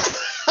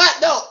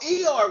 No,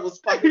 Eeyore was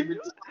fucking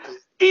ridiculous.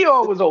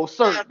 Eeyore was on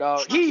Sir,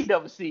 dog. He ain't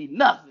never seen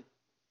nothing.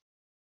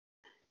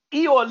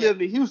 Eeyore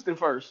lived in Houston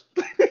first.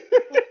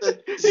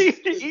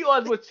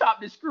 Eeyore was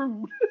chopped and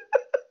screwed.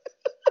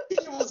 He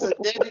was a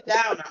Debbie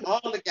Downer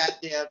all the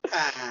goddamn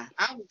time.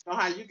 I don't know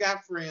how you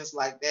got friends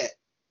like that.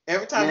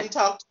 Every time you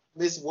talk to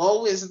Miss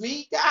Woe is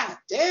me, god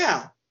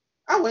damn.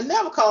 I would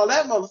never call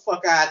that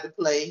motherfucker out to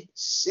play.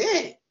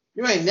 Shit.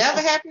 You ain't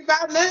never happy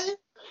about nothing?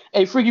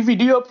 Hey, Freaky V,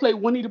 do you ever play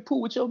Winnie the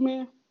Pooh with your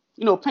man?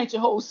 You know, paint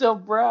your whole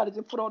self brown and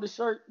just put on the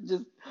shirt.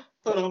 Just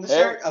put on the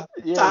shirt up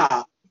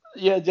top.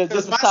 Yeah,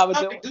 just my top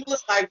stomach do look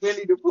like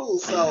Winnie the Pooh,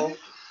 so.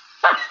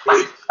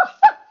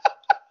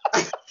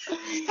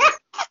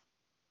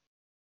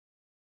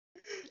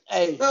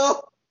 Hey.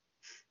 So,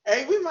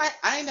 hey,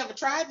 I ain't never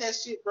tried that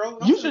shit, bro.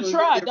 You should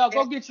try it, dog.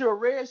 Go get you a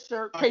red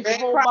shirt, paint your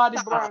whole body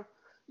brown.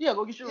 Yeah,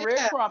 go get your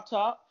red crop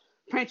top,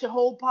 paint your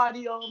whole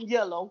body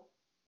yellow.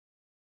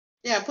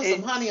 Yeah, put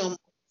some honey on my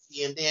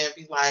and then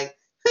be like,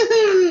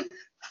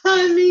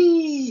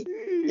 honey.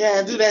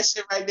 Yeah, do that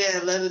shit right there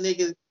and let a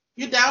nigga.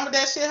 You down with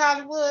that shit,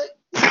 Hollywood?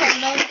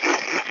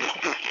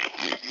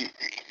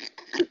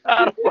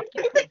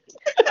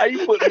 How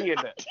you put me in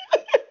that?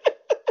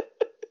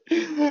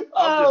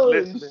 I'm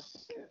just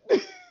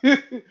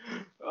listening.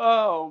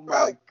 Oh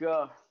my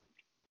God.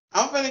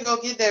 I'm finna go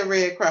get that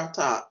red crop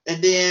top,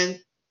 and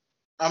then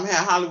I'm gonna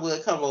have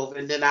Hollywood come over,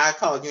 and then I'll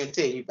call you and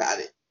tell you about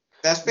it.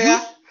 That's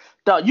fair?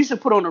 Dog, you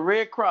should put on a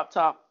red crop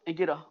top and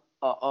get a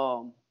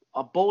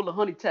bowl of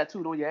honey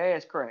tattooed on your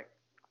ass crack.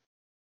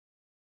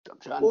 I'm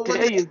trying to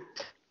tell you.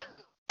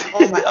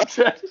 Oh my!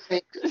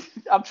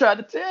 I'm trying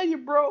to tell you,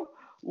 bro.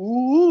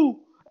 Ooh.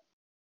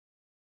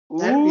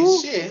 That'd be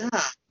shit,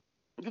 huh?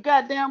 You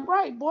goddamn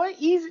right, boy.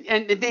 Easy,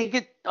 and then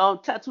get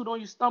tattooed on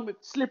your stomach,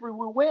 slippery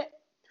when wet.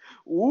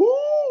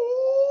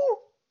 Ooh.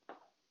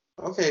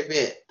 Okay,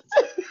 bet.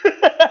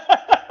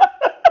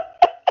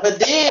 But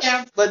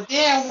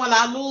then when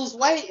I lose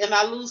weight and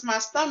I lose my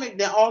stomach,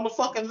 then all the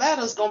fucking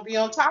letters gonna be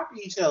on top of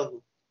each other.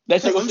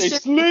 That's gonna say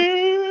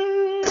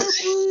slippery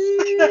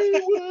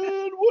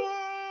when wet.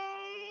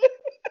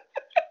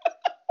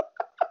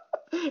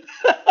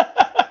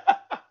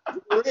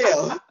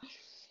 Real.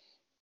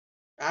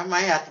 I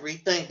might have to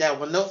rethink that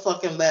one. No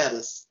fucking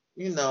letters.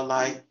 You know,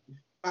 like if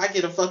I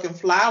get a fucking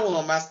flower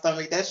on my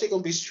stomach, that shit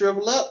gonna be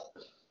shriveled up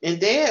and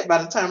dead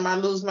by the time I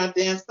lose my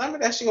damn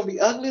stomach. That shit gonna be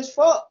ugly as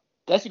fuck.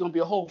 That shit gonna be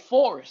a whole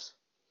forest.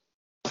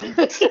 I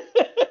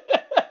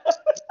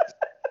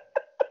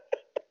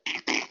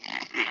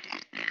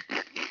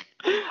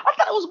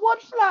thought it was one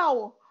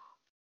flower.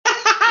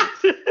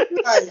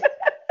 Right.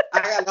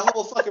 I got the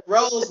whole fucking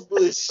rose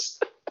bush.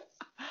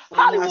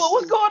 Hollywood,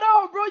 what's going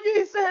on, bro? You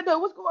ain't said that.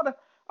 What's going on?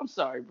 I'm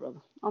sorry,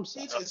 brother. I'm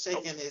sorry. He's just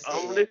shaking his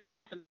head. Listening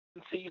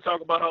to see you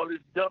talk about all this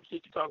dumb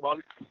shit you talk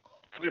about.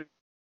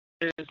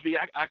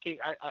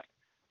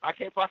 I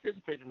can't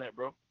participate in that,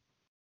 bro.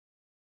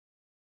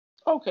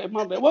 Okay,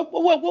 my bad.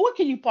 What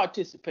can you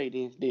participate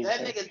in then?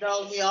 That nigga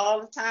told me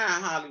all the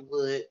time,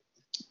 Hollywood.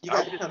 You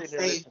got to come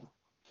save him.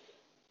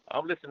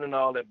 I'm listening to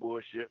all that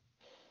bullshit.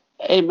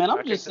 Hey man,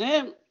 I'm just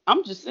saying,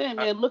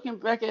 man, looking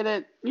back at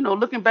it,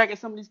 looking back at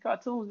some of these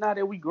cartoons now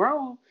that we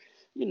grown,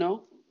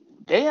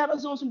 they had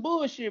us on some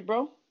bullshit,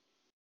 bro.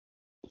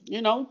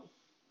 You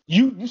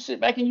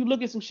sit back and you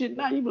look at some shit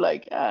now, you be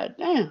like, God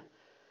damn.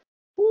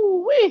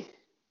 Ooh wee.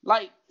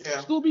 Like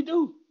Scooby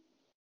Doo.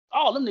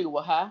 All them niggas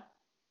were high.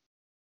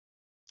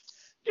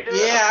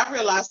 Yeah, I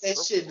realized that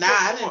shit now.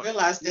 I didn't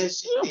realize that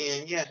shit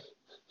then, yeah.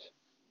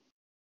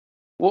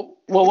 Well,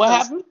 what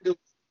happened?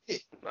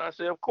 I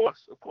said, of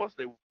course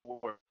they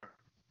were.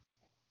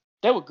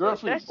 They were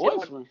girlfriend and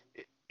boyfriend.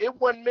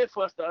 It wasn't meant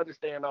for us to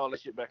understand all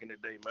that shit back in the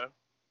day, man.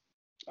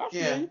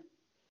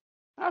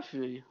 I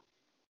feel you.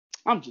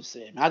 I'm just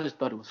saying. I just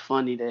thought it was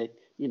funny that,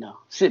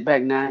 sit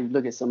back now and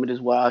look at some of this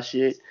wild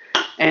shit.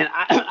 And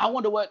I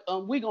wonder what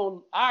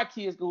our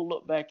kids gonna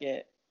look back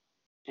at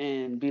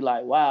and be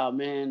like, wow,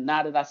 man,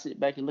 now that I sit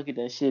back and look at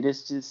that shit,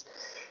 it's just,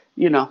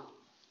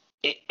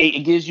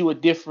 it gives you a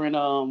different,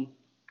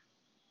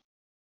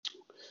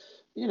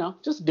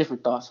 just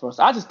different thoughts for us.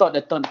 I just thought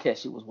that Thundercat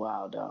shit was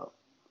wild, dog.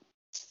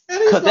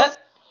 Because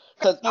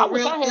I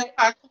wish I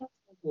had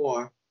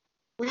more.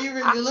 When you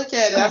really look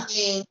at it, I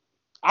mean,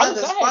 I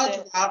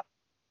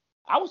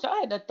wish I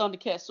had that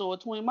Thundercat sword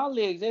between my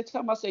legs. Every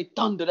time I say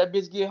thunder, that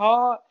bitch get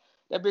hard.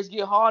 That bitch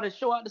get hard and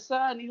show out the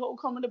side, and he whole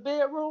come in the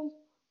bedroom.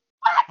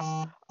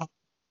 What?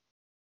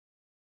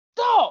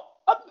 Dog,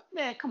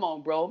 man, come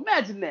on, bro.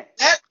 Imagine that.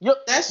 That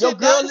shit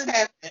does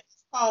happen.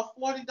 It's called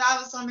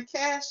 $40 on the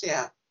Cash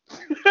App.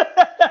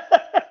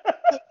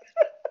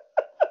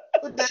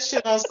 Put that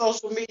shit on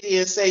social media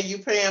and say you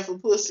paying for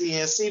pussy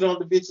and see on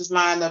the bitches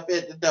lined up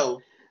at the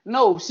door.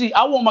 No, see,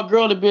 I want my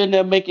girl to be in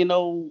there making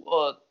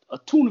a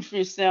tuna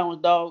fish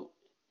sandwich, dog,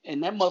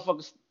 and that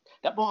motherfucker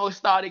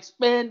start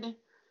expanding,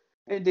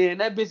 and then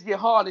that bitch get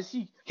hard and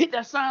she hit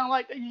that sign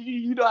like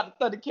you know how the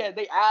Thundercat,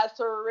 they eyes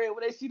turn red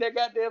when they see that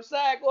goddamn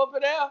sign go up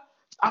in there.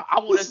 I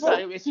want to tell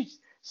you, and she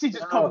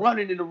just come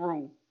running in the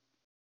room.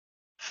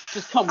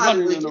 Just come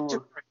running in the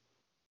room.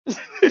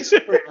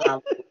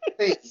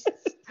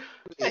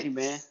 Hey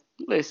man,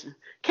 listen,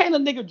 can't a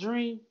nigga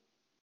dream?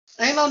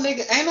 Ain't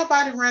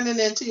nobody running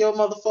into your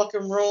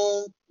motherfucking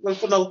room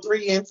for no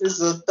 3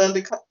 inches of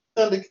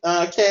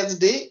Cat's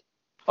dick.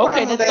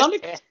 Okay, that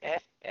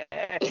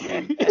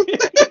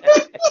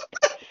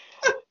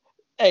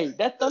Hey,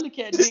 that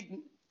Thundercat dick,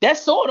 that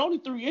sword only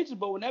 3 inches,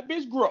 but when that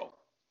bitch grow,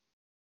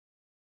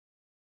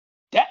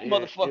 that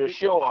motherfucker. You're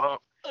sure, huh?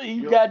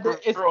 You got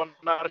that.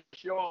 Not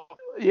sure.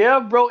 Yeah,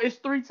 bro, it's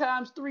 3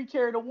 times 3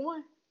 carry the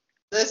 1.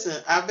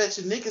 Listen, I bet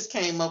you niggas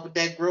came up with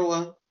that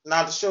grower,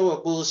 not a show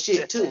of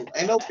bullshit too.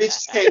 Ain't no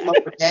bitches came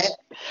up with that.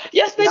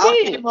 Yes, they y'all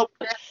did. Came up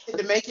with that shit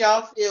to make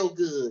y'all feel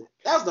good.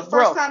 That was the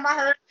first time I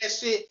heard that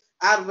shit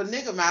out of a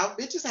nigga mouth.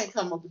 Bitches ain't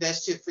come up with that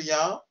shit for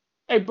y'all.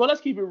 Hey, bro, let's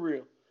keep it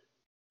real.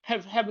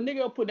 Have a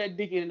nigga put that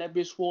dick in and that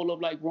bitch swole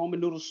up like Roman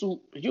noodle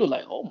soup, and you were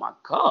like, oh my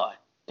god,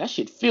 that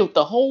shit filled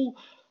the whole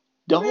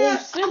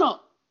center.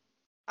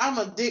 I'm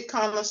a dick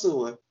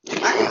connoisseur. I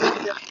can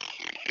look at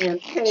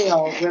and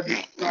tell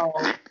whether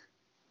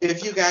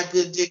if you got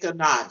good dick or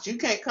not. You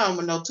can't come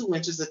with no 2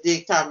 inches of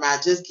dick talking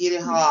about just get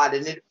it hard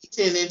and it'll be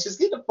 10 inches.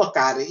 Get the fuck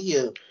out of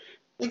here.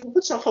 Nigga,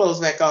 put your clothes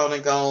back on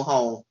and go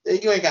home.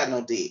 You ain't got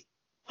no dick.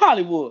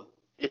 Hollywood.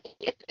 Yeah,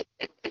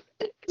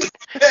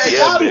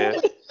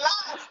 man.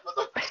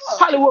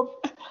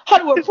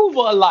 Hollywood, prove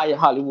her a liar,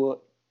 Hollywood.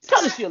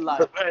 Tell her she a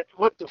liar. Man,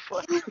 what the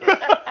fuck?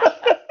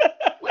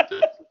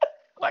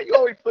 Why you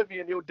always put me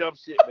in your dumb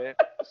shit, man?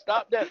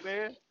 Stop that,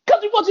 man.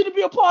 Because we want you to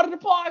be a part of the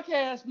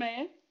podcast,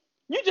 man.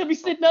 You just be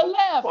sitting there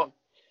laughing.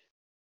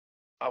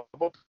 I'm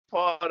a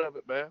part of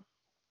it, man.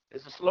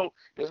 It's a slow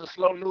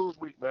news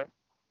week, man.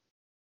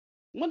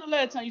 When the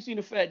last time you seen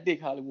a fat dick,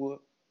 Hollywood?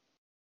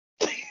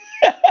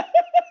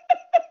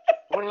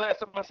 When the last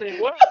time I seen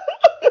what?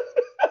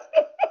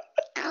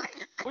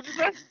 What'd you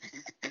say?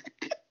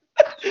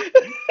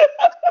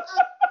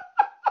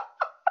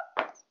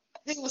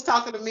 He was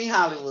talking to me,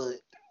 Hollywood.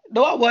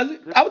 No, I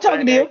wasn't. I was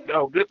talking to him.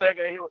 No, good thing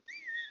I ain't hear.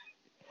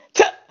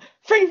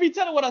 Freaky,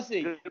 tell her what I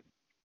said. Good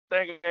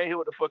thing I ain't hear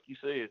what the fuck you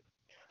said.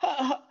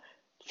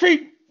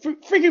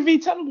 Freaky V,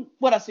 tell him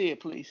what I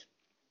said, please.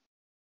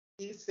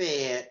 He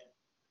said,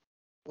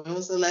 when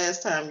was the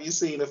last time you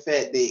seen a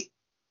fat dick?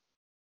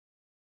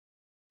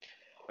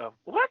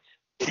 What?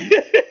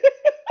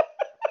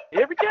 Every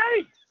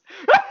day.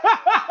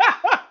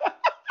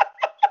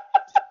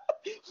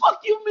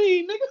 Fuck you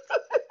mean, nigga?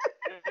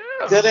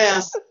 Yeah. Good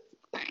answer.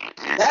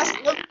 That's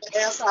really the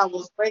answer I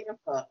was waiting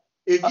for.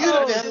 If you'd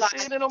have been like,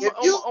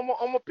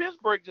 I'm a piss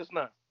break just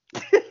now.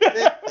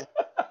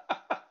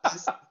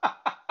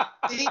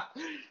 See,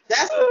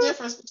 that's the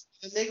difference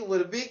between a nigga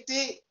with a big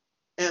dick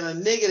and a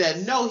nigga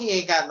that know he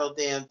ain't got no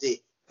damn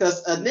dick.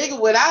 Because a nigga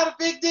without a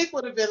big dick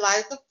would have been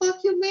like, the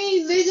fuck you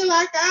mean, nigga?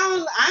 Like,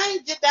 I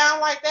ain't get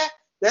down like that.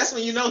 That's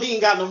when you know he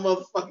ain't got no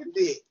motherfucking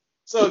dick.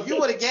 So if you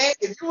would have gave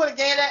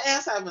that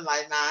answer, I'd been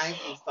like, nah, I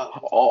ain't gonna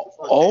stop.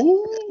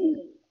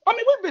 I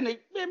mean,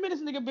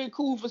 this nigga been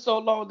cool for so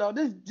long, though.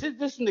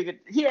 This nigga,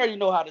 he already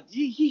know how to.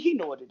 He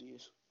know what it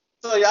is.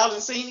 So y'all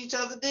done seen each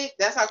other dick?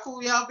 That's how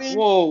cool y'all been?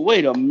 Whoa,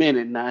 wait a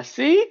minute now.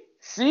 See?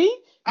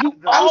 You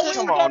always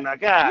come on now,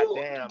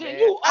 goddamn, man.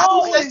 You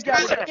always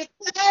got to get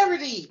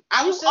clarity.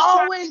 You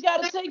always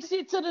got to take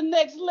shit to the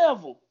next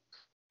level.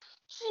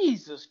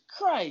 Jesus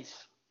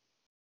Christ.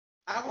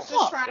 I was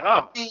just trying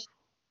to get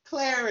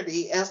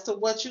clarity as to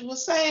what you were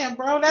saying,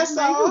 bro. That's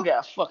all. You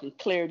got fucking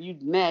clarity, you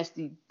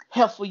nasty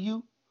heifer,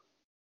 you.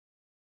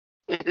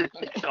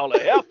 All the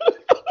heifer.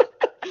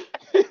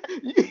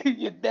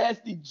 You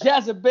nasty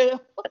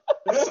Jezebel.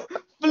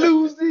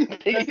 Floozy.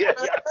 Yeah,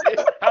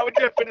 I was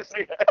just finna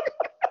say that.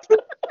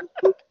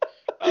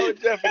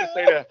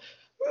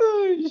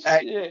 Oh,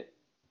 shit.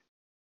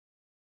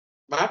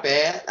 My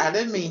bad. I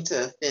didn't mean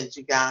to offend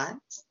you guys.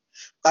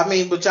 I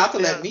mean, but y'all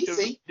can let me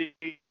see.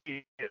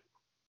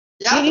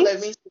 Y'all can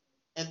let me see.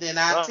 And then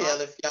I'll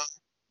tell if y'all,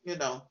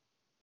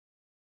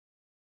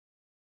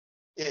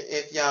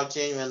 if y'all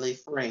genuinely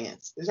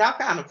friends. Because y'all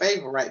kind of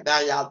favor right now.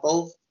 Y'all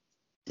both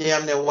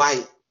damn near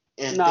white.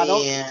 And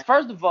then,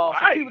 first of all,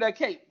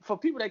 for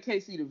people that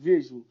can't see the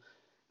visual,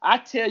 I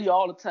tell you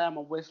all the time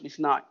I'm Wesley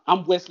Snipes.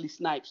 I'm Wesley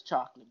Snipes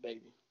chocolate,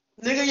 baby.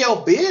 Nigga,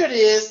 your beard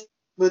is,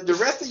 but the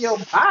rest of your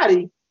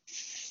body,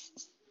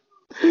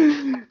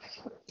 you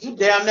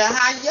damn near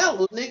high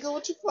yellow, nigga.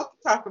 What you fucking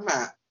talking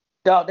about?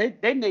 Dog,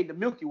 they named the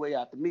Milky Way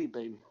after me,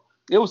 baby.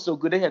 It was so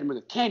good they had to make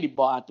a candy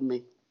bar after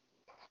me.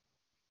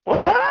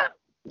 What?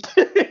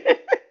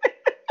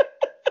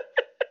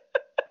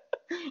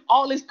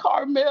 All this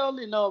caramel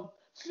and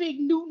Fig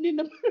Newton in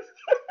them.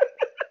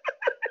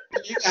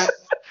 You got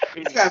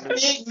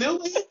Fig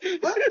Newton?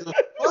 What the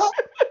fuck?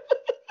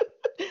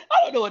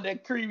 I don't know what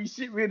that creamy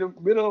shit in the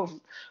middle of.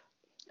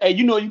 Hey,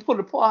 you know you put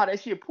a pour how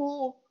that shit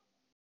pull.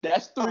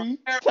 That's 3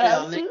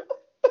 times 2.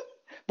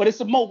 But it's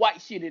some more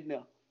white shit in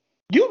there.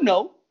 You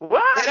know.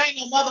 What? That ain't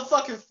no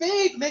motherfucking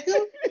fig,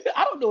 nigga.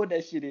 I don't know what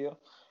that shit is.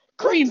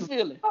 Cream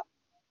filling.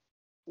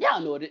 Y'all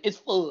know what it is.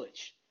 It's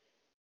fudge.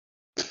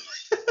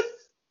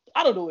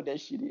 I don't know what that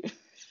shit is.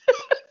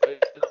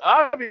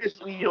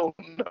 Obviously, you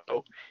don't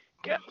know.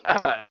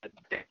 God.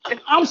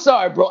 I'm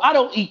sorry, bro. I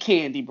don't eat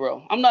candy,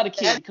 bro. I'm not a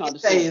candy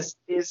connoisseur.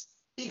 Is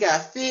he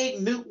got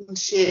fig Newton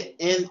shit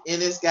in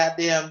his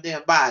goddamn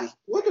body?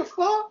 What the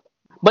fuck?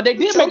 But they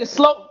did make a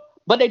slogan.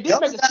 But they did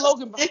make a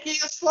slogan. Sticky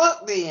as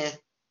fuck, then.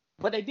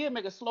 But they did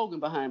make a slogan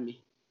behind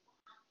me.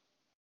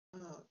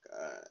 Oh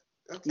God.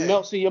 Okay.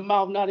 Melts in your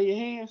mouth, not in your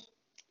hands.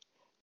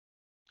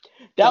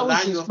 That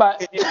was just by.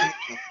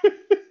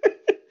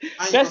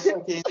 That's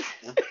it.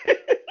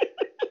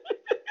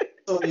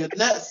 So your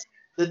nuts,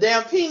 the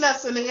damn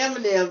peanuts and the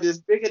M&M is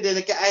bigger than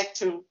the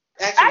actual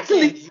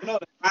Actually, candy. You know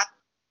that, right?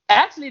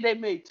 Actually, they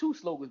made 2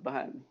 slogans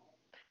behind me.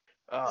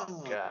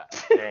 Oh God,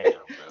 damn,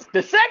 bro.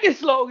 The second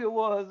slogan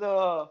was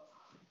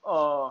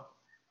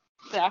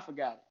I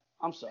forgot it.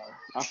 I'm sorry,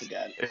 I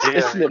forgot it. Yeah,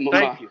 it slipped my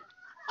mind. You.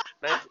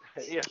 Thank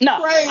you. Yeah.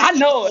 No, I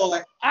know it.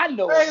 Lord. I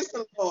know Praise it.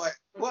 the Lord.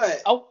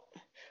 What? Oh,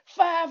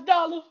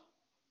 $5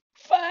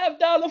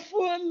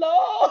 foot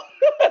long.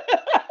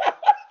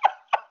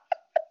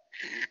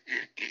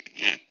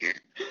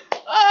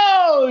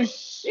 Oh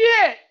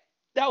shit!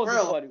 That was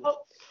a funny one.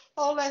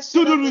 Hold that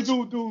shit up.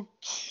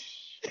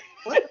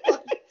 What the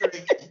fuck you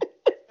drinking?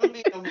 Don't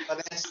need no more of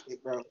that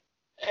shit, bro.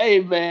 Hey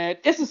man,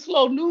 it's a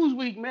slow news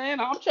week, man.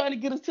 I'm trying to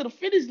get us to the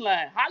finish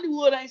line.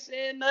 Hollywood ain't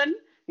saying nothing.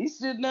 He's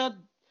sitting there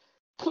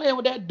playing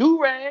with that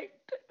do-rag.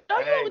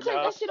 Don't you ever take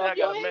that shit off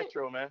your head?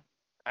 Metro, man.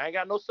 I ain't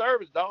got no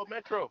service, dog.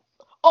 Metro.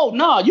 Oh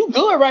no, you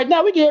good right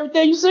now. We get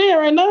everything you saying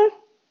right now.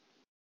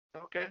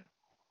 Okay.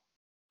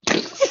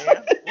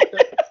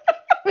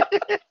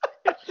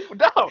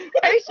 No,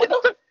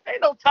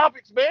 ain't no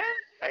topics, man.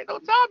 Ain't no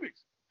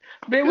topics.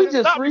 Man, we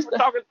just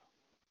freestyle.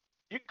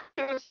 You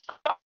couldn't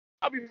stop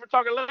me from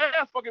talking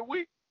last fucking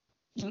week.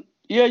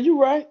 Yeah,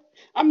 you right.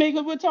 I mean,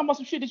 cause we're talking about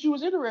some shit that you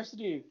was interested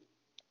in.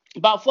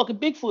 About fucking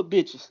Bigfoot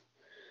bitches.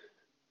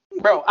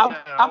 Bro, I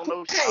don't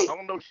know shit. I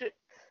don't know shit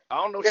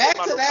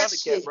about no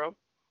Thundercat, bro.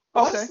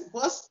 Okay.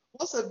 What's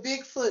a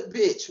Bigfoot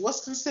bitch?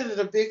 What's considered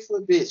a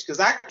Bigfoot bitch? Because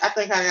I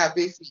think I got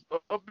big feet.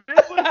 A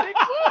Bigfoot.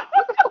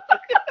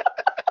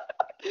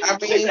 I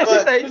mean,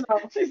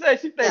 she said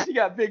she thinks she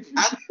got big feet.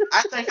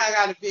 I think I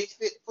got a big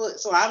foot,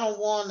 so I don't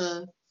want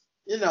to,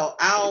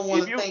 I don't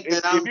want to think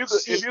that I'm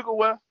shit. If you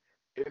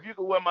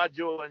could wear my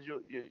Jordans,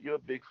 you're a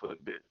Bigfoot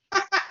bitch.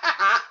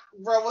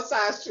 Bro, what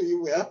size shoe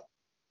you wear?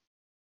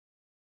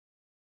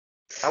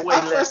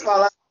 First of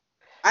all,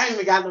 I ain't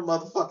even got no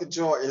motherfucking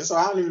Jordan, so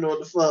I don't even know what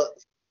the fuck.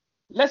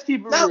 Let's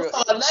keep it real.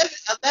 So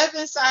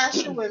 11 size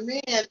shoe in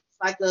men,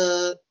 like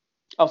a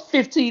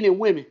 15 in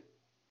women.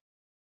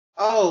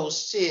 Oh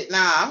shit!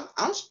 Nah,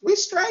 we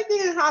straight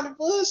in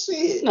Hollywood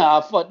shit.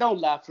 Nah, fuck, don't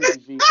lie, Freaky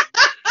V.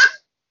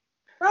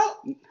 Bro,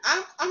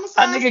 I'm a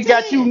size 10. Nigga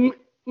got you,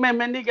 man.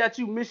 Nigga got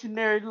you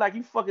missionary like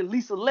you fucking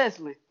Lisa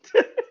Leslie.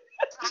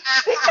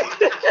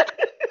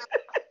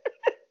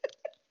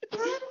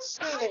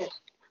 Shit.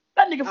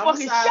 That nigga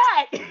fucking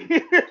shot.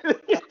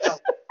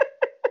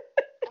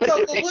 So,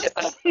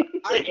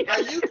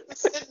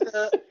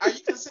 are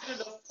you considered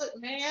a foot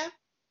man?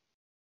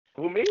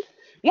 Who, me?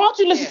 Why don't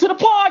you listen to the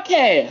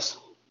podcast?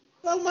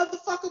 So,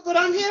 motherfucker, but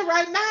I'm here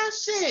right now,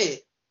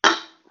 shit. I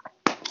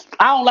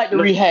don't like to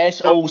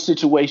rehash old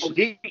situations.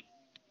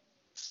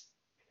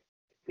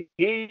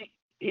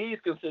 He's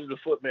considered a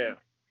foot man.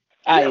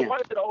 I am. I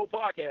watched the old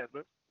podcast,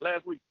 man,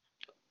 last week.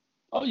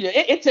 Oh yeah,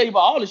 it tell you about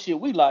all the shit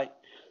we like.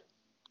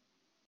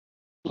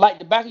 Like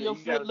the back of your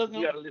foot looking.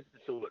 You gotta listen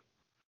to it.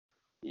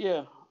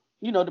 Yeah,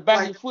 the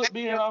back of your foot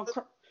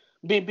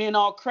being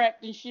all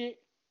cracked and shit.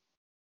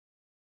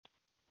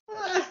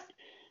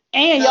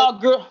 And y'all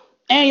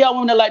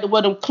women that like to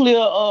wear them clear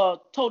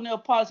toenail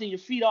polish and your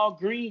feet all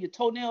green, your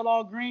toenail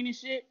all green and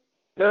shit.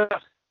 Yeah.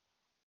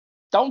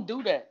 Don't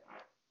do that.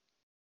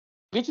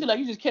 Bitch, you like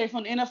you just came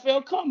from the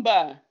NFL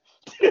combine.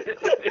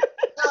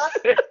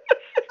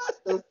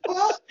 The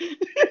fuck?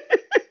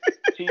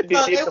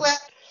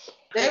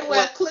 They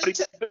wear clear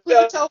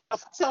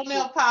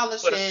toenail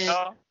polish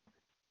and.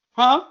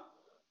 Huh?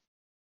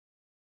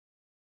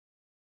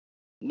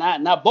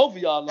 Not both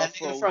of y'all love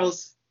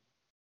frozen.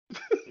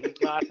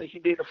 I think she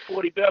did a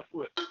 40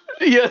 barefoot.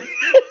 Yeah.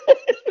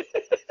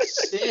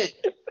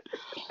 Shit.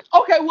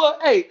 Okay, well,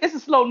 hey, it's a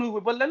slow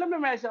news, but let me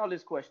ask y'all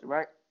this question,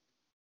 right?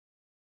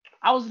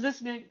 I was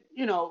listening,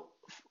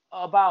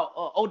 about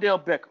Odell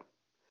Beckham,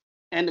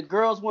 and the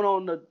girls went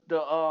on the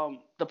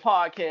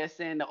podcast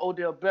saying that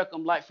Odell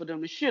Beckham like for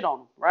them to shit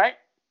on him, right?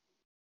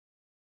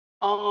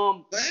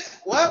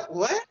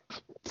 What?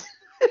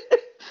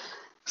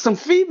 Some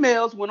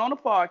females went on the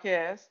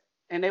podcast,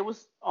 and they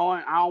was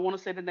on. I don't want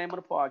to say the name of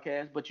the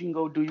podcast, but you can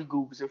go do your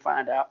Googles and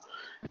find out.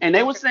 And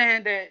they were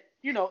saying that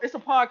it's a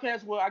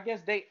podcast where I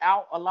guess they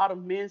out a lot of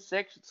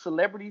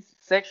celebrities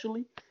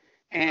sexually,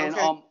 and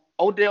Okay.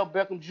 Odell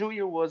Beckham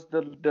Jr. was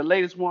the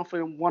latest one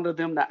for one of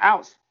them to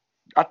out.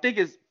 I think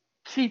it's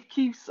Chief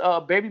Keef's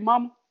baby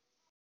mama,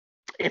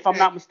 if I'm Okay.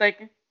 not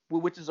mistaken,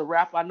 which is a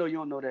rapper. I know you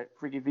don't know that,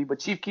 Freaky V, but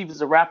Chief Keef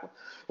is a rapper.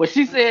 But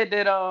she said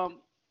that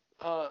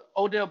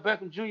Odell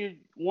Beckham Jr.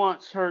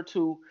 wants her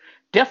to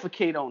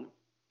defecate on him.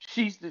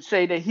 She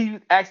say that he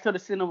asked her to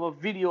send him a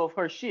video of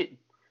her shitting.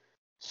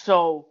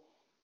 So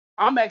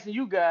I'm asking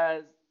you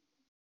guys,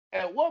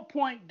 at what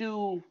point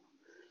do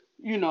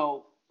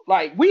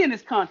like we in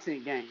this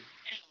content game?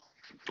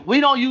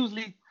 We don't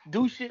usually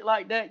do shit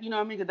like that, you know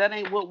what I mean? Because that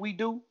ain't what we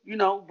do,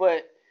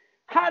 But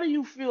how do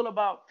you feel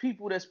about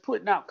people that's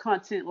putting out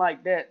content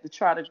like that to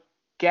try to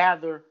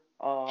gather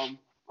a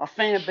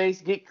fan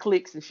base, get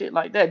clicks and shit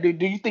like that? Do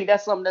you think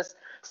that's something that's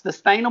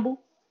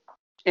sustainable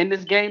in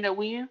this game that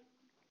we in?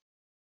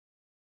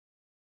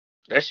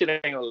 That shit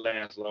ain't gonna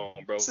last long,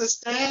 bro. That shit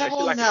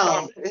Sustainable? like a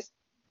No. comic.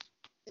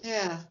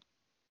 Yeah.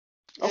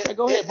 Okay,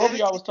 go ahead. Both of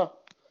y'all was talking.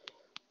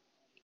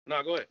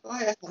 No, go ahead. Go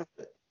ahead.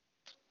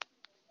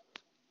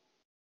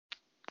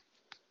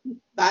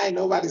 I ain't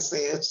nobody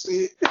saying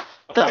shit. The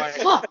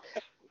fuck?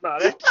 No,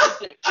 that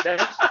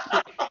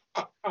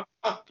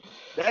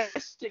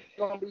shit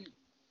gonna be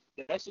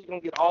that shit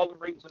gonna get all the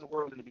ratings in the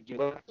world in the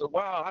beginning. So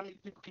wow, how many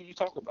people can you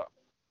talk about?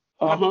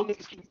 How many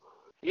niggas can you?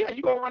 Yeah,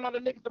 you gonna run out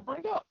of niggas to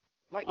bring up.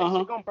 Like that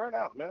shit gonna burn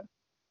out, man.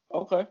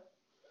 Okay.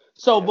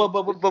 So, Yeah,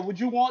 but would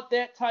you want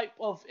that type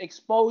of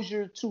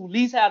exposure to at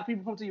least have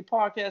people come to your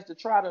podcast to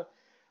try to,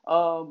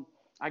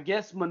 I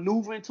guess,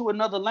 maneuver into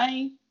another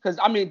lane? Because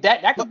I mean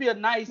that could be a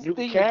nice thing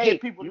to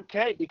get people. You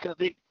can't because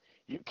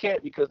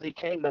they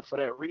came there for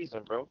that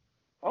reason, bro.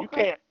 Okay. You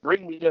can't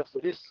bring me there for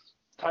this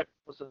type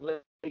of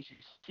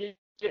salacious shit.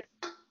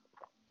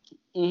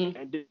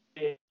 And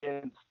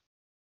then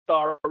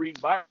start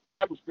reading Bible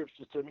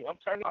scriptures to me. I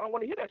don't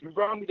want to hear that. You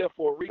brought me there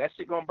for a reason. That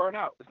shit gonna burn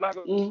out. It's not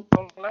gonna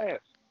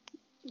last.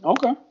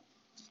 Okay,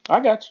 I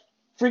got you.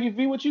 Freaky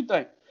V, what you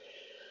think?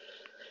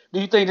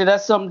 Do you think that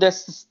that's something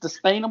that's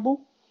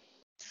sustainable?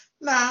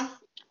 Nah,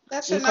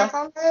 that shit not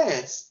gonna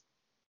last.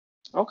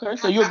 Okay,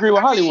 so you agree with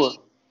Hollywood?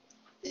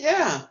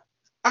 Yeah.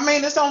 I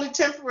mean, it's only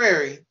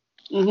temporary.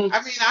 I mean,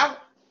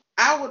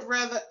 I would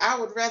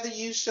rather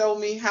you show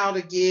me how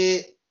to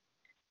get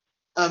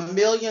 $1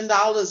 million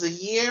a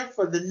year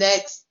for the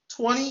next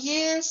 20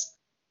 years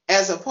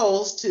as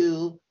opposed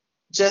to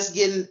just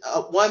getting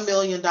 $1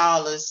 million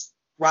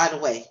right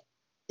away.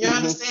 You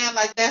understand?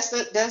 Like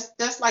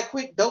that's like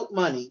quick dope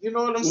money. You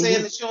know what I'm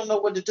saying? That you don't know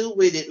what to do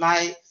with it.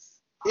 Like,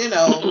 you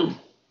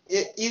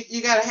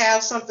got to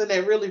have something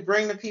that really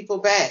bring the people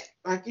back.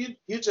 Like you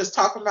just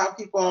talking about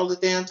people all the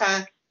damn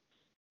time.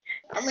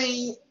 I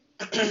mean,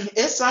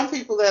 it's some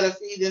people that are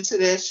feed into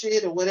that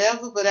shit or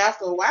whatever, but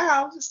after a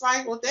while, it's just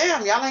like, well,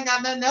 damn, y'all ain't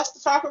got nothing else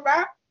to talk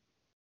about.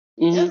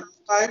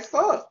 Like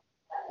fuck.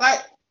 Like,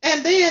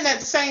 and then at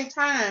the same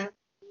time,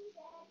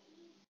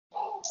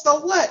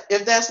 so what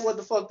if that's what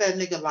the fuck that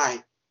nigga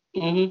like?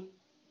 You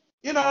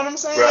know what I'm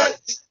saying? Right.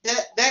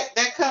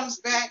 That comes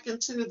back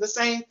into the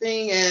same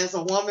thing as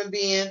a woman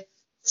being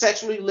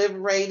sexually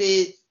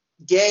liberated,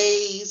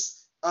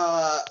 gays,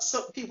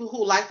 some people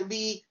who like to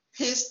be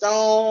pissed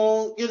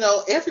on.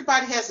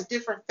 Everybody has a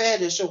different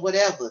fetish or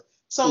whatever.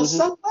 So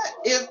what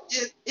if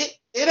it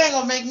ain't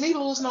gonna make me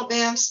lose no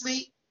damn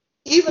sleep,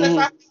 even if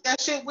I think that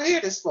shit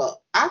weird as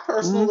fuck. I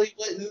personally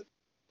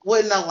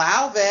wouldn't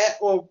allow that,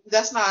 or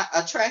that's not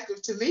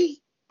attractive to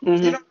me. You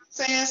know what I'm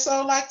saying?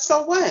 So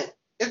so what?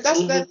 If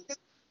that's that,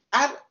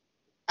 I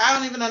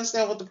don't even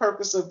understand what the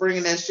purpose of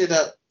bringing that shit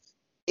up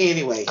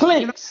anyway.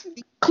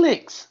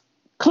 Clicks,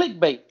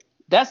 clickbait.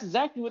 That's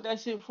exactly what that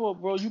shit for,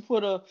 bro. You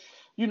put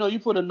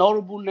a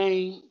notable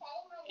name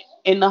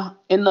in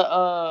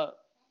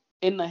the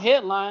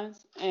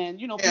headlines, and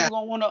people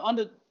gonna want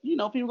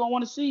people gonna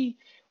want to see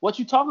what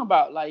you talking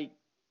about. Like,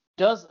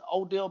 does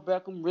Odell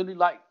Beckham really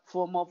like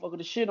for a motherfucker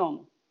to shit on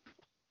him?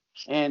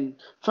 And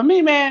for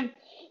me, man,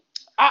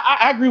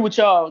 I agree with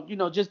y'all.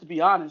 Just to be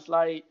honest,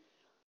 like,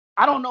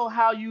 I don't know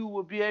how you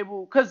would be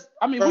able, because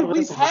I mean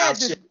we've had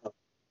this.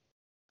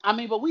 I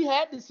mean, but we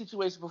had this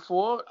situation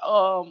before.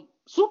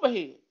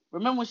 Superhead.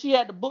 Remember when she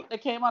had the book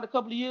that came out a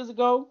couple of years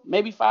ago,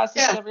 maybe 5,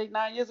 6, 7, 8,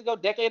 9 years ago,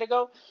 decade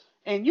ago,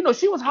 and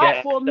she was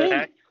hot for a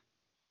minute.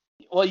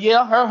 Well,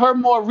 yeah, her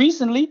more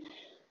recently.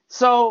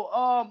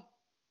 So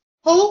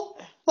who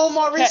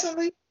more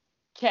recently?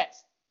 Cat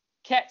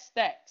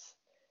Stacks.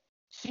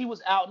 She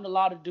was out in a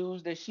lot of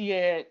dudes that she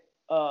had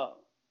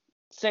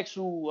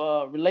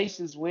sexual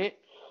relations with.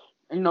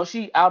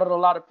 She outed a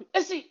lot of people.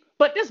 And see,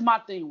 but this is my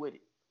thing with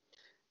it.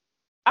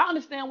 I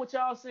understand what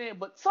y'all saying,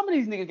 but some of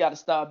these niggas got to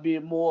start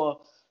being more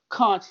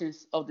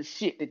conscious of the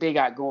shit that they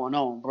got going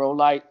on, bro.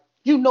 Like,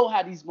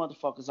 how these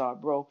motherfuckers are,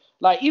 bro.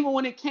 Like, even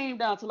when it came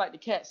down to like the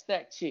Cat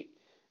Stack chick,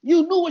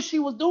 you knew what she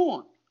was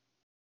doing.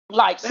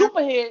 Like,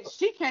 Superhead,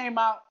 she came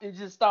out and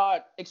just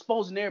started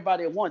exposing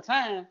everybody at one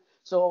time.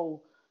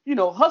 So,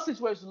 her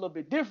situation is a little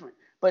bit different.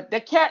 But the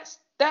Cat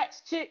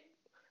Stacks chick,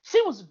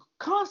 she was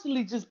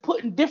constantly just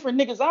putting different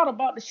niggas out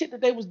about the shit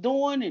that they was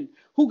doing and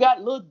who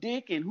got little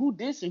dick and who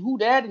this and who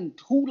that and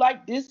who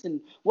like this and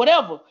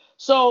whatever.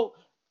 So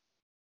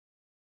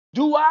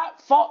do I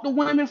fault the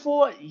women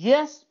for it?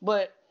 Yes,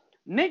 but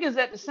niggas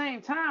at the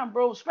same time,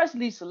 bro,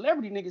 especially these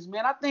celebrity niggas,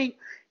 man, I think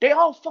they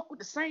all fuck with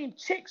the same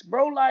chicks,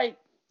 bro. Like,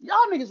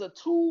 y'all niggas are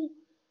too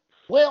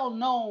well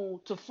known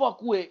to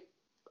fuck with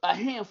a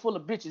handful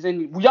of bitches.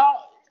 And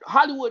y'all,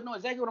 Hollywood know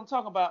exactly what I'm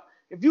talking about.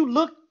 If you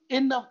look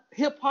in the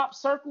hip hop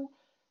circle,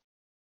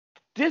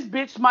 this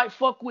bitch might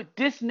fuck with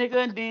this nigga,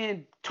 and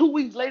then 2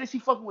 weeks later she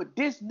fucking with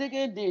this nigga,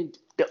 and then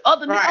the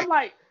other nigga. I'm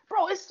like,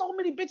 bro, it's so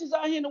many bitches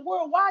out here in the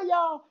world. Why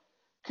y'all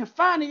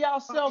confining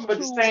yourself with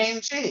to the same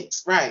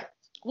chicks, right?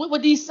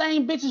 With these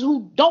same bitches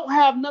who don't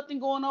have nothing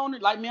going on,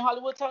 like me and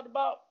Hollywood talked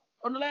about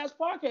on the last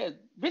podcast.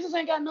 Bitches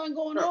ain't got nothing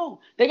going on.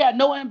 They got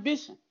no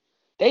ambition.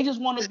 They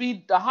just want to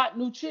be the hot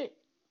new chick.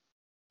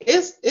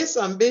 It's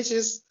some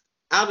bitches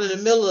out in the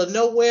middle of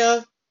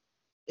nowhere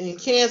in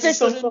Kansas,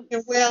 some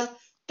fucking well.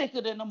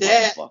 Thicker than a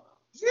motherfucker.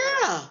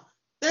 Yeah.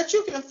 That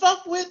you can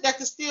fuck with, that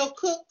can still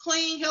cook,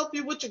 clean, help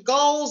you with your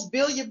goals,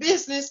 build your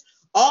business,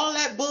 all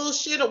that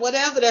bullshit or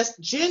whatever that's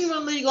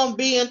genuinely gonna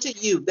be into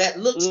you. That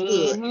looks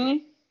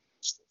good.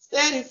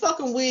 Steady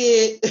fucking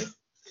with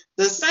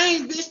the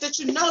same bitch that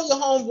you know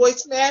your homeboy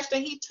smashed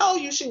and he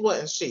told you she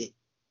wasn't shit.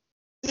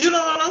 You know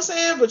what I'm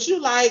saying? But you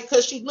like,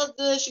 cause she look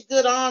good, she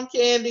good arm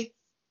candy,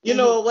 you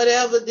know, or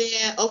whatever,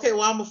 then okay,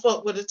 well, I'm gonna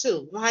fuck with her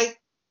too. Like,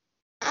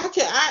 I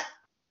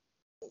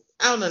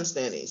don't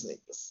understand these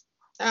niggas.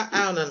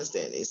 I don't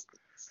understand these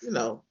niggas, you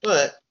know,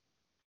 but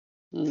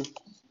ain't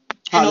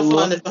no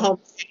fun if the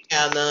homies ain't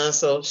got none,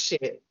 so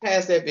shit.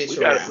 Pass that bitch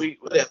around.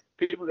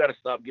 People gotta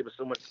stop giving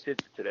so much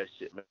attention to that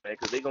shit, man,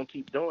 because they gonna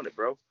keep doing it,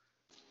 bro.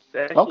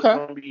 That shit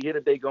gonna be here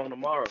today, gone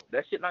tomorrow.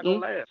 That shit not gonna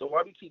last. So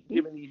why we keep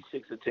giving these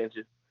chicks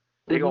attention?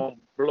 They gonna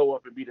blow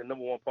up and be the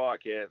 #1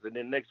 podcast, and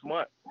then next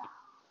month,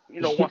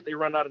 you know, once they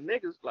run out of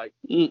niggas, like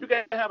you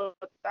gotta have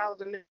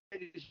 1,000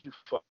 niggas you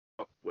fuck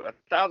with,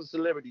 1,000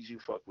 celebrities you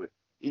fuck with.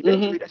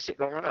 Eventually, that shit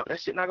gonna run out.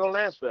 That shit not gonna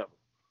last forever.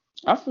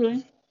 I feel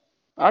you.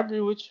 I agree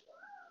with you.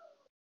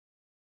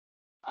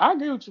 I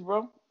agree with you,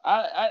 bro.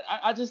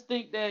 I just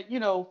think that, you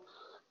know,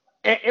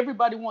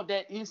 everybody want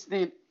that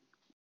instant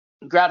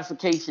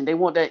gratification. They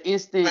want that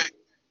instant,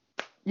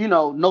 you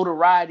know,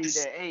 notoriety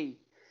that, hey,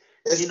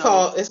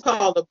 it's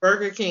called the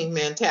Burger King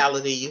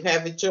mentality. You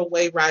have it your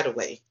way right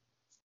away.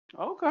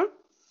 Okay.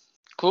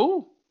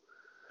 Cool.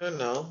 You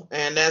know,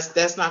 and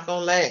that's not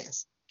gonna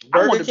last.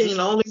 Burger King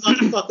the only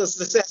motherfucker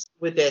successful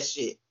with that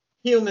shit.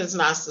 Humans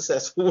not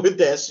successful with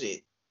that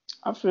shit.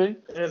 I feel you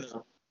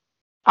know.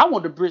 I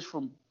want the bitch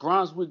from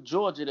Brunswick,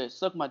 Georgia that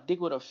sucked my dick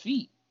with her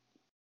feet.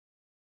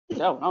 That's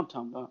what I'm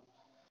talking about.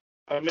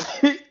 I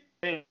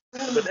mean,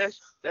 but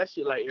that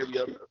shit like every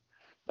other.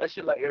 That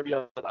shit like every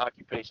other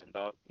occupation,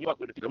 dog. You fuck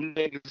with them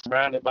niggas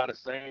surrounded by the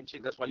same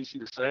chick. That's why you see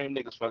the same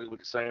niggas fucking with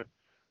the same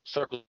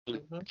circle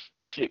of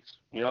chicks.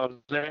 You know what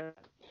I'm saying?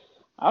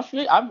 I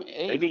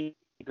feel.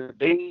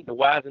 They need to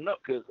wisen up,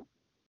 because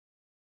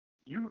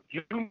you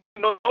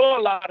know a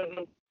lot of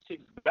them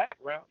chicks'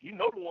 background. You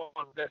know the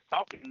ones that's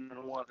talking and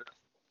the ones that's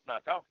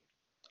not talking.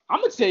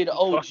 I'm gonna tell you the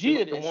OG of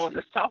this. The ones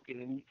that's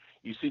talking, and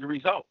you see the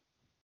result.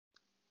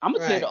 I'm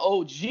gonna tell you the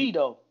OG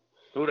though.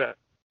 Who that?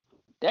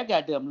 That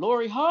goddamn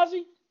Lori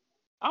Harvey.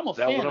 I'm a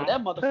fan of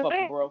that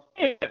motherfucker, bro.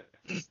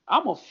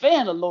 I'm a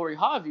fan of Lori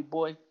Harvey,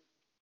 boy.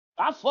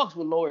 I fucks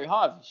with Lori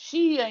Harvey.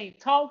 She ain't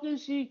talking.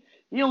 You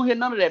don't hear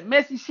none of that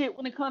messy shit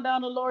when it come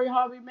down to Lori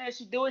Harvey, man.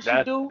 She do what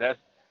she do.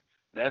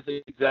 That's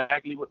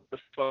exactly what the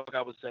fuck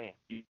I was saying.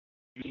 You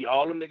see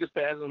all the niggas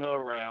passing her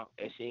around,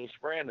 and she ain't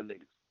spraying the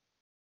niggas.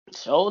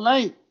 So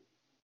ain't.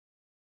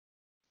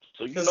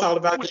 So you it's all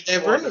about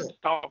the ones that's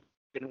talking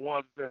and the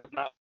ones that's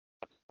not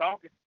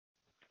talking.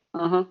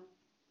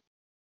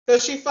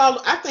 Because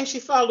I think she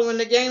following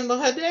the game of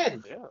her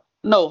daddy. Yeah.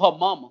 No, her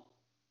mama.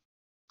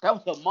 That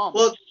was her mama.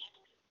 Well,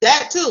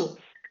 that too.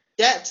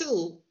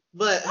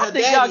 But her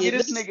daddy I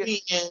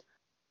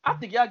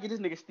think y'all get this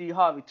nigga Steve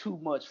Harvey too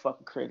much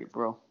fucking credit,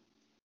 bro.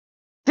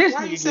 This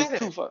Why nigga gets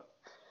too fuck.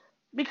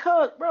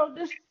 Because, bro,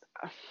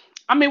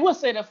 I mean, we'll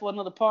say that for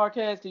another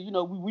podcast, because, you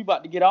know, we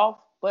about to get off.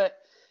 But,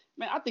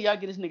 man, I think y'all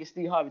get this nigga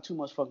Steve Harvey too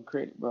much fucking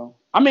credit, bro.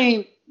 I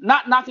mean,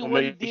 not knocking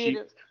what he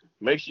did.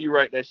 Make sure you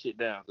write that shit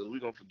down, because we're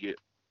going to forget.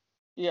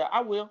 Yeah,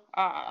 I will.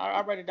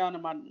 I write it down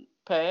in my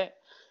pad.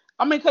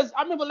 I mean, because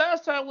I remember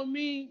last time when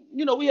we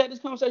had this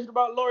conversation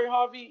about Lori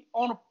Harvey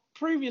on a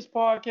previous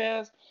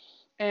podcast.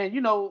 And,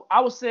 you know,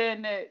 I was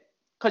saying that,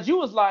 because you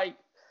was like,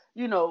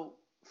 you know,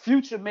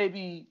 Future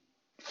maybe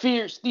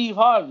feared Steve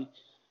Harvey.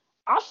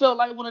 I felt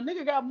like when a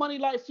nigga got money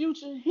like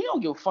Future, he don't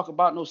give a fuck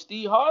about no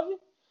Steve Harvey.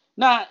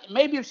 Now,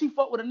 maybe if she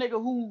fuck with a nigga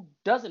who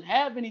doesn't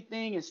have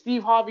anything and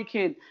Steve Harvey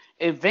can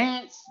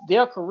advance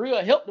their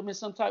career, help them in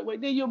some type of way,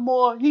 then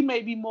he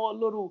may be more a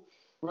little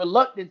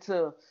reluctant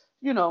to,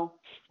 you know,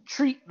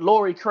 treat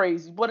Lori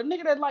crazy. But a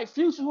nigga that like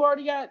Future, who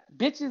already got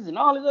bitches and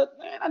all of that,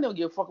 man, I don't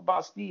give a fuck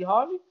about Steve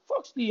Harvey.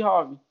 Fuck Steve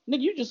Harvey.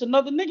 Nigga, you just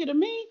another nigga to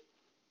me.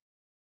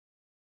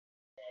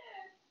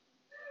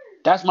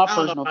 That's my I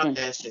don't know personal about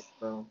opinion. that shit,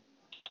 bro.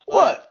 But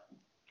What?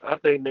 I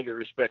think niggas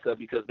respect her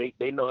because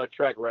they know her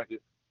track record.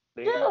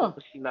 They Yeah. know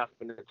she not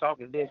finna talk,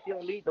 and then she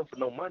don't need them for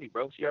no money,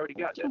 bro. She already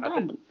got that. I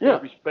think they Yeah.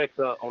 respect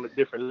her on a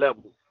different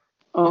level.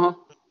 Uh-huh.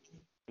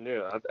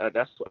 Yeah, I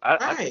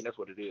think right, that's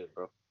what it is,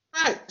 bro.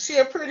 right. She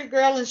a pretty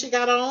girl and she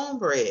got her own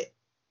bread.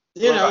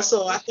 Right,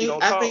 So I and she think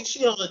don't I talk. think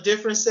she on a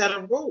different set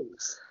of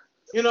rules.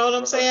 You know what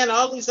I'm Right. saying?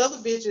 All these other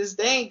bitches,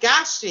 they ain't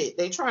got shit.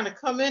 They trying to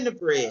come in the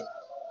bread.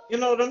 You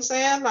know what I'm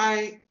saying?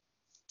 Like,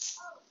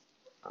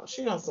 oh,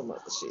 she on some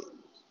other shit.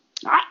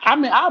 I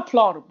mean, I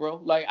applaud her,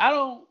 bro. Like, I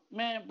don't,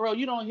 man, bro,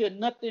 you don't hear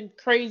nothing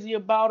crazy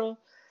about her.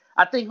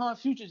 I think her and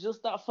Future just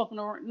start fucking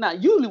around. Now,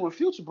 usually when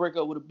Future break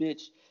up with a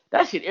bitch,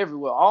 that shit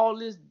everywhere. All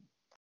this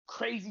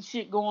crazy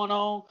shit going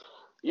on.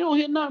 You don't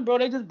hear nothing, bro.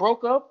 They just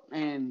broke up,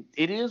 and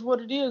it is what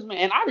it is, man.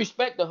 And I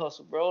respect the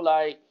hustle, bro.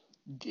 Like,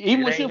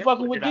 even It when she ain't was him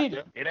fucking putting with it out Diddy.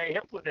 there. It ain't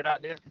him putting it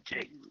out there. It's the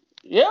chick.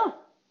 Yeah.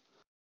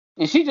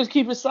 And she just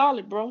keep it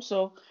solid, bro.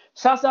 So,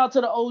 shouts out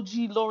to the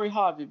OG Lori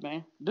Harvey,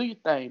 man. Do your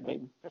thing,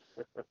 baby.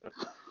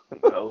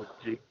 No,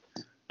 G.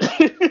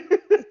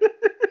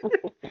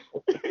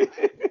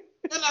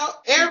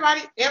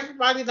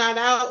 Everybody not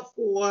out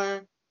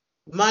for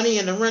money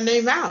and to run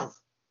their mouth.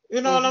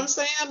 You know what Mhm. I'm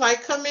saying?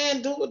 Like, come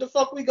in, do what the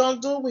fuck we gonna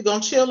do. We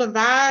gonna chill and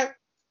vibe,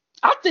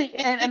 I think,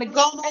 and and you again,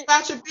 go on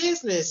about your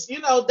business.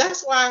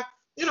 That's why.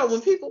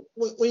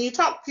 When you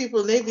talk to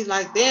people, and they be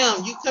like,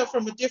 "Damn, you cut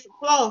from a different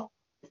cloth."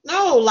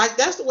 No, like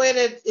that's the way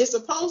that it's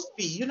supposed to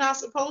be. You're not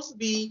supposed to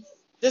be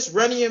just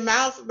running your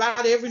mouth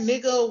about every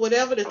nigga or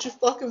whatever that you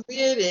fucking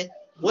with and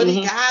what he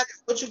hmm got,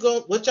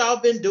 what y'all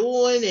been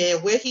doing,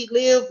 and where he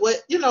live,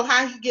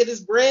 how he get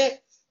his bread.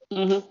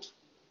 hmm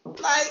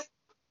Like,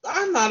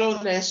 I'm not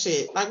on that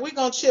shit. Like, we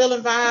gonna chill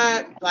and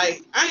vibe.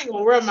 Like, I ain't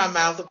gonna run my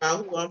mouth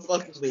about who I'm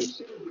fucking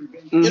with.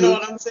 You know hmm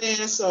what I'm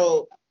saying?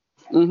 So,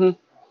 hmm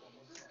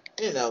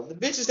the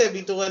bitches that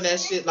be doing that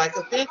shit, like,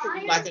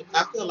 eventually,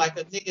 I feel like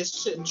a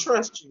nigga shouldn't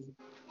trust you.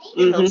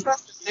 hmm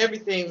Trust is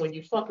everything when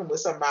you fucking with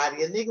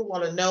somebody. A nigga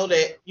want to know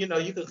that, you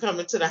can come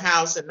into the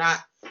house and not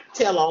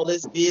tell all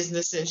this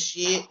business and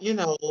shit.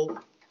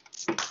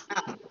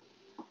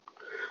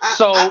 I, I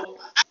So,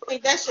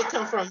 think that shit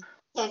come from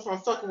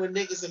fucking with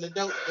niggas in the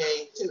dope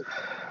game too.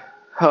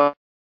 uh,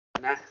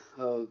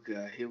 oh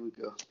god, here we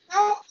go.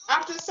 No,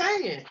 I'm just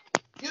saying.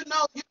 You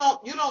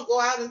don't go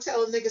out and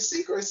tell a nigga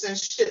secrets and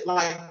shit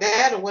like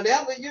that or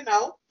whatever. You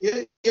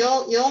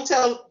don't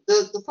tell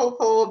the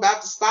popo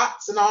about the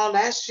spots and all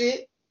that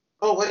shit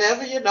or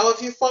whatever.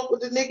 If you fuck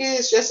with the nigga,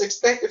 it's just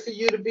expected for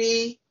you to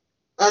be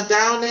a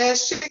down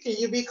ass chick and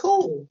you be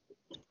cool.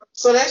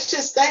 So that shit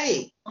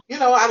stay.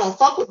 I don't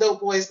fuck with dope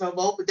boys no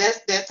more, but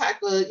that's that type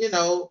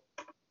of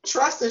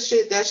trust and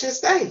shit. That shit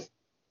stay.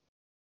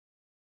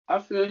 I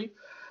feel you.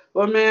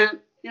 But man,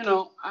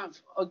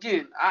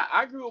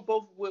 I agree with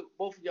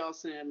both of y'all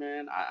saying,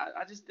 man.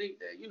 I just think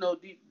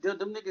that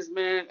them niggas,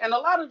 man, and a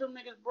lot of them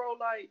niggas, bro.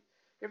 Like,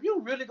 if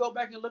you really go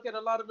back and look at a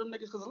lot of them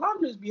niggas, because a lot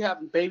of niggas be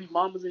having baby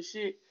mamas and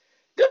shit,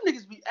 them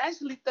niggas be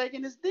actually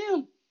thinking it's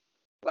them.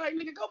 Like,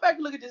 nigga, go back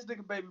and look at this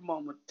nigga baby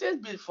mama. This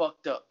bitch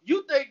fucked up.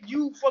 You think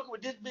you fucking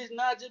with this bitch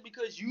not just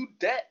because you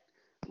that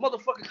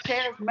motherfucking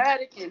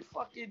charismatic and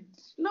fucking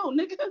no,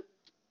 nigga,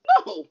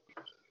 no.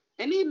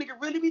 And these niggas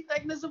really be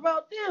thinking this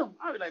about them.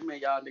 I be like, man,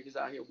 y'all niggas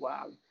out here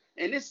wild.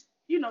 And it's,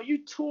 you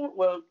tour,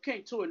 well, you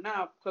can't tour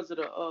now because of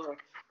the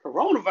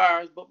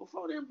coronavirus, but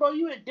before then, bro,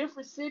 you in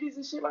different cities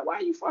and shit. Like, why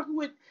are you fucking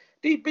with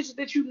these bitches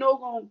that you know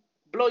gonna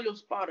blow your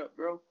spot up,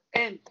 bro?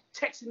 And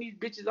texting these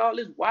bitches all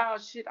this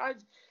wild shit.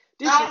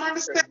 This I shit don't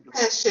understand crazy.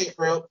 that shit,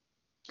 bro.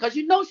 Cause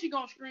she gonna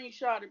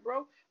screenshot it,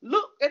 bro.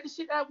 Look at the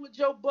shit out with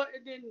Joe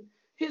Button and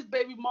his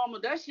baby mama.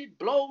 That shit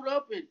blowed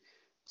up, and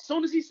as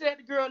soon as he said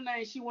the girl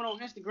name, she went on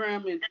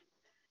Instagram and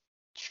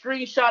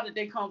screenshotted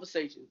their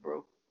conversations,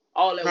 bro.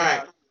 All that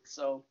Right. wild.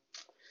 So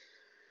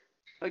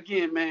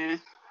again,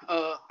 man,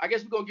 I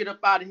guess we're gonna get up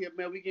out of here,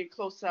 man. We getting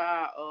close to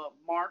our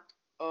mark.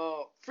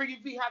 Freaky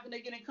V, how can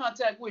they get in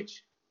contact with you?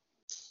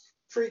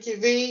 Freaky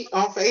V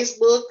on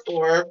Facebook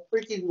or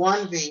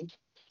Freaky1V.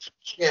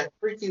 Yeah,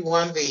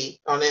 Freaky1V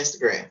on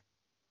Instagram.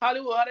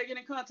 Hollywood, how they get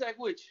in contact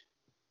with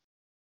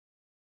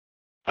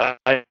you?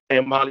 I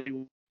am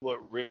Hollywood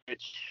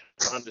Rich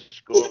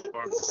underscore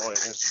on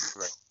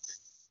Instagram.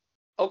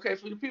 Okay,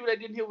 for the people that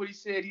didn't hear what he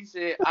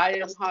said I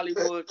am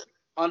Hollywood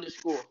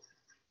underscore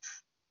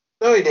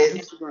No, he on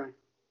didn't. Instagram.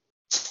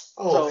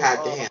 Oh, So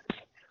goddamn.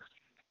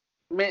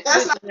 man,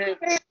 That's listen, not man,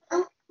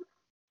 fair.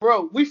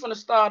 bro, we finna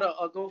start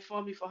a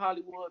GoFundMe for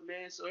Hollywood,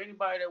 man. So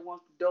anybody that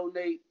wants to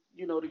donate,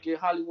 to get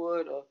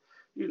Hollywood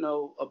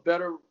a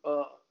better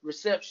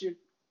reception,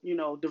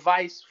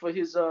 device for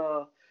his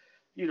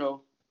you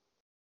know,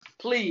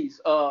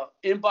 please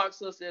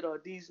inbox us at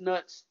these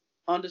nuts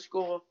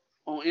underscore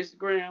on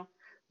Instagram.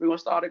 We're gonna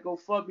start a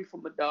GoFundMe for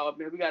my dog,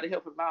 man. We gotta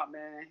help him out,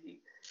 man. I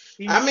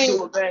He's mean,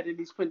 doing bad in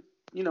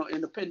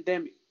in the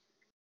pandemic.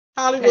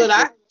 Hollywood,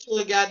 I Pandemic. got you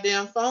a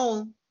goddamn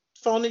phone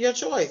of your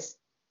choice.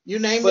 You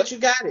name it, But you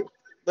got it.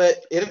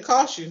 But it'll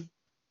cost you.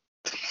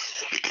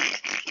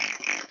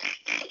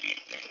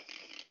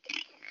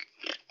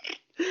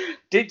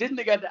 This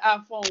nigga got the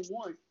iPhone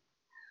 1.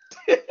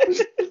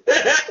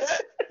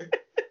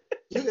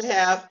 You can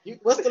have,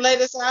 what's the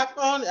latest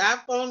iPhone?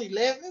 iPhone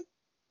 11?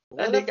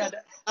 That nigga got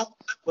that.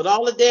 With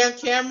all the damn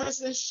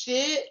cameras and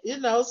shit, you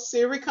know,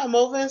 Siri come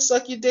over and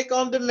suck your dick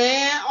on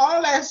demand,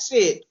 all that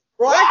shit.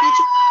 Bro, What? I get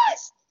you.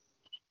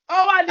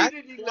 Oh, I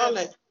needed All 11.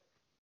 that.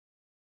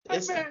 Hey,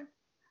 Listen, man.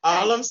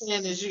 all I'm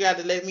saying is you got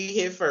to let me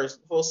hit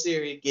first before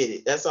Siri get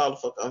it. That's all the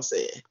fuck I'm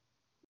saying.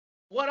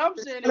 What I'm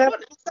saying is,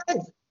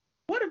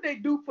 what if they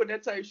do put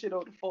that type of shit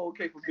on the phone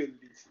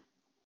capabilities?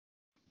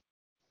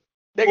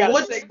 They Well,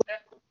 gotta say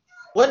that.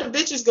 What the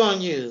bitches gonna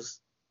use?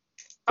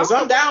 Because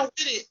I'm down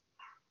with it.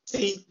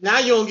 See, now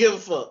you don't give a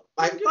fuck.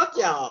 Like, fuck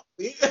y'all.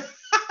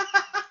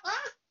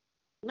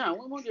 No,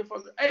 we won't give a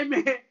fuck. Hey,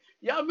 man,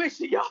 y'all make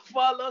sure y'all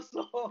follow us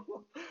on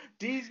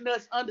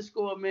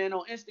 @TheseNuts_ man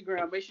on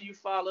Instagram. Make sure you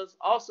follow us.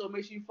 Also,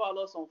 make sure you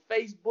follow us on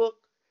Facebook.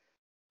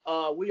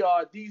 We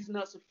are These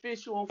Nuts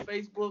Official on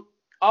Facebook.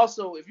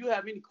 Also, if you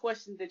have any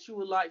questions that you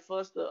would like for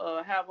us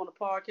to have on the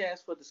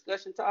podcast for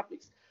discussion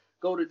topics,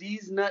 go to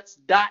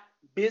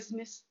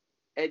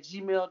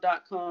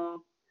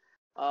thesenuts.business@gmail.com.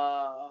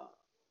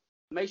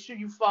 Make sure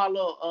you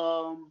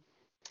follow,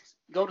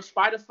 go to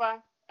Spotify,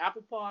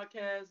 Apple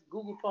Podcasts,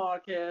 Google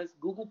Podcasts,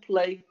 Google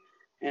Play,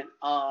 and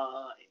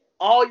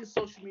all your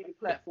social media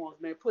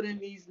platforms, man. Put in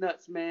These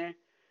Nuts, man.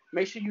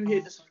 Make sure you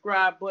hit the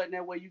subscribe button.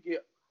 That way you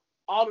get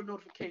all the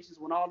notifications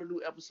when all the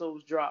new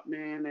episodes drop,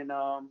 man. And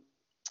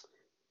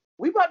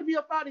we about to be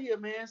up out of here,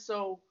 man.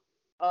 So,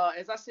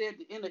 as I said at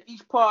the end of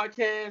each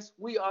podcast,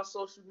 we are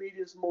social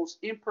media's most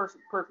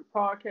imperfect, perfect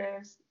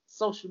podcast.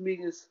 Social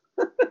media's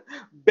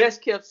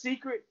best kept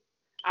secret.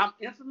 I'm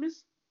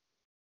Infamous.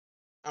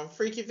 I'm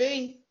Freaky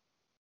V.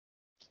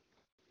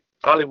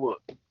 Hollywood.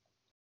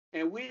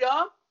 And we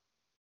are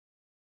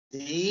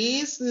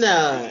These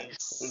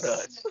Nuts.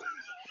 Nuts.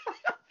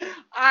 All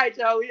right,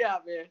 y'all. We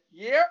out, man.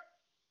 Yeah.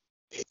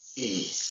 Peace.